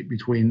differentiate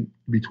between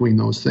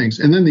those things.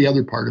 And then the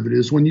other part of it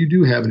is when you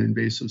do have an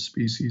invasive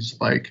species,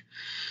 like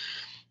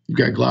you've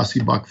got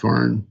glossy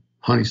buckthorn,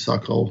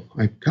 honeysuckle.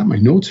 I got my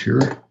notes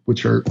here,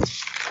 which are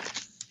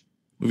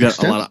we've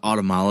got a lot of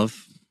autumn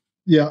olive.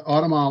 Yeah,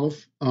 autumn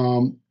olive.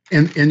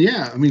 And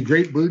yeah, I mean,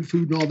 great bird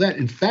food and all that.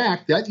 In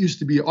fact,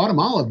 autumn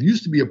olive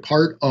used to be a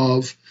part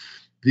of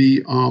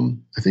the,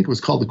 I think it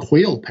was called the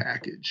quail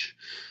package,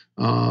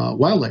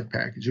 wildlife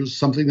package. It was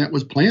something that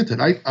was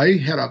planted. I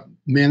had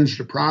managed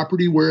a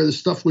property where the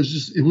stuff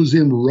was it was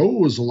in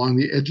rows along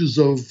the edges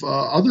of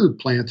other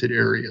planted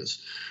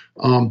areas.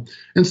 And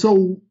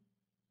so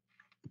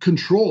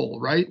control,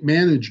 right?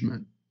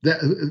 Management.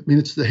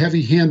 It's the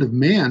heavy hand of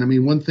man. I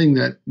mean, one thing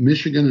that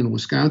Michigan and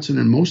Wisconsin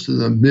and most of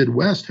the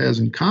Midwest has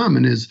in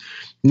common is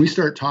when we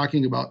start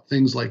talking about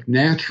things like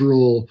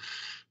natural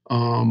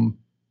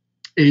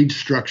age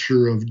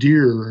structure of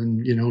deer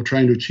and,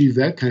 trying to achieve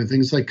that kind of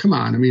thing. It's like, come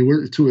on. I mean,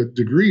 we're to a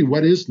degree,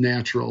 what is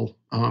natural?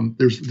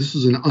 This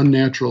is an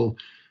unnatural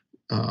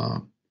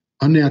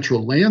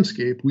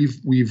landscape.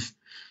 We've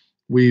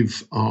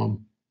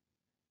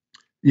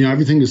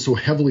everything is so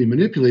heavily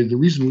manipulated. The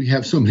reason we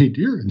have so many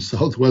deer in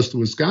southwest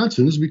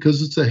Wisconsin is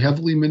because it's a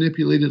heavily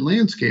manipulated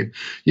landscape.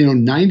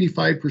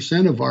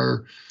 95% of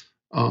our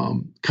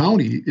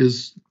county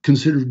is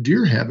considered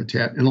deer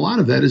habitat, and a lot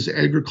of that is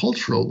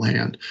agricultural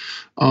land.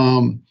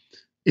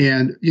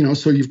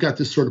 So you've got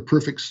this sort of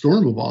perfect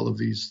storm of all of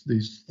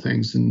these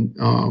things, and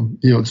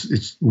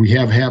we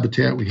have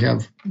habitat, we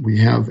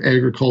have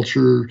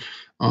agriculture,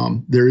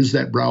 there is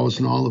that browse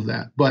and all of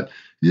that, but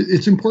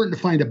it's important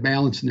to find a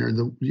balance in there.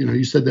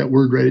 You said that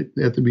word right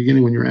at the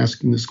beginning when you're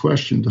asking this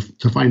question,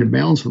 to find a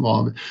balance of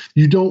all of it.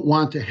 You don't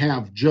want to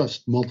have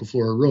just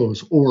multiflora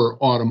rose or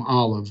autumn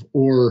olive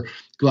or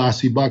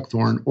glossy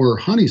buckthorn or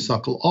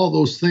honeysuckle. All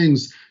those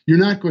things, you're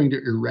not going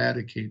to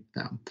eradicate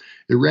them.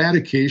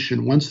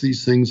 Eradication, once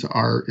these things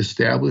are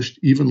established,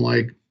 even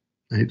like,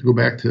 I hate to go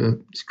back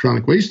to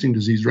chronic wasting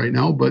disease right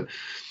now, but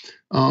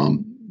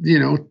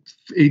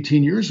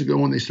 18 years ago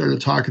when they started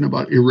talking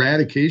about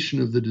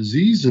eradication of the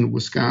disease in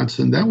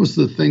Wisconsin, that was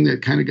the thing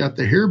that kind of got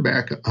the hair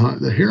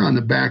on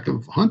the back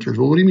of hunters.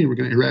 Well, what do you mean we're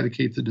going to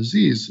eradicate the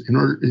disease?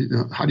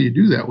 How do you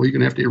do that? Well, you're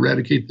going to have to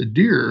eradicate the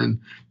deer, and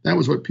that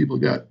was what people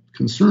got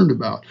concerned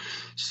about.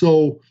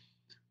 So,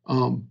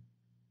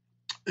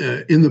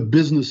 in the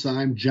business that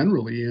I'm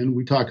generally in,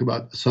 we talk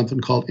about something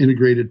called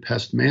integrated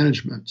pest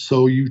management.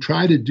 So you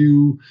try to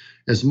do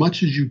as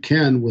much as you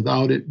can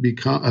without it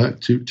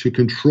to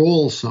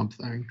control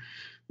something,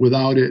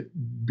 without it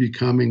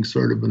becoming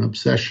sort of an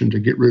obsession to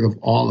get rid of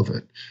all of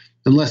it,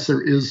 unless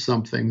there is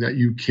something that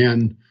you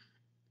can.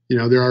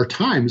 There are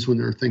times when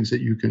there are things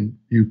that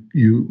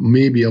you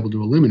may be able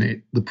to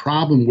eliminate. The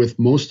problem with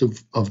most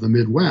of the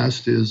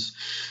Midwest is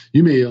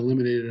you may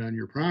eliminate it on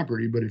your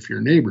property, but if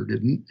your neighbor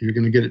didn't, you're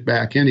going to get it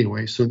back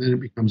anyway. So then it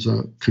becomes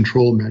a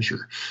control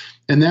measure.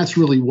 And that's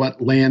really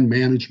what land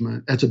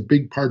management, that's a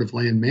big part of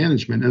land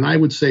management. And I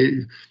would say,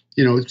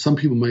 some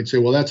people might say,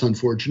 well, that's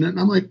unfortunate.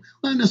 And I'm like,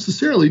 not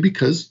necessarily,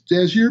 because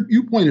as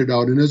you pointed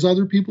out, and as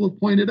other people have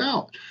pointed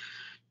out,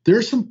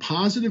 there's some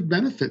positive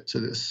benefit to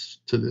this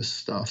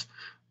stuff.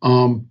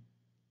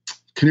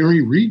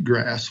 Canary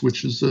reedgrass,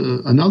 which is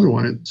another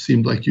one it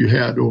seemed like you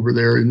had over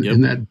there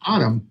in that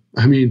bottom.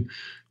 I mean,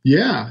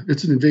 yeah,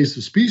 it's an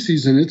invasive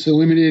species and it's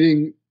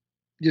eliminating,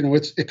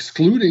 it's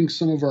excluding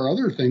some of our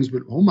other things,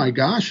 but oh my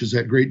gosh, is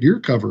that great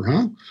deer cover,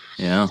 huh?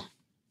 Yeah.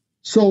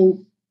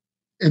 So,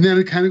 and then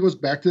it kind of goes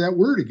back to that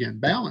word again,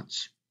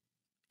 balance.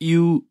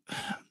 You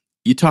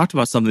talked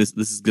about something,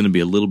 this is going to be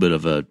a little bit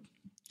of a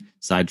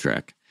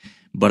sidetrack,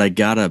 but I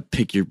gotta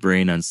pick your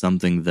brain on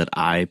something that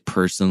I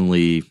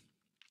personally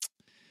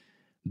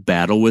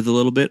battle with a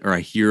little bit, or I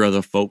hear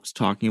other folks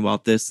talking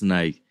about this, and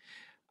I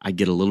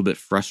get a little bit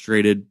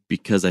frustrated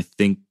because I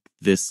think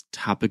this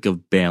topic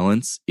of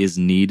balance is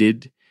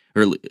needed,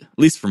 or at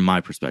least from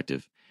my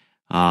perspective.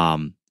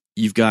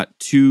 You've got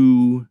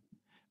two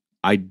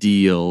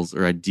ideals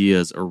or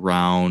ideas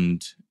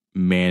around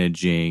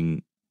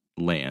managing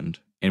land.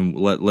 And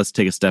let's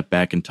take a step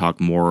back and talk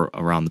more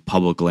around the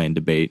public land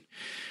debate,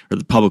 or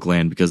the public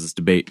land, because this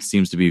debate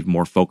seems to be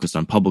more focused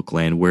on public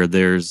land, where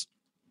there's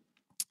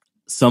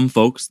some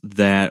folks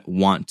that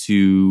want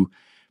to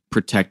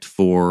protect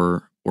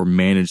for or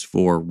manage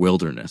for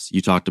wilderness.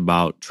 You talked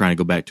about trying to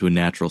go back to a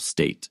natural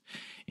state,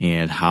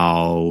 and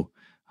how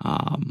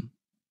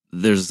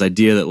there's this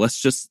idea that let's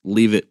just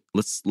leave it.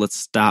 Let's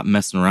stop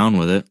messing around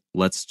with it.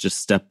 Let's just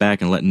step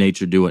back and let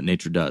nature do what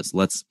nature does.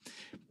 Let's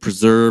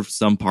preserve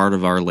some part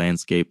of our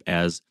landscape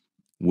as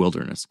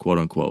wilderness, quote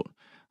unquote.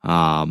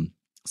 So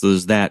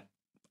there's that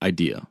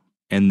idea.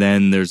 And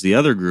then there's the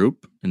other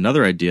group,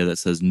 another idea that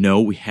says,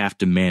 no, we have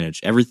to manage.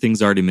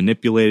 Everything's already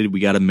manipulated. We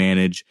got to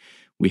manage.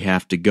 We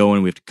have to go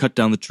and we have to cut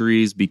down the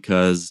trees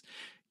because,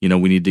 we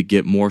need to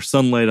get more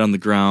sunlight on the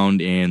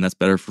ground, and that's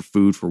better for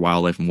food, for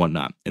wildlife, and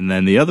whatnot. And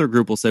then the other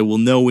group will say, well,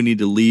 no, we need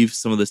to leave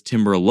some of this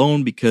timber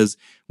alone because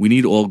we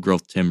need old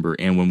growth timber.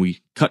 And when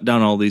we cut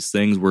down all these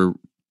things, we're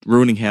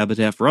ruining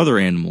habitat for other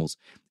animals,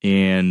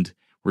 and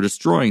we're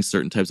destroying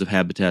certain types of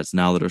habitats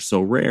now that are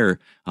so rare.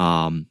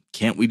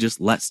 Can't we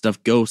just let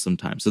stuff go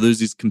sometimes? So there's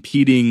these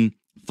competing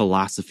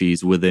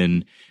philosophies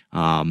within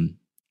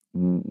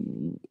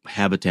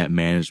habitat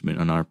management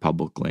on our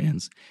public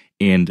lands.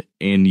 And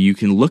you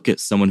can look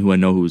at someone who I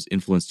know who's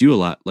influenced you a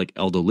lot, like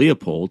Aldo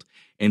Leopold,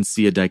 and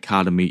see a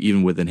dichotomy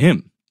even within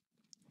him,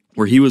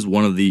 where he was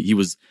one of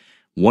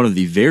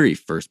the very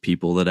first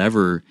people that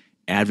ever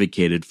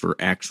advocated for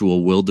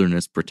actual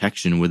wilderness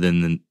protection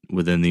within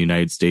the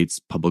United States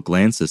public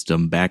land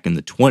system back in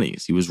the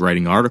 1920s. He was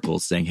writing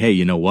articles saying, hey,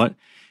 you know what?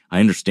 I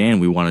understand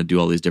we want to do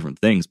all these different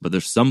things, but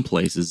there's some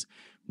places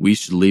we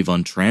should leave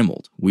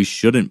untrammeled. We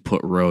shouldn't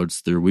put roads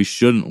through. We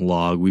shouldn't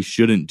log. We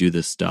shouldn't do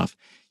this stuff.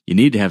 You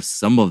need to have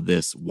some of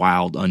this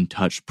wild,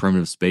 untouched,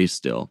 primitive space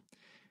still.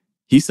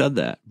 He said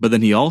that. But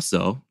then he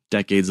also,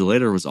 decades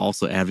later, was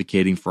also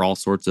advocating for all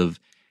sorts of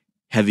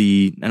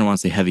heavy, I don't want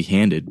to say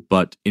heavy-handed,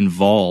 but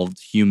involved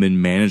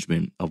human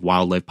management of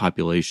wildlife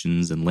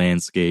populations and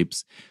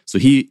landscapes. So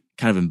he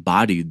kind of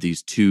embodied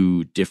these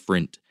two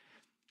different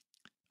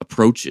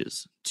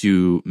approaches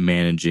to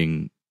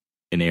managing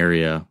an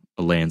area,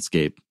 a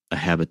landscape, a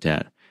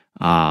habitat.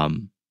 I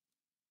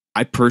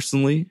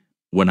personally,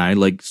 when I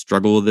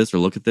struggle with this or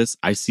look at this,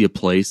 I see a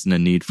place and a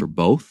need for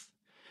both.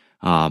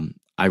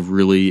 I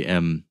really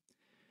am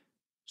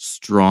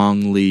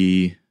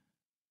strongly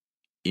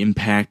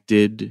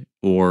impacted,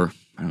 or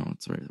I don't know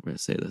what's the right way to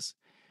say this,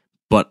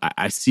 but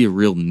I see a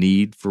real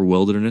need for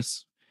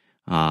wilderness.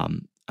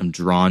 I'm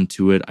drawn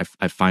to it.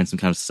 I find some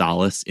kind of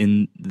solace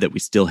in that we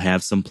still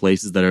have some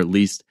places that are at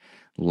least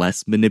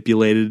less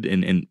manipulated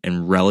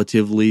and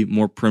relatively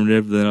more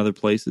primitive than other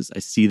places. I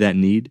see that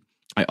need.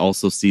 I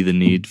also see the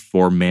need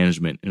for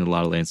management in a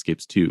lot of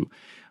landscapes too.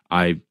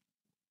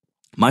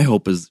 My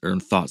hope is, or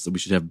thoughts, that we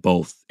should have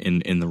both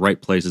in the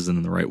right places and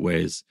in the right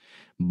ways.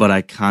 But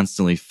I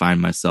constantly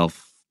find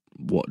myself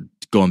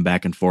going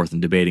back and forth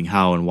and debating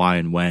how and why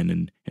and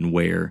when and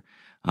where.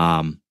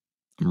 I'm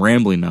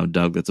rambling now,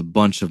 Doug. That's a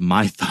bunch of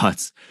my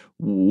thoughts.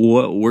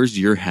 Where's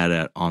your head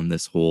at on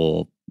this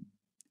whole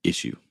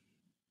issue?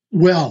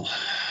 Well,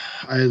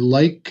 I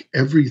like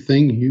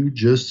everything you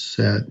just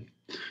said.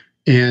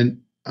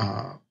 And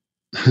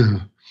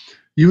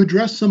you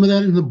address some of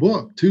that in the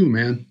book too,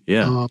 man.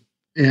 Yeah.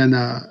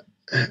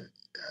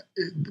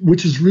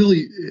 Which is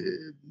really,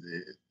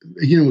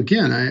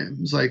 again, I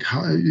was like,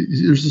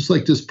 there's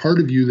just this part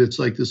of you that's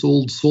like this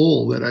old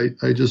soul that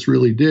I just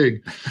really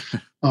dig.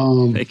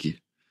 Thank you.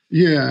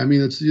 Yeah. I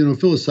mean, it's,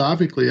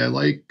 philosophically, I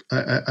like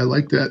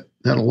that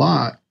a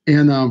lot.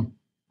 And,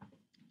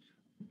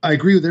 I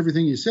agree with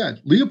everything you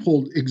said.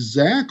 Leopold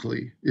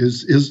exactly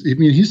is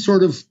he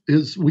sort of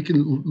is, we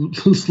can,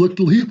 let's look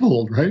to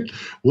Leopold, right?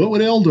 What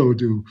would Aldo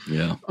do?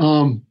 Yeah.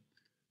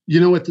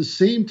 At the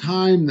same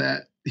time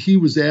that he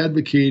was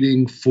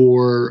advocating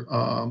for,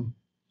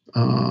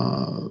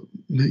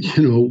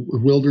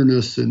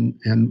 wilderness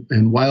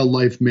and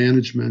wildlife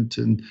management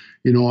and,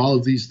 all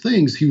of these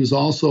things, he was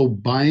also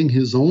buying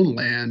his own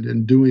land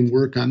and doing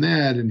work on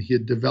that. And he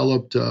had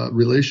developed a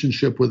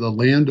relationship with a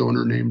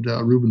landowner named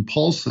Reuben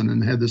Paulson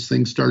and had this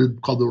thing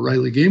started called the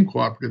O'Reilly Game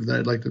Cooperative that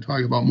I'd like to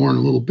talk about more in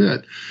a little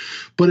bit.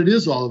 But it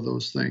is all of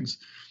those things.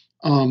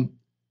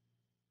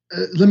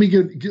 Let me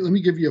give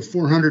you a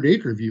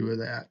 400-acre view of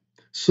that.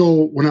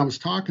 So when I was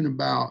talking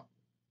about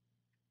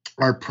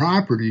our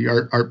property,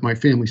 my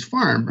family's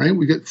farm, right?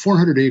 We got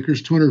 400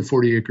 acres,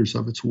 240 acres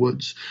of it's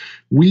woods.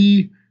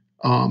 We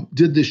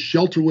did this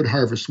shelterwood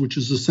harvest, which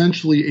is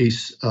essentially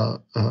a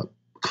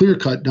clear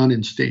cut done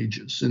in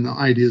stages. And the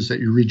idea is that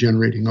you're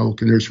regenerating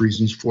oak, and there's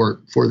reasons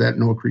for that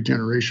in oak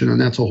regeneration. And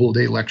that's a whole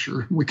day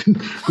lecture. We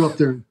can go up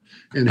there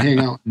and hang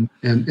out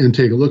and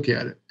take a look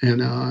at it.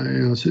 And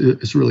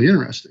it's really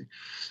interesting.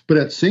 But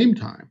at the same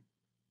time,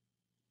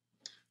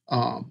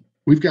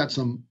 we've got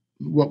some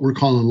what we're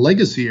calling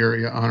legacy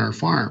area on our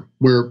farm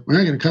where we're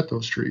not going to cut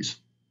those trees.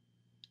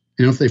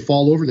 If they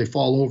fall over, they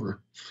fall over.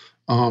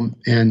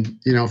 And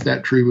if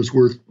that tree was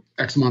worth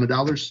X amount of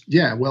dollars,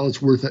 yeah, well,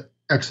 it's worth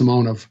X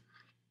amount of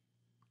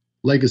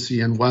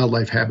legacy and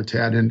wildlife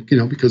habitat. And,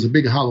 because a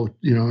big hollow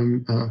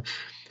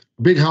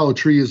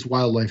tree is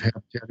wildlife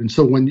habitat. And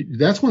so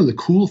that's one of the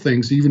cool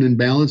things, even in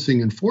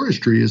balancing and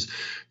forestry, is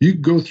you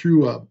go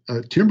through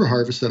a timber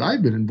harvest that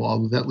I've been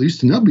involved with, at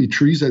least, and there'll be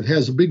trees that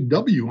has a big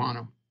W on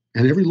them.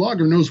 And every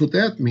logger knows what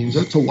that means.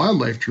 That's a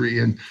wildlife tree.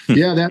 And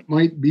yeah, that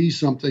might be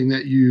something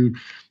that you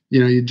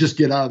just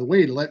get out of the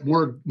way to let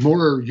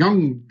more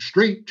young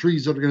straight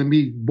trees that are going to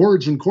be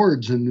boards and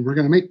cords, and we're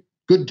going to make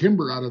good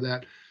timber out of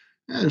that.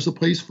 Yeah, there's a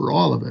place for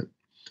all of it.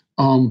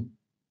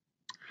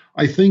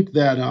 I think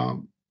that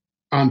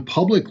on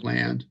public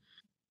land,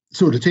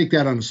 so to take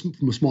that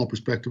from a small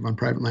perspective on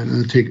private land,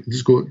 and then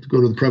go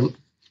to the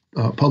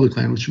public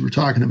land, which you were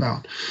talking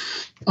about.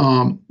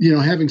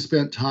 Having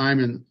spent time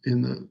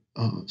in the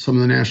some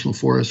of the national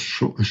forests,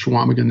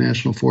 Chequamegon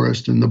National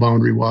Forest and the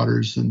Boundary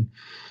Waters, and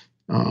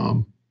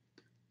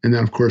then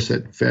of course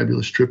that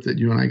fabulous trip that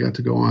you and I got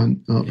to go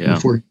on in the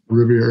 40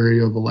 River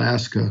area of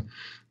Alaska.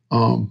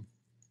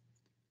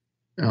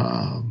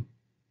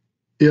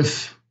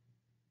 If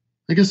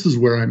I guess this is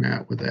where I'm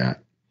at with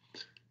that.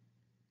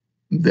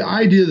 The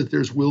idea that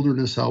there's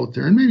wilderness out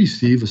there, and maybe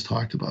Steve has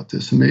talked about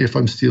this, and maybe if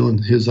I'm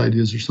stealing his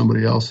ideas or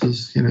somebody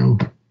else's,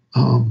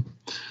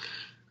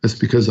 that's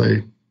because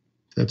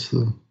that's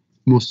the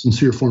most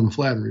sincere form of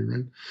flattery,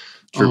 right?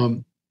 Sure.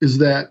 Is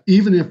that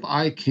even if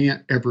I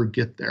can't ever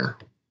get there,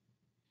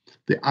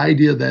 the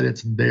idea that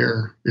it's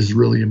there is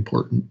really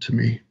important to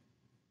me.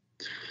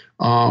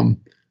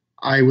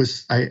 I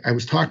was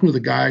talking with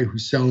a guy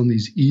who's selling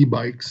these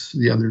e-bikes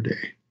the other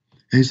day.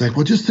 And he's like,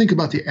 well, just think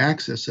about the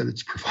access that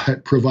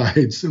it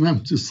provides. And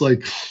I'm just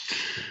like,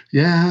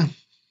 yeah,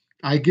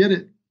 I get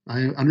it.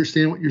 I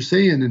understand what you're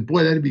saying. And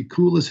boy, that'd be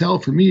cool as hell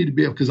for me to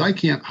be able, because I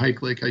can't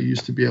hike like I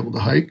used to be able to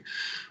hike.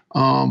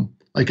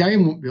 Like I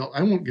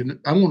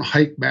won't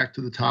hike back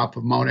to the top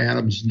of Mount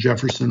Adams and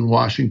Jefferson,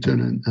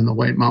 Washington, and the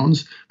White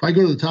Mountains. If I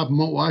go to the top of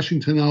Mount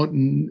Washington out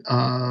in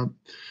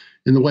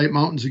the White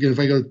Mountains again, if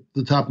I go to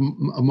the top of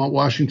Mount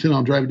Washington,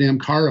 I'll drive a damn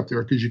car up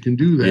there because you can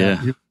do that.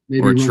 Yeah,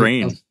 maybe or a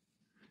train.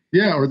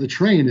 Or the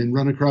train and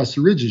run across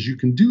the ridges. You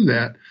can do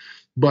that,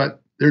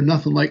 but there's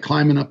nothing like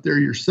climbing up there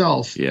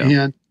yourself. Yeah.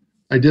 And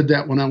I did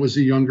that when I was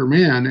a younger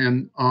man,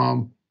 and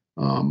I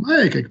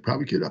think I could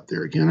probably get up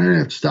there again. I'd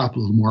have to stop a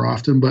little more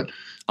often, but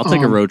I'll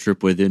take a road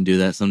trip with you and do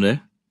that someday.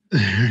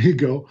 There you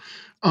go.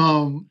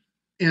 And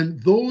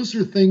those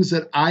are things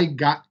that I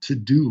got to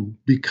do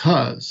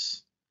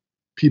because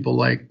people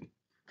like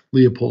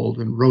Leopold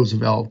and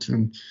Roosevelt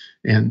and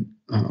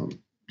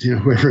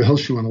whoever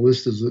else you want to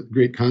list as the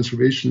great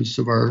conservationists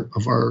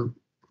of our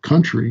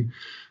country,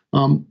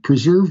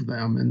 preserve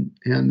them.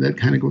 And that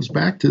kind of goes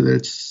back to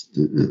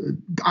that.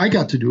 I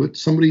got to do it.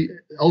 Somebody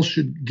else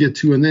should get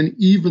to. And then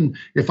even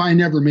if I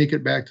never make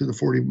it back to the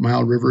 40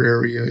 Mile River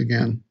area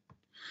again,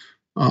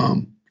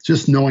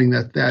 just knowing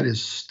that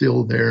is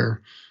still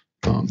there,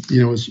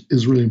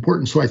 is really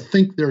important. So I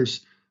think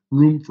there's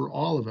room for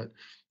all of it.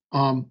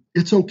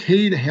 It's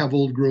okay to have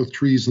old growth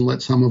trees and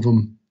let some of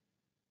them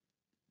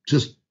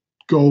just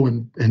go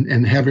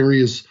and have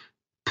areas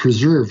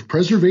preserved.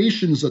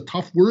 Preservation is a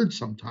tough word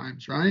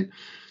sometimes, right?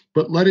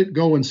 But let it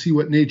go and see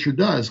what nature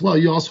does. Well,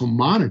 you also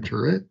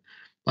monitor it.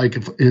 Like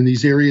if in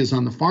these areas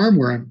on the farm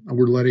where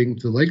we're letting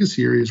the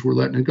legacy areas, we're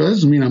letting it go. That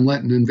doesn't mean I'm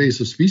letting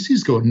invasive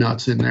species go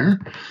nuts in there.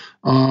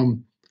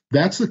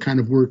 That's the kind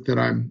of work that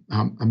I'm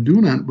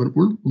doing on. But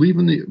we're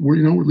leaving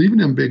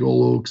them big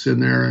old oaks in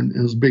there and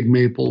those big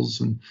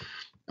maples and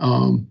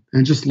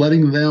just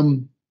letting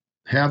them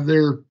have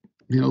their,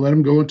 let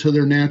them go into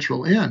their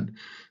natural end.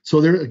 So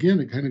there again,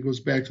 it kind of goes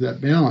back to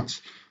that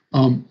balance.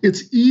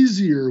 It's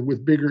easier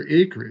with bigger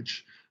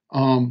acreage.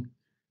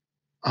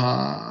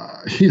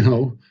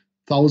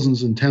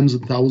 Thousands and tens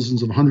of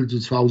thousands of hundreds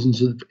of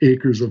thousands of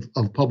acres of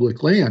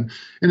public land.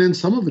 And then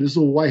some of it is,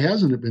 well, why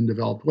hasn't it been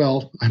developed?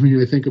 Well, I mean,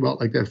 I think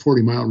about like that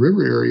 40 Mile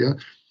River area.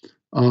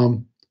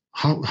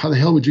 How the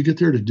hell would you get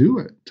there to do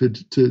it,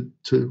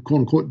 to quote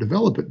unquote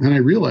develop it? And then I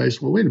realized,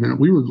 well, wait a minute,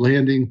 we were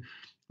landing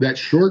that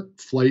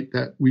short flight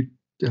that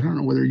I don't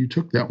know whether you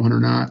took that one or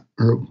not,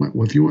 or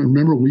if you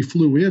remember, we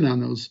flew in on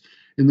those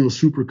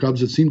Super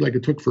Cubs. It seemed like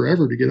it took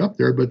forever to get up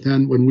there, but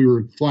then when we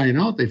were flying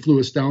out, they flew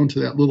us down to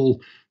that little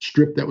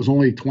strip that was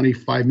only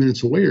 25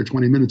 minutes away or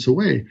 20 minutes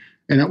away,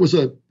 and that was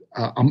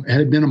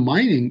had been a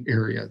mining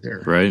area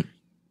there. Right.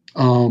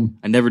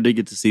 I never did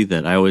get to see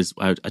that.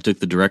 I took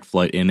the direct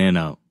flight in and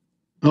out.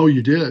 Oh,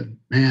 you did,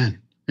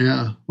 man.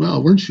 Yeah.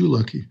 Well, weren't you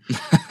lucky?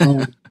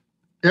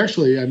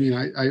 Actually, I mean,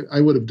 I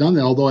would have done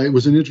that, although it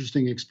was an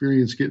interesting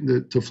experience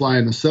getting to fly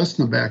in a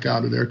Cessna back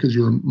out of there because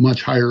you were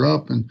much higher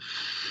up, and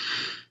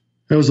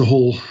that was a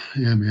whole,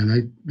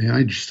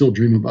 I still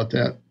dream about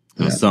that.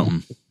 That's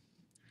something.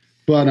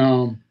 But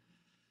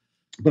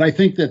I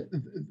think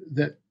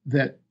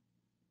that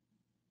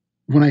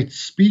when I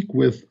speak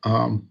with,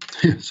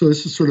 so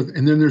this is sort of,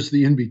 and then there's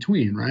the in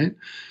between, right?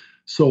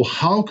 So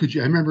how could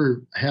you? I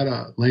remember I had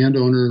a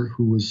landowner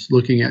who was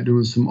looking at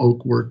doing some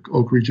oak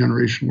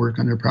regeneration work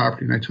on their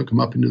property, and I took him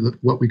up into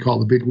what we call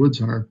the big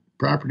woods on our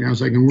property. And I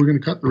was like, and we're going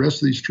to cut the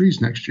rest of these trees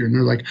next year. And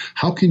they're like,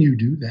 how can you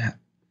do that?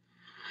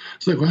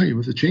 It's like, well, you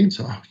with a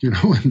chainsaw,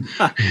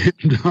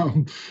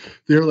 and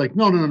they're like,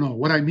 no.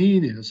 What I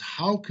mean is,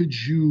 how could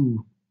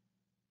you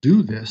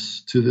do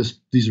this to this?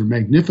 These are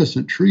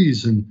magnificent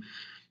trees, and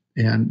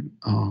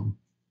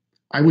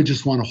I would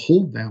just want to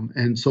hold them.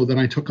 And so then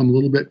I took them a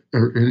little bit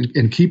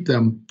and keep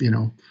them,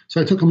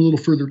 So I took them a little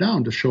further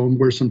down to show them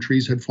where some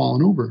trees had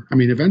fallen over. I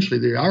mean, eventually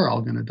they are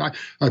all going to die.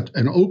 A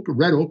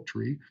red oak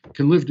tree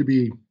can live to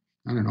be,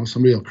 I don't know,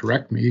 somebody will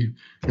correct me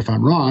if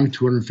I'm wrong,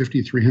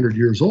 250, 300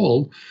 years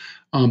old.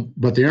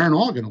 But they aren't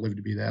all going to live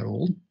to be that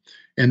old.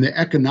 And the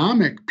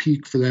economic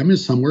peak for them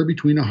is somewhere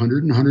between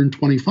 100 and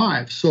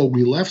 125. So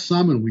we left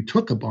some and we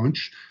took a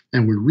bunch,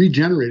 and we're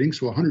regenerating.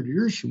 So 100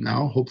 years from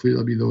now, hopefully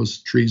there'll be those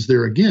trees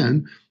there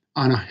again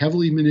on a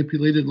heavily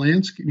manipulated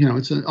landscape.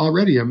 It's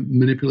already a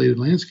manipulated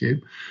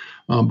landscape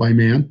by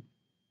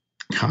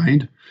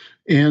mankind.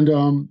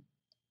 And,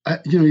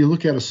 you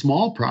look at a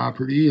small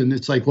property and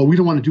it's like, well, we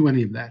don't want to do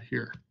any of that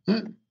here.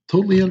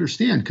 Totally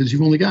understand, because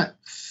you've only got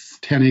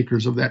 10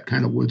 acres of that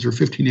kind of woods or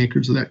 15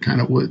 acres of that kind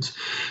of woods.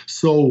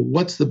 So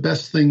what's the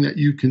best thing that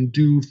you can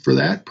do for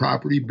that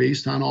property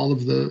based on all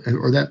of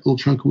or that little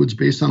chunk of woods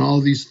based on all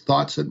of these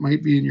thoughts that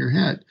might be in your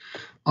head?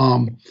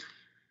 One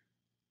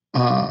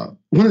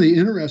of the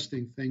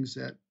interesting things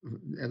that,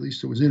 at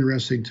least it was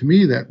interesting to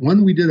me, that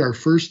when we did our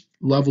first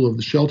level of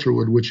the shelter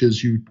wood, which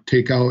is you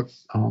take out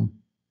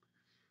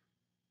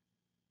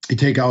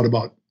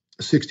about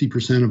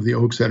 60% of the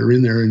oaks that are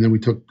in there, and then we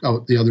took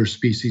out the other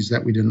species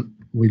that we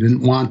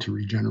didn't want to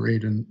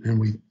regenerate, and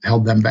we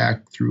held them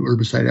back through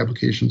herbicide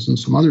applications and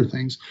some other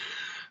things.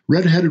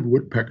 Red-headed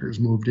woodpeckers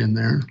moved in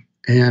there,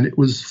 and it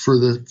was for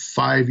the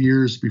 5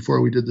 years before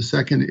we did the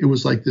second, it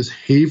was like this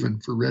haven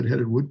for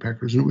red-headed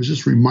woodpeckers, and it was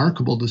just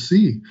remarkable to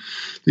see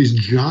these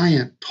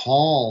giant,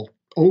 tall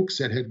oaks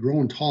that had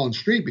grown tall and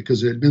straight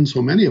because there had been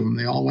so many of them.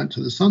 They all went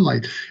to the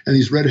sunlight, and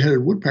these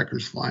red-headed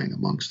woodpeckers flying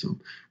amongst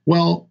them.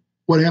 Well,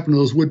 what happened to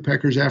those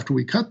woodpeckers after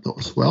we cut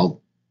those?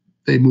 Well,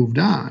 they moved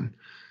on.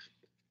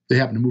 They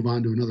happened to move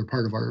on to another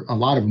part of a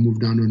lot of them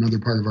moved on to another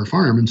part of our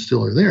farm and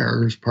still are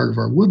there as part of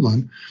our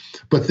woodland.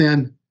 But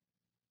then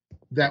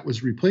that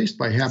was replaced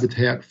by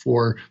habitat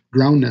for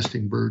ground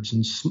nesting birds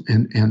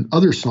and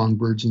other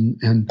songbirds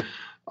and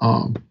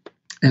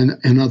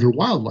other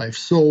wildlife.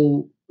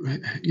 So,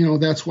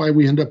 that's why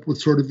we end up with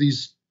sort of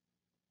these,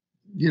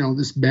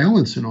 this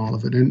balance in all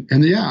of it.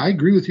 And yeah, I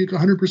agree with you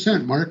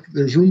 100%, Mark.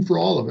 There's room for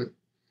all of it.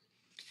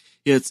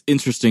 Yeah, it's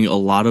interesting. A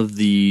lot of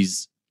the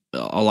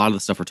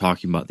stuff we're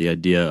talking about, the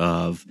idea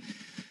of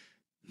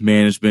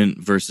management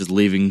versus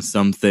leaving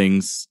some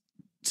things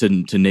to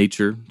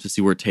nature to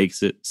see where it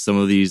takes it. Some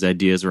of these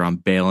ideas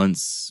around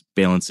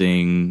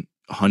balancing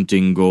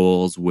hunting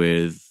goals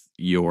with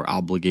your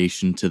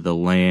obligation to the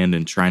land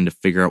and trying to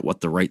figure out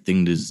what the right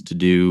thing is to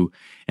do.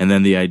 And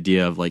then the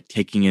idea of like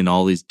taking in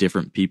all these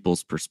different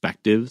people's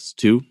perspectives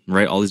too,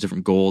 right? All these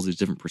different goals, these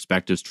different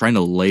perspectives, trying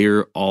to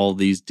layer all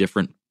these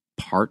different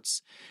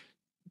parts,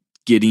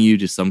 getting you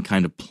to some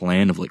kind of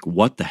plan of like,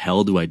 what the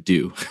hell do I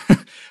do?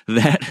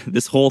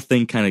 This whole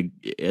thing kind of,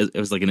 it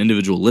was like an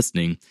individual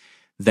listening.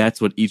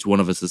 That's what each one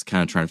of us is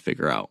kind of trying to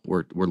figure out.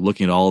 We're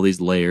looking at all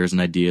these layers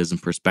and ideas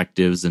and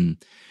perspectives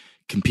and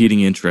competing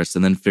interests,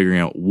 and then figuring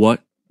out,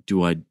 what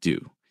do I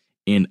do?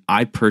 And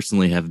I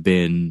personally have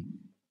been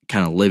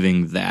kind of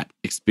living that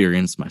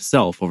experience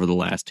myself over the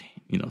last,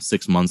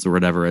 6 months or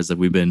whatever, as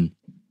we've been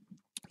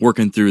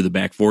working through the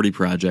Back 40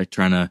 project,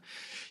 trying to,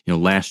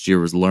 last year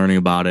was learning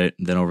about it.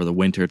 And then over the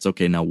winter, it's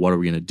okay, now what are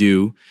we going to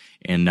do?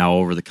 And now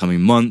over the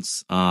coming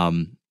months,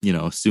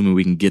 assuming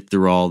we can get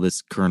through all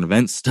this current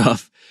event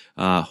stuff,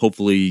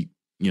 hopefully,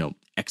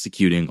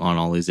 executing on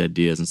all these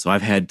ideas. And so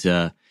I've had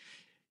to,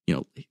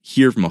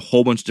 hear from a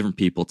whole bunch of different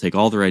people, take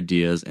all their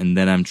ideas, and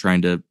then I'm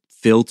trying to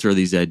filter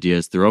these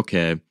ideas through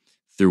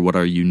what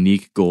our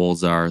unique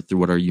goals are, through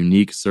what our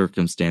unique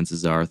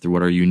circumstances are, through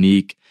what our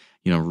unique,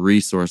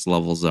 resource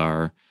levels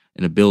are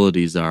and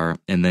abilities are,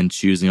 and then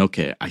choosing,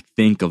 okay, I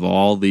think of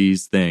all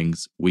these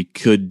things, we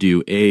could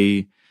do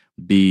A,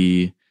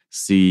 B,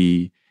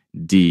 C,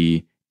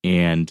 D,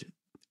 and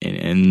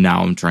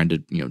now I'm trying to,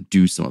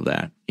 do some of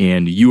that.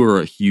 And you are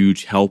a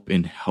huge help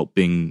in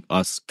helping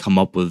us come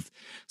up with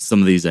some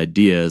of these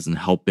ideas and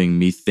helping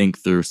me think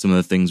through some of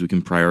the things we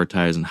can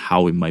prioritize and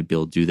how we might be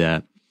able to do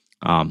that.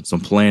 So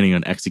I'm planning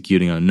on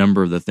executing on a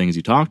number of the things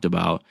you talked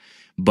about,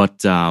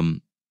 but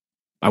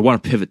I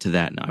want to pivot to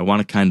that now. I want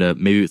to kind of,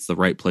 maybe it's the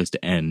right place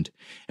to end,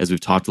 as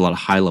we've talked a lot of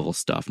high level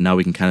stuff. Now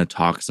we can kind of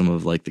talk some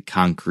of like the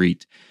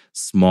concrete,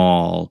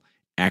 small,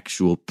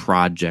 actual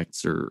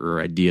projects or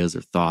ideas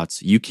or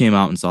thoughts. You came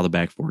out and saw the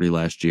Back 40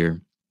 last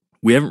year.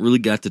 We haven't really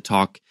got to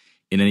talk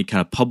in any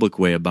kind of public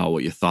way about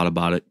what you thought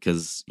about it,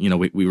 because,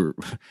 we were,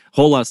 a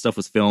whole lot of stuff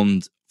was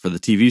filmed for the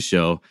TV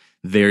show.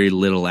 Very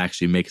little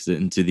actually makes it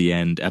into the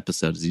end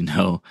episode, as you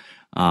know.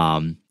 So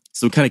I'm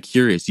kind of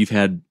curious. You've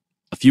had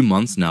a few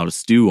months now to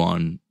stew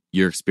on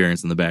your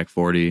experience in the Back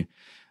 40.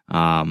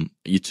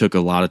 You took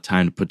a lot of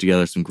time to put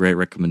together some great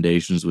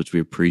recommendations, which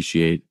we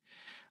appreciate.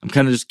 I'm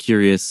kind of just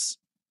curious,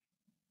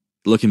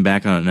 looking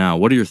back on it now,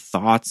 what are your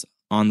thoughts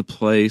on the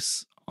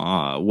place,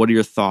 What are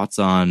your thoughts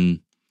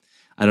on,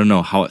 I don't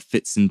know, how it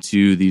fits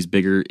into these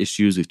bigger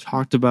issues we've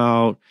talked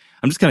about?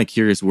 I'm just kind of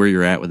curious where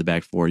you're at with the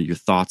back 40, your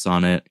thoughts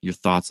on it, your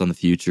thoughts on the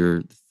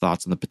future,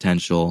 thoughts on the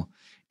potential,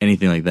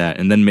 anything like that.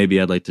 And then maybe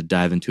I'd like to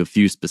dive into a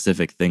few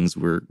specific things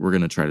we're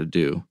going to try to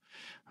do.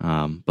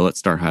 But let's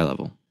start high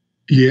level.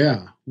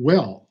 Yeah.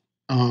 Well,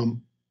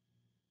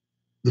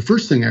 the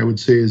first thing I would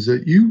say is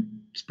that you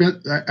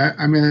spent,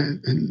 I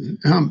mean,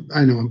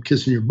 I know I'm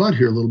kissing your butt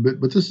here a little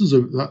bit, but this is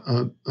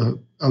a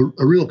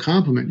real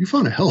compliment. You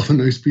found a hell of a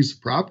nice piece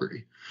of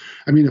property.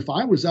 I mean, if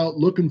I was out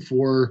looking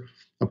for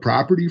a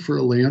property for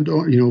a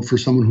landowner, you know, for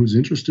someone who's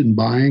interested in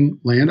buying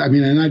land, I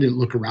mean, and I didn't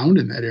look around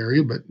in that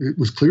area, but it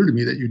was clear to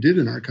me that you did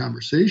in our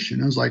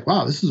conversation. I was like,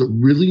 wow, this is a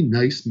really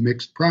nice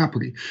mixed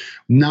property.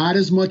 Not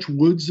as much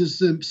woods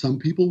as some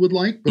people would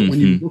like, but when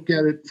you look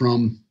at it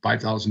from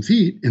 5,000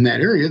 feet in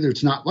that area,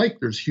 it's not like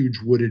there's huge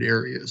wooded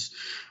areas.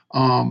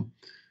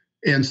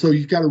 And so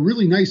you've got a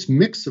really nice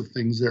mix of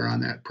things there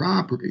on that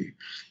property.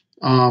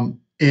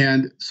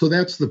 And so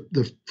that's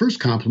the first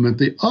compliment.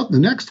 The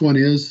next one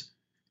is,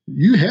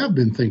 you have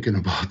been thinking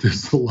about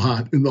this a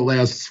lot in the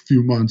last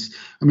few months.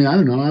 I mean, I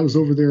don't know. I was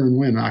over there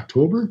in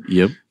October.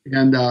 Yep.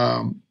 And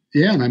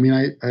and I mean,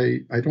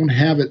 I don't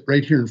have it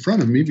right here in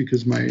front of me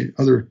because my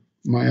other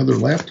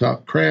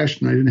laptop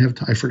crashed and I didn't have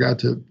I forgot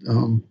to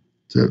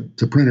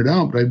print it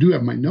out. But I do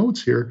have my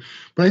notes here.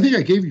 But I think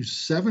I gave you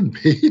 7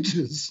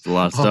 pages. A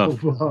lot of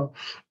stuff.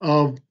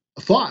 Of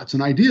thoughts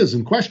and ideas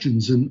and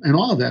questions and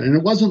all of that. And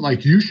it wasn't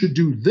like you should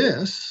do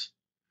this.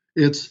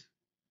 It's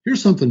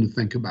here's something to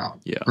think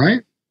about. Yeah.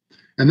 Right.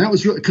 And that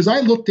was really because I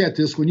looked at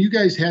this when you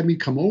guys had me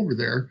come over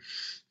there,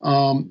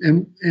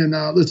 and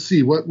let's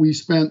see what we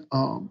spent.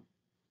 What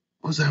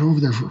was that over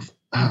there for?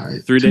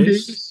 3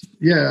 days?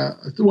 Yeah,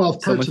 well,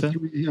 parts like of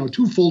 3,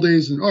 2 full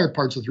days or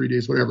parts of 3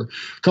 days, whatever.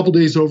 A couple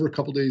days over, a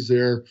couple days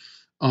there.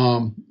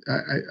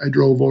 I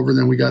drove over,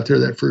 then we got there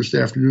that first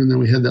afternoon. Then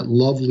we had that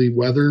lovely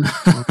weather,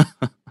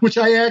 which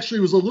I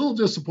actually was a little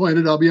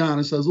disappointed. I'll be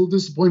honest, I was a little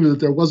disappointed that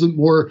there wasn't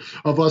more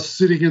of us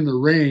sitting in the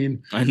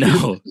rain. I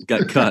know,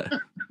 got cut.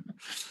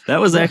 That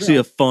was actually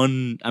a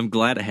fun. I'm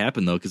glad it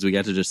happened though, because we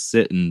got to just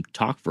sit and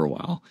talk for a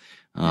while,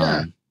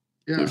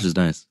 which is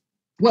nice.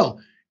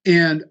 Well,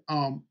 and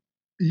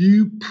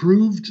you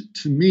proved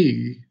to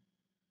me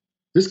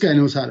this guy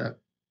knows how to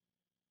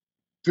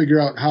figure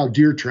out how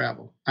deer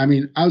travel. I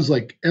mean, I was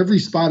like, every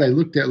spot I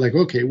looked at, like,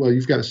 okay, well,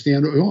 you've got to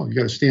stand. Oh, you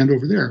got to stand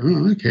over there.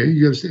 Oh, okay,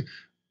 you got to stand.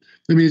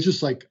 I mean, it's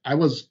just like I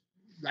would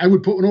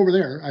put one over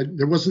there. I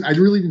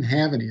really didn't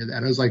have any of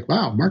that. I was like,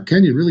 wow, Mark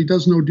Kenyon really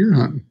does know deer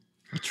hunting.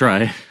 I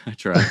try.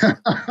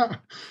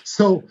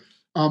 So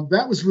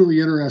that was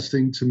really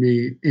interesting to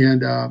me.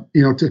 And,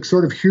 to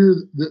sort of hear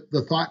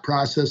the thought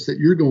process that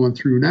you're going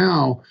through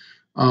now,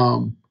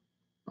 I'm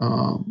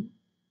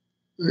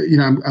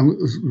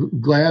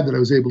glad that I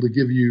was able to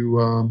give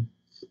you,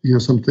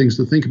 some things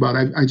to think about.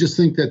 I just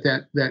think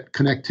that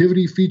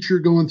connectivity feature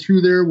going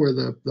through there where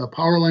the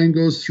power line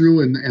goes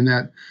through and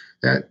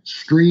that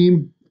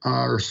stream,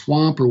 or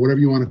swamp or whatever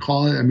you want to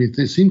call it. I mean,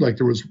 it seemed like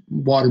there was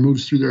water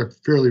moves through there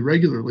fairly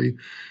regularly.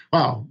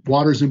 Wow,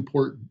 water's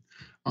important.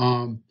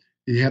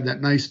 You have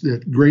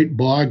that great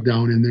bog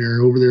down in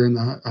there, over there in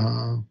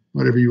the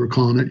whatever you were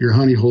calling it, your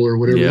honey hole or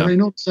whatever. Yeah. And I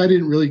noticed I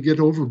didn't really get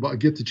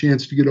the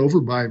chance to get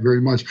over by it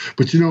very much.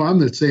 But I'm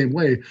the same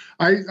way.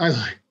 I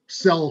like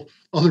sell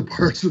other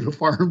parts of the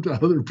farm to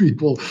other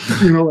people.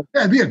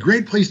 It'd be a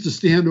great place to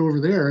stand over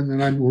there, and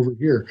then I'm over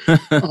here.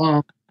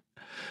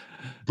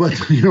 But,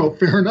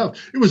 fair enough.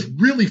 It was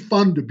really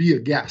fun to be a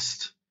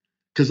guest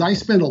because I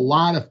spent a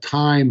lot of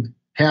time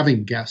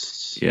having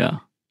guests,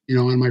 on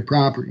my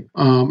property,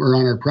 or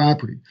on our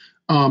property.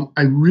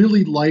 I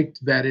really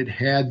liked that it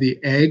had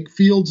the ag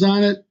fields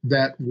on it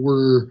that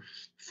were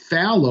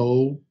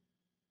fallow,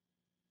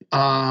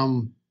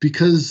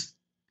 because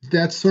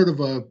that's sort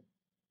of a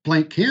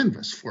blank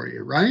canvas for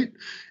you, right?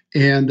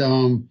 And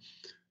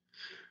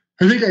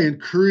I think I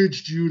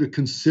encouraged you to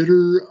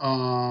consider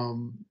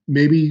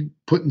maybe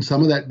putting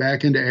some of that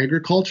back into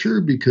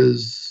agriculture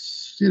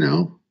because,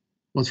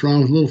 what's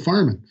wrong with a little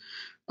farming?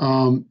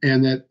 And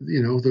that,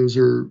 those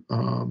are,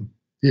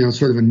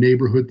 sort of a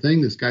neighborhood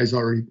thing. This guy's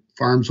already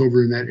farms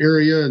over in that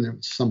area, and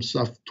there's some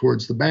stuff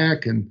towards the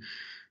back. And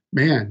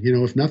man,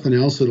 if nothing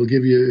else, it'll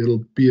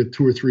be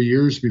 2 or 3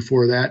 years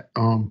before that,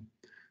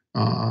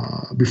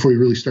 before you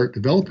really start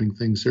developing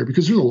things there,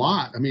 because there's a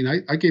lot. I mean,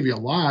 I gave you a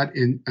lot,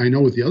 and I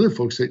know with the other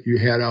folks that you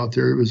had out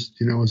there, it was,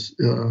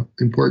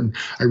 important.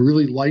 I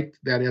really liked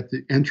that at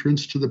the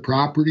entrance to the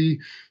property.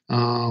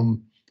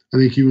 I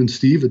think you and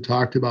Steve had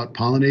talked about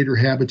pollinator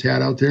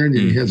habitat out there, and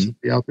you had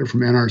somebody out there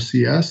from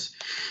NRCS.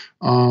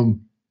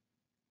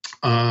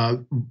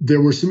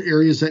 There were some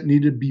areas that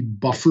needed to be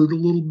buffered a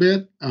little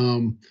bit,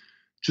 and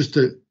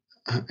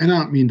I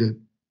don't mean to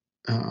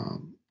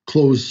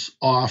close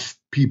off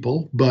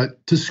people,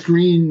 but to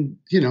screen,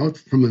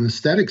 from an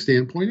aesthetic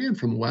standpoint and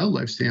from a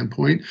wildlife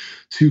standpoint,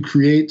 to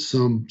create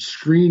some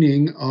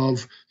screening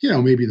of,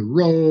 maybe the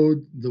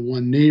road, the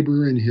one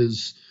neighbor and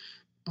his,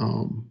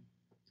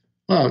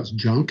 well, it's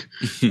junk.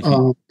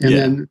 And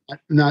then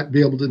not be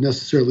able to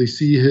necessarily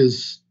see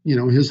his,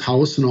 his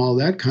house and all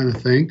that kind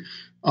of thing.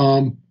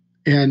 I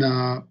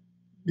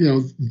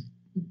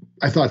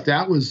thought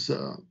that was,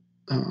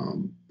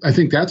 I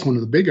think that's one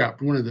of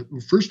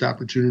the first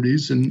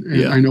opportunities.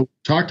 And I know we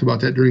talked about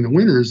that during the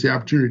winter, is the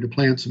opportunity to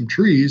plant some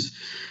trees.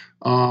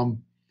 And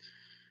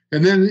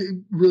then it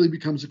really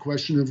becomes a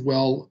question of,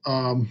 well,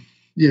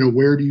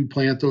 where do you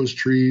plant those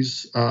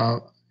trees?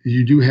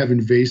 You do have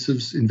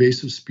invasive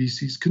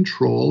species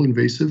control,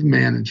 invasive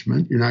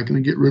management. You're not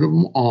going to get rid of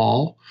them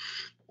all.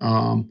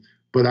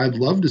 But I'd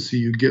love to see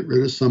you get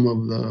rid of some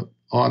of the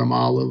autumn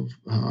olive.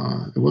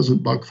 It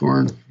wasn't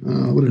buckthorn.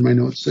 What did my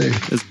notes say?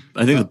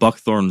 I think the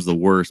buckthorn is the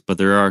worst, but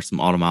there are some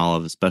autumn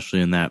olive,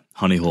 especially in that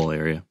honey hole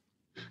area.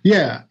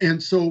 Yeah.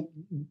 And so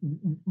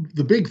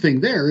the big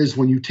thing there is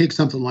when you take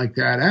something like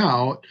that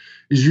out,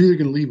 is you're either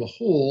going to leave a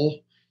hole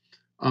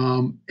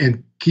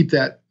and keep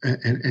that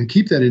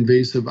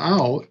invasive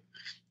out,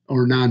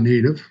 or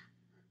non-native.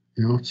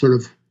 Sort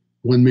of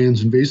one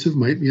man's invasive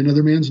might be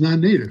another man's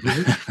non-native,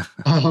 right?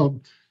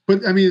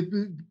 But I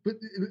mean,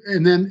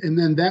 and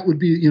then that would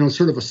be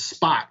sort of a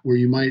spot where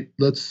you might,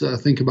 let's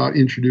think about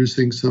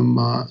introducing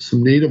some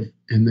native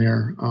in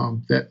there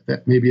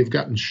that maybe have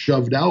gotten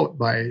shoved out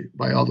by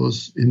all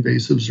those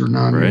invasives or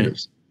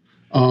non-natives.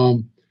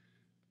 Right.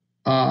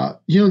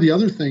 The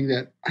other thing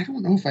that I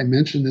don't know if I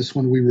mentioned this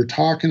when we were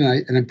talking,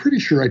 and I'm pretty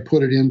sure I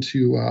put it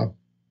into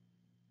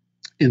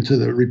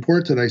the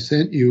report that I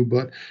sent you,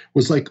 but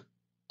was like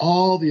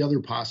all the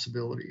other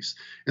possibilities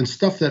and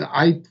stuff that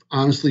I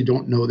honestly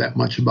don't know that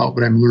much about,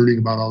 but I'm learning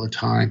about all the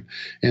time.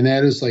 And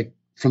that is like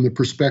from the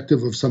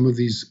perspective of some of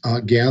these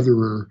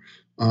gatherer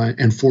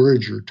and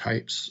forager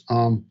types.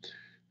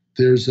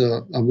 There's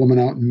a woman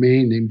out in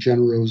Maine named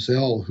Jen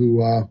Roselle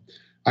who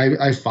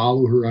I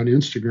follow her on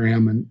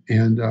Instagram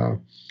and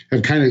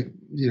have kind of,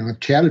 I've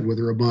chatted with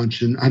her a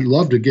bunch, and I'd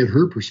love to get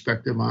her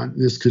perspective on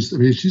this, because I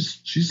mean,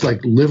 she's like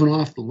living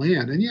off the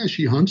land, and yeah,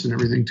 she hunts and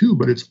everything too,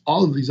 but it's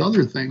all of these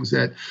other things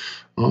that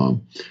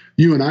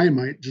you and I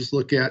might just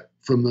look at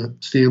from the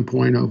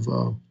standpoint of,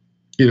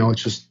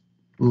 it's just,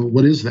 well,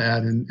 what is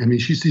that? And I mean,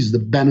 she sees the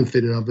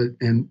benefit of it,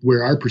 and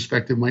where our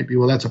perspective might be,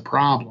 well, that's a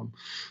problem.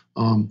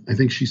 I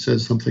think she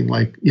says something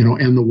like,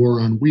 end the war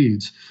on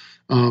weeds.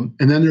 And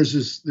then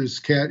there's this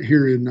cat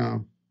here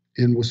in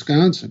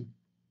Wisconsin,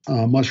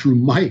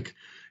 Mushroom Mike.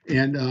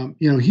 And,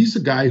 he's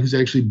a guy who's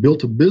actually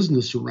built a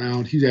business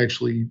around, he's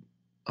actually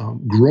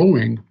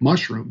growing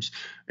mushrooms.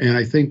 And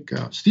I think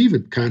Steve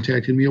had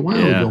contacted me a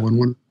while ago, and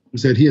one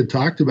that he had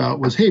talked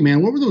about was, hey,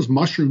 man, what were those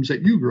mushrooms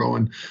that you grow?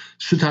 And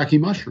shiitake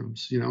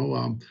mushrooms,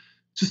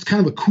 just kind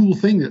of a cool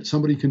thing that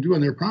somebody can do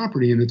on their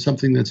property, and it's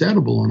something that's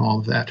edible and all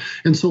of that.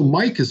 And so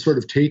Mike has sort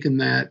of taken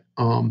that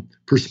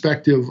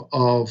perspective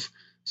of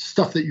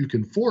stuff that you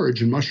can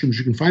forage and mushrooms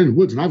you can find in the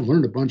woods. And I've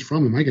learned a bunch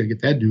from him. I got to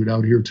get that dude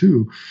out here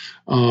too.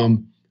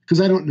 Because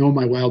I don't know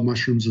my wild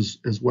mushrooms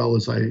as well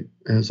as I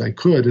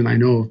could. And I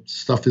know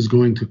stuff is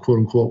going to quote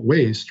unquote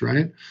waste.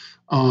 Right.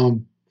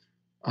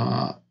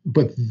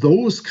 But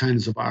those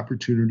kinds of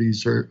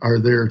opportunities are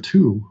there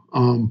too.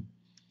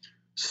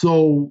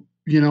 So,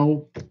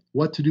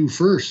 what to do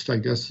first, I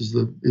guess, is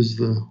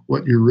the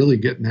what you're really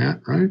getting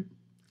at. Right.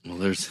 Well,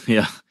 that's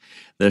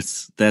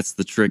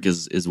the trick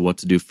is what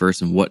to do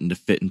first and what to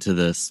fit into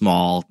the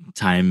small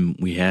time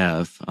we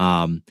have.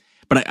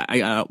 But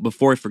I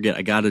before I forget,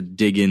 I got to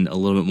dig in a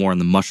little bit more on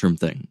the mushroom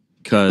thing,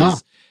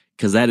 because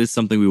that is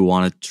something we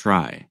want to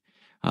try.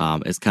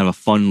 It's kind of a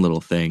fun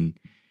little thing.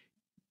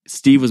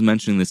 Steve was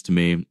mentioning this to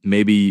me.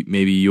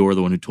 Maybe you're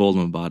the one who told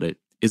him about it.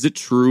 Is it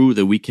true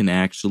that we can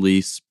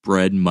actually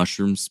spread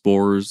mushroom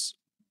spores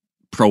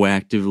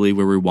proactively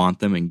where we want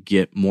them and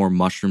get more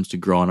mushrooms to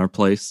grow on our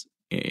place?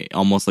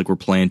 Almost like we're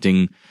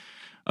planting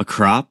a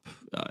crop,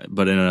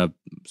 but in a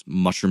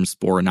mushroom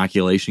spore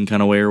inoculation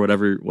kind of way, or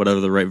whatever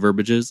the right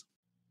verbiage is.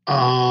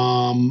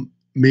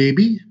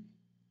 Maybe.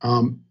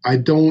 I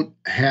don't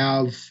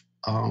have.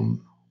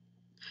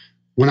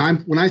 When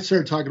I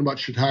started talking about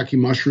shiitake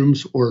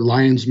mushrooms or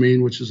lion's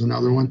mane, which is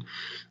another one,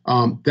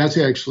 that's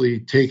actually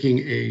taking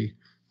a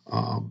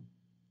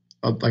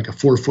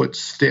 4-foot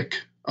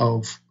stick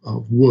of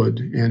wood,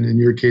 and in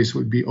your case it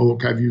would be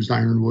oak. I've used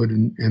ironwood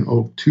and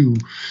oak too,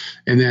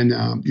 and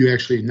then you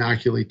actually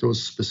inoculate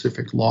those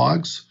specific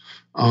logs.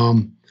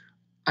 I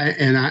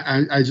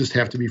just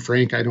have to be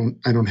frank. I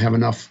don't have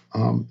enough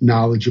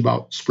knowledge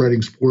about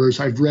spreading spores.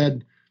 I've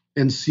read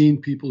and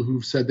seen people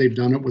who've said they've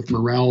done it with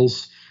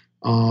morels,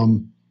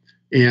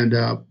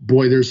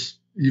 boy, there's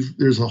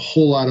a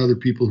whole lot of other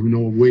people who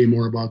know way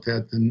more about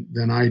that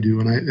than I do,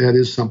 and that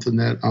is something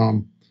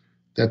that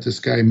this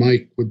guy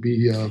Mike would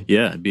be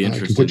it'd be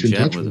interesting to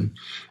chat with him.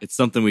 It's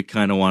something we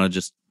kind of want to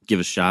just give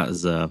a shot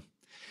as a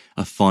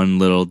fun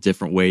little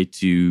different way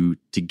to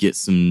get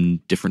some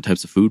different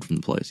types of food from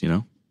the place,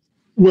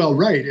 Well,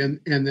 right, and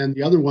then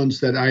the other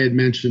ones that I had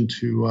mentioned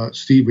to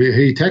Steve,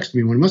 he texted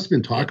me when he must have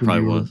been talking to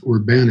you or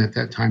Ben at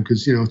that time,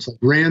 because it's like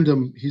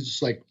random. He's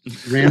just like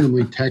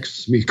randomly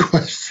texts me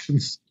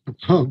questions.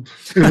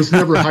 It was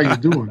never how you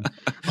doing.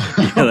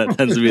 Yeah, that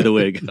tends to be the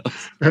way it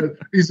goes.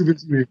 He's a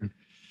busy man.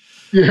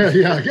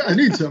 Yeah. I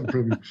need something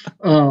from you.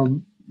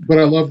 But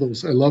I love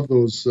those. I love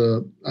those.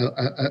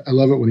 I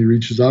love it when he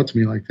reaches out to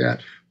me like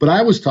that. But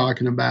I was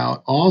talking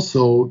about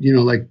also,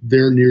 like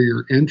they're near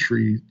your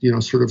entry,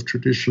 sort of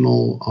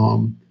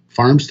traditional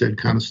farmstead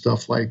kind of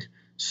stuff, like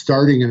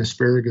starting an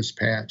asparagus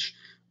patch,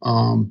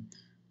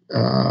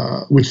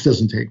 which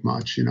doesn't take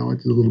much.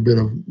 It's a little bit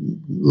of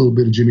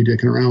Jimmy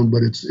dicking around,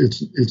 but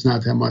it's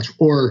not that much.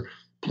 Or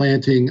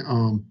planting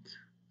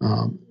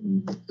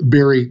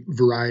berry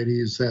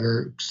varieties that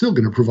are still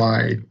going to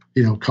provide,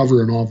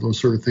 cover and all of those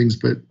sort of things.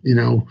 But,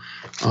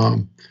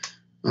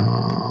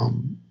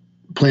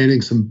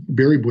 planting some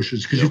berry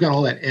bushes because you've got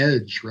all that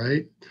edge,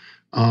 right?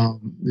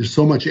 There's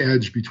so much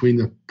edge between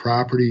the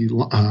property,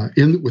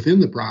 within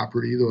the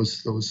property,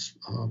 those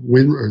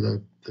wind or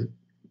the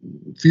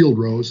field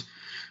rows,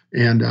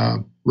 and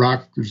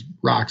there's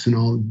rocks and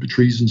all the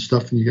trees and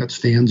stuff, and you got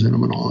stands in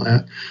them and all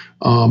that.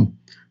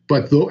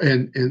 But though,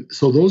 and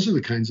so those are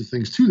the kinds of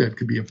things too that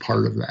could be a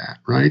part of that,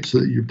 right? So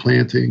that you're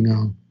planting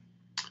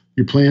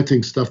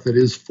stuff that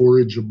is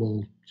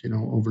forageable,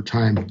 over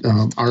time.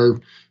 Our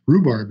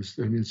rhubarb,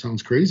 it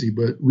sounds crazy,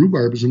 but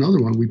rhubarb is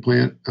another one we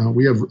plant.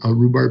 We have a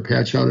rhubarb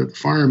patch out at the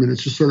farm, and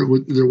it's just sort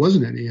of, there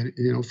wasn't any,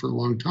 for a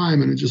long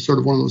time, and it's just sort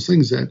of one of those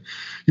things that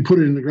you put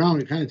it in the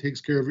ground, it kind of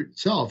takes care of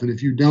itself, and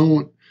if you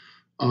don't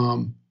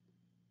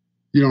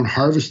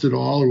harvest it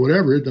all or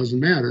whatever, it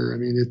doesn't matter. I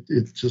mean,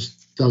 it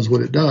just does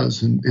what it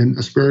does. And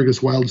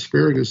wild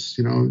asparagus,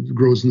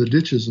 grows in the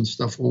ditches and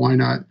stuff. Well, why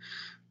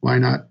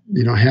not,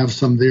 have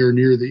some there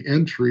near the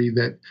entry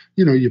that,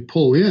 you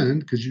pull in,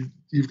 because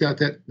you've got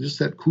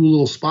that cool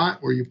little spot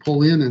where you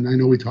pull in. And I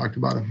know we talked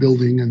about a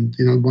building and,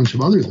 a bunch of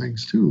other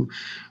things too.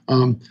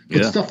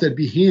 But stuff that'd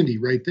be handy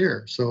right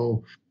there.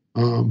 So,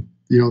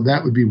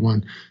 that would be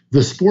one.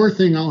 The spore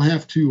thing, I'll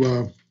have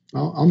to,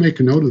 I'll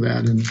make a note of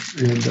that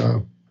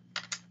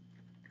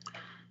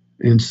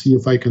and see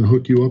if I can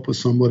hook you up with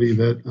somebody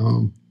that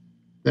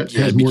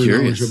has more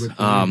knowledge of it.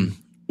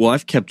 Well,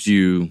 I've kept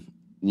you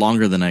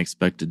longer than I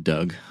expected,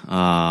 Doug.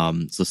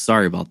 So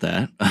sorry about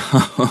that.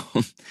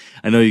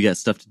 I know you got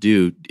stuff to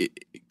do.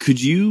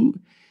 Could you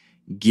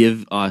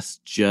give us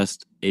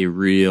just a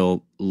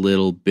real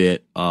little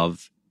bit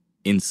of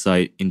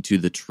insight into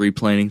the tree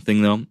planting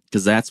thing, though?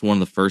 Because that's one of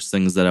the first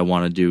things that I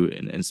want to do,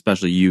 and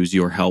especially use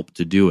your help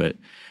to do it.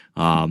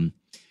 I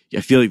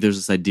feel like there's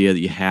this idea that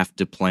you have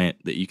to plant,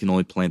 that you can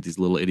only plant these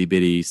little itty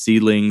bitty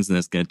seedlings, and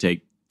it's going to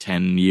take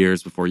 10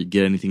 years before you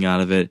get anything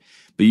out of it.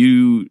 But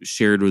you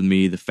shared with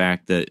me the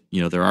fact that,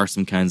 there are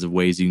some kinds of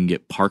ways you can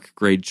get park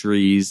grade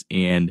trees,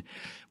 and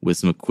with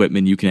some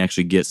equipment, you can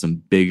actually get some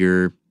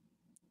bigger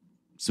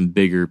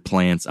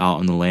plants out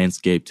in the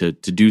landscape to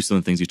do some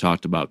of the things you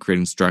talked about,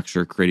 creating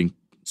structure, creating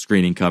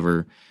screening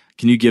cover.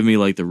 Can you give me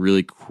like the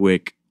really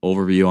quick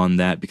overview on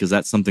that? Because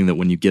that's something that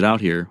when you get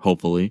out here,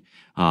 hopefully,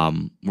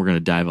 we're going to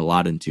dive a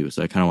lot into.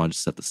 So I kind of want to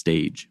set the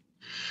stage.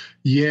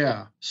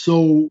 Yeah.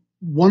 So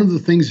one of the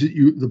things that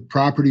the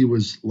property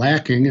was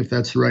lacking, if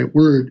that's the right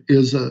word,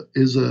 is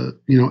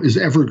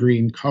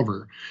evergreen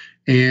cover.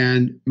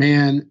 And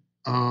man,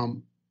 I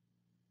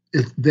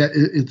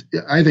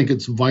think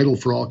it's vital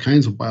for all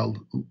kinds of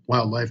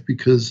wildlife,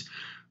 because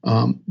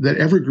that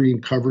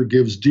evergreen cover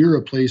gives deer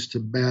a place to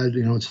bed.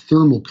 It's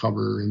thermal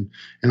cover and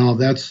all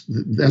that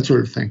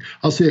sort of thing.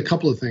 I'll say a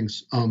couple of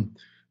things.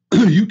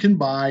 You can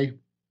buy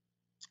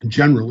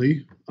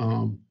generally,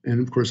 and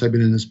of course I've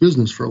been in this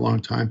business for a long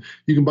time,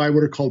 you can buy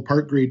what are called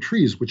park grade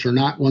trees, which are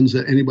not ones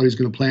that anybody's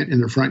going to plant in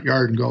their front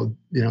yard and go,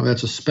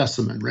 that's a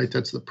specimen, right?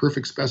 That's the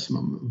perfect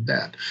specimen of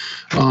that.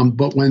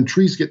 But when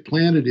trees get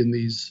planted in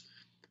these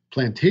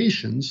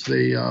plantations,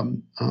 they,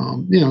 some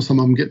of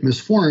them get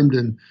misformed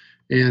and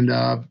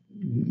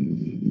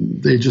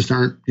they just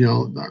aren't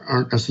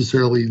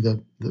necessarily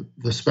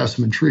the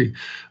specimen tree.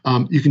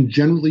 You can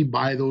generally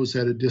buy those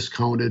at a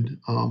discounted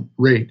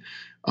rate.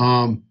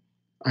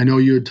 I know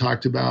you had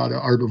talked about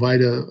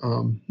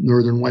Arborvitae,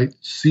 northern white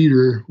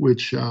cedar,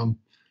 which I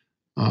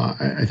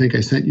think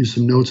I sent you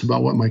some notes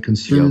about what my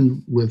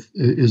concern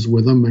is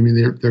with them. I mean,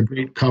 they're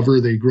great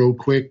cover. They grow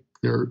quick.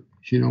 They'll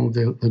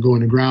go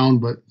in the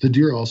ground, but the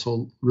deer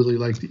also really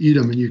like to eat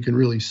them, and you can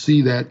really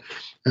see that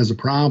as a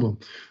problem.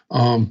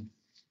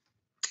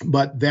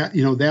 But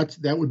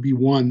that would be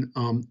one.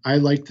 I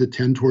like to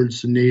tend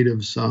towards the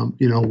natives.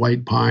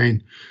 White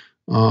pine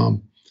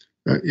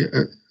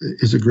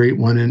is a great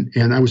one.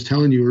 And I was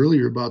telling you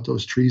earlier about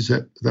those trees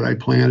that I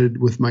planted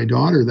with my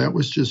daughter. That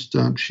was just,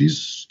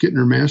 she's getting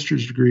her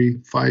master's degree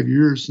 5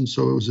 years. And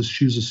so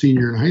she was a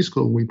senior in high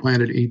school, and we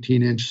planted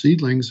 18-inch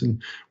seedlings, and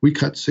we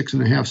cut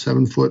 6.5,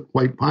 7-foot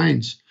white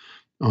pines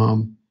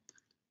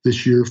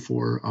this year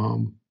for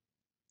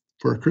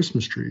our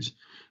Christmas trees.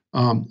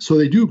 So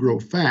they do grow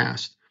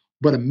fast,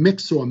 but a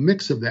mix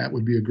of that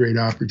would be a great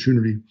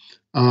opportunity.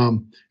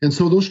 And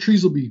so those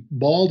trees will be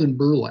balled and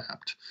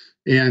burlapped.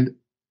 And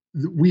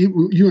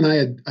you and I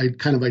had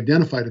kind of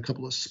identified a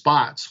couple of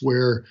spots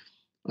where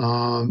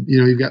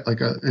You've got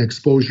like an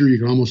exposure. You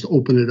can almost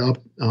open it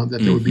up.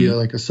 There would be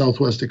like a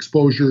southwest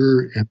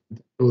exposure, and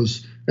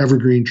those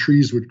evergreen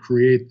trees would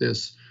create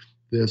this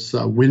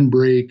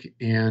windbreak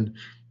and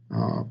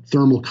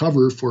thermal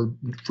cover for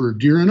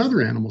deer and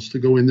other animals to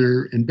go in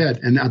there and bed.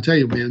 And I'll tell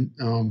you, man,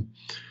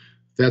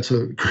 that's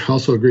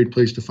also a great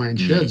place to find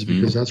sheds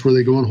because that's where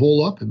they go and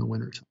hole up in the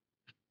wintertime.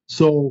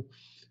 So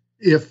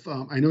if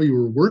I know you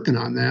were working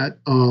on that,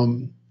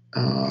 and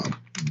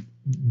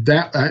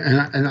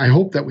I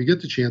hope that we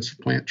get the chance to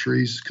plant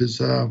trees because,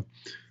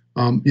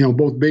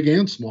 both big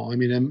and small. I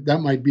mean, that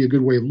might be a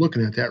good way of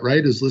looking at that,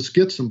 right? Is let's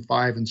get some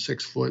 5 and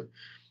 6 foot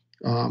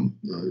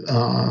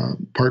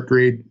park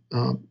grade,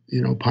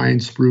 pine,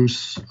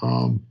 spruce,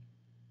 and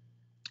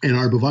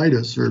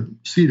arborvitaes or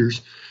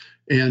cedars.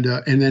 And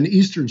then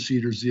eastern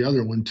cedars, the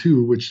other one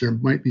too, which there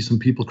might be some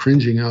people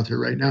cringing out there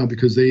right now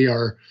because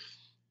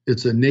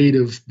it's a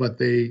native, but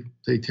they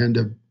tend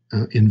to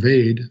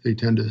invade. They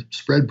tend to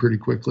spread pretty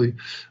quickly,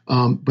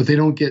 but they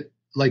don't get,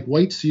 like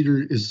white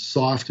cedar is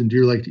soft and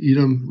deer like to eat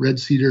them. Red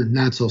cedar,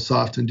 not so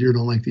soft and deer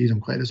don't like to eat them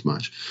quite as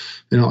much.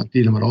 They don't like to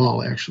eat them at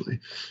all, actually.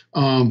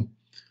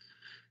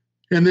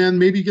 And then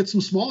maybe get some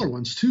smaller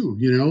ones too,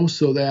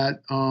 so that,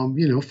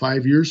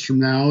 5 years from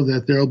now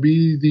that there'll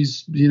be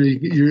these,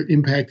 you're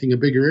impacting a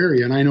bigger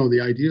area. And I know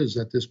the idea is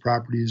that this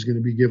property is going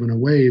to be given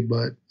away,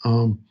 but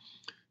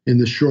in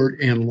the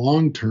short and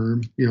long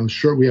term,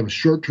 we have a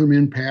short-term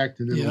impact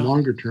and then a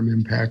longer-term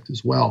impact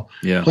as well.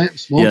 Yeah. Planting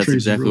small trees that's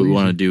exactly what we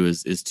want to do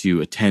is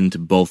to attend to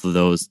both of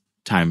those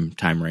time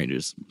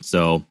ranges.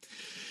 So,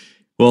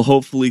 well,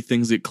 hopefully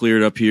things get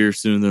cleared up here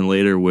sooner than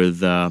later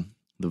with,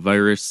 the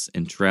virus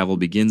and travel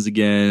begins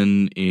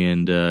again,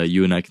 and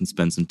you and I can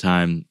spend some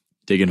time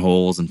digging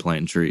holes and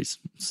planting trees.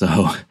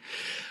 So,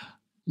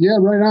 yeah,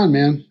 right on,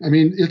 man. I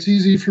mean, it's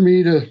easy for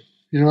me to,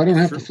 I don't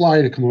have to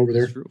fly to come over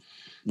there.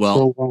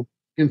 Well, so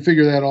can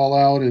figure that all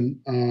out, and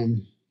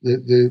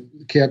the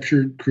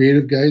captured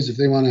creative guys, if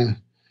they want to,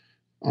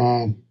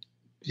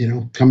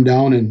 come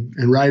down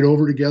and ride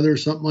over together or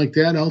something like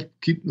that, I'll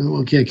keep.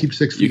 Well, can't keep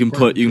 6 feet. You can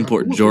put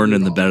Jordan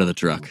in the bed of the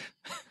truck.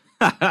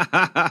 How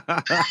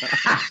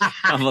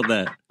about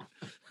that?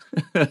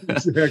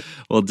 Exactly.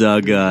 Well,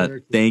 Doug,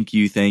 thank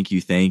you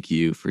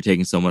for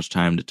taking so much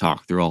time to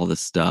talk through all this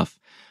stuff.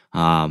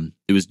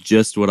 It was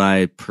just what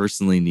I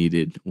personally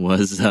needed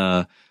was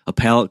a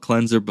palate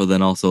cleanser, but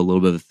then also a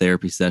little bit of a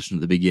therapy session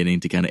at the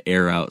beginning to kind of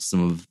air out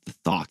some of the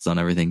thoughts on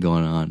everything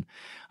going on.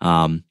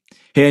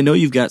 Hey, I know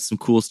you've got some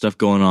cool stuff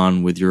going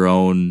on with your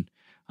own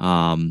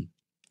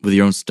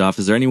stuff.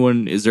 Is there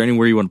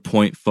anywhere you want to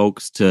point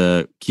folks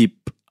to keep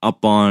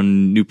up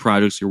on new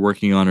projects you're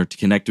working on or to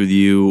connect with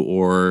you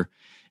or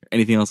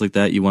anything else like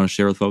that you want to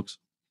share with folks?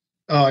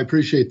 Oh, I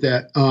appreciate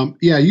that.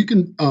 You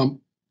can,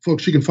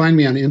 folks, you can find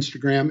me on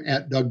Instagram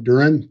at Doug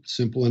Duren,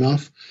 simple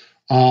enough.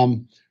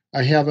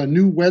 I have a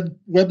new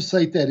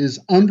website that is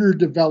under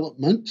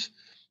development.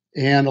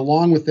 And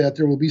along with that,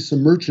 there will be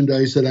some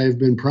merchandise that I've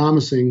been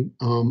promising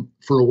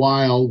for a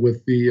while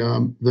with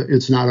the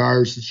It's Not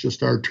Ours, It's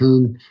Just Our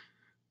Turn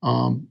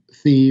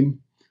theme.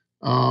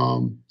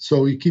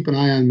 So you keep an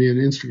eye on me on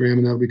Instagram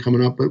and that'll be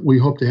coming up, but we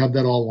hope to have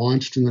that all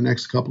launched in the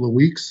next couple of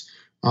weeks.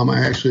 I'm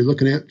actually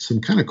looking at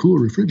some kind of cool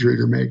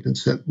refrigerator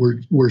magnets that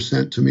were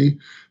sent to me.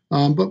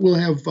 But we'll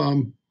have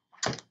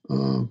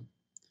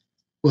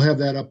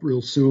that up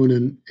real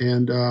soon.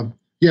 And the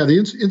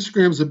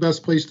Instagram is the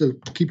best place to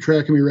keep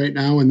track of me right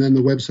now. And then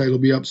the website will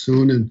be up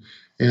soon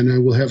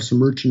and we'll have some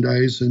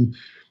merchandise and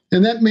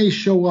that may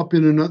show up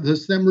in another,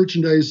 that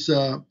merchandise,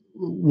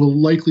 will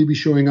likely be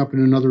showing up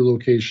in another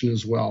location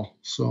as well.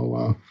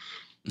 So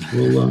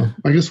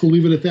I guess we'll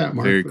leave it at that,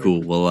 Mark. Very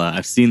cool. Well,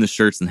 I've seen the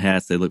shirts and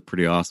hats. They look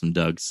pretty awesome,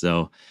 Doug.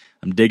 So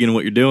I'm digging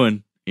what you're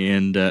doing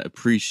and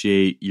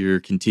appreciate your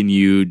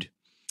continued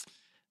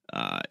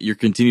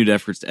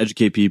efforts to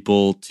educate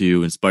people,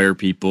 to inspire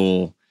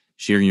people,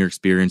 sharing your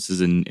experiences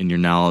and your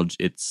knowledge.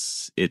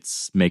 It's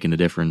making a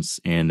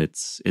difference and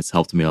it's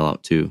helped me all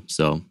out too.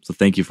 So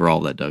thank you for all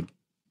that, Doug.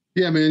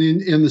 Yeah, man.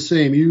 In the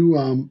same,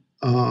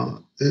 I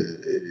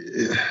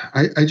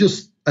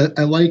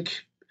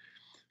like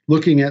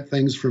looking at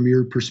things from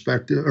your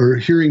perspective or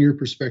hearing your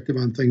perspective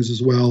on things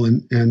as well.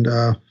 And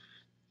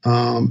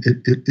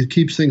it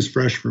keeps things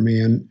fresh for me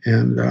and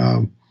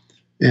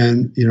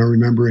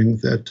remembering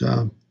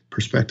that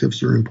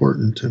perspectives are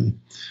important and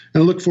I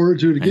look forward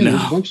to it again.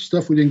 There's a bunch of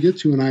stuff we didn't get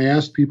to. And I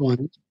asked people on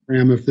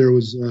Instagram if there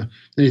was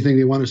anything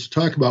they want us to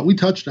talk about. We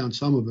touched on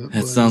some of it.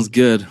 That sounds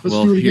good.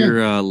 Well,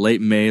 here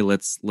late May,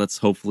 let's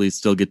hopefully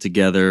still get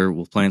together.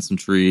 We'll plant some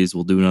trees.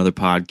 We'll do another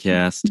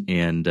podcast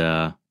and we'll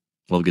have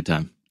a good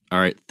time. All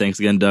right. Thanks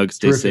again, Doug.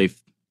 Stay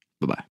safe.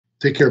 Bye-bye.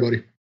 Take care,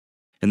 buddy.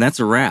 And that's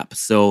a wrap.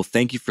 So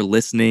thank you for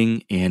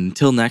listening. And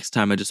until next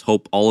time, I just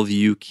hope all of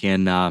you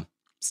can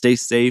stay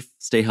safe,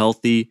 stay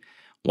healthy,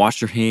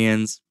 wash your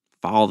hands,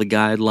 follow the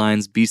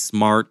guidelines, be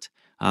smart,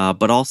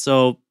 but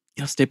also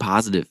stay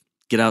positive.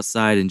 Get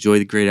outside, enjoy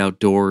the great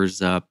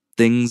outdoors.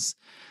 Things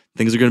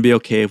are going to be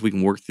okay if we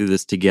can work through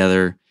this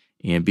together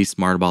and be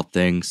smart about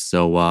things.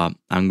 So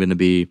I'm going to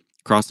be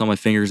crossing all my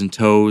fingers and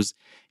toes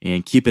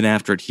and keeping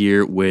after it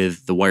here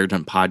with the Wired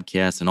Hunt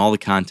podcast and all the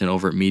content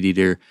over at Meat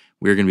Eater.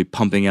 We're going to be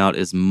pumping out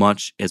as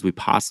much as we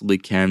possibly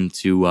can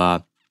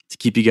to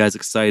keep you guys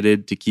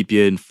excited, to keep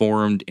you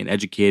informed and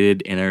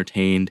educated and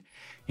entertained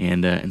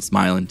and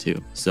smiling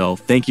too. So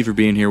thank you for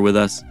being here with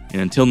us.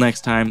 And until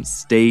next time,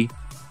 stay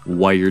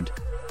wired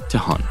to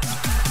hunt.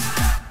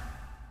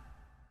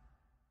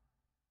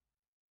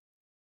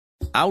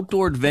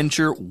 Outdoor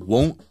adventure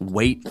won't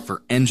wait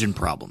for engine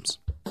problems.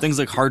 Things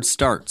like hard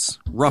starts,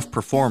 rough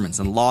performance,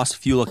 and lost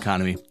fuel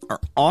economy are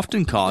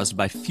often caused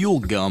by fuel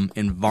gum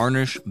and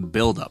varnish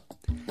buildup.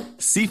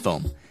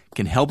 Seafoam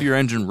can help your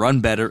engine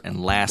run better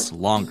and last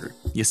longer.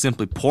 You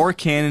simply pour a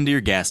can into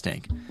your gas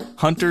tank.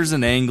 Hunters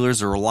and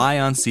anglers rely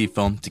on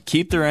Seafoam to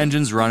keep their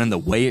engines running the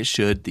way it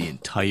should the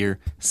entire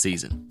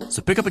season.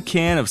 So pick up a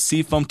can of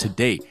Seafoam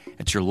today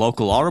at your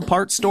local auto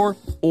parts store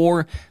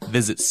or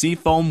visit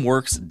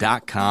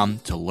seafoamworks.com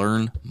to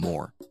learn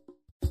more.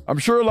 I'm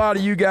sure a lot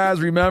of you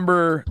guys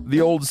remember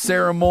the old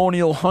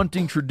ceremonial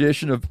hunting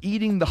tradition of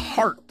eating the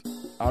heart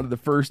out of the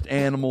first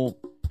animal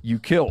you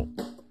kill.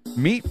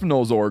 Meat from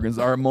those organs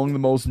are among the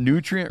most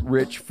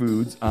nutrient-rich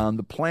foods on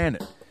the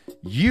planet.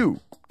 You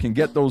can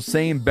get those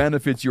same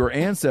benefits your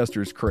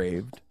ancestors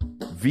craved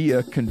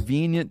via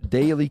convenient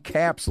daily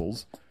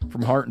capsules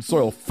from Heart and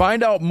Soil.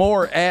 Find out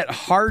more at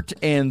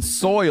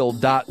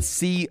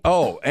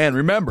heartandsoil.co. And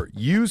remember,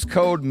 use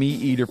code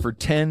MeatEater for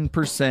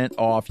 10%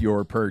 off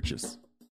your purchase.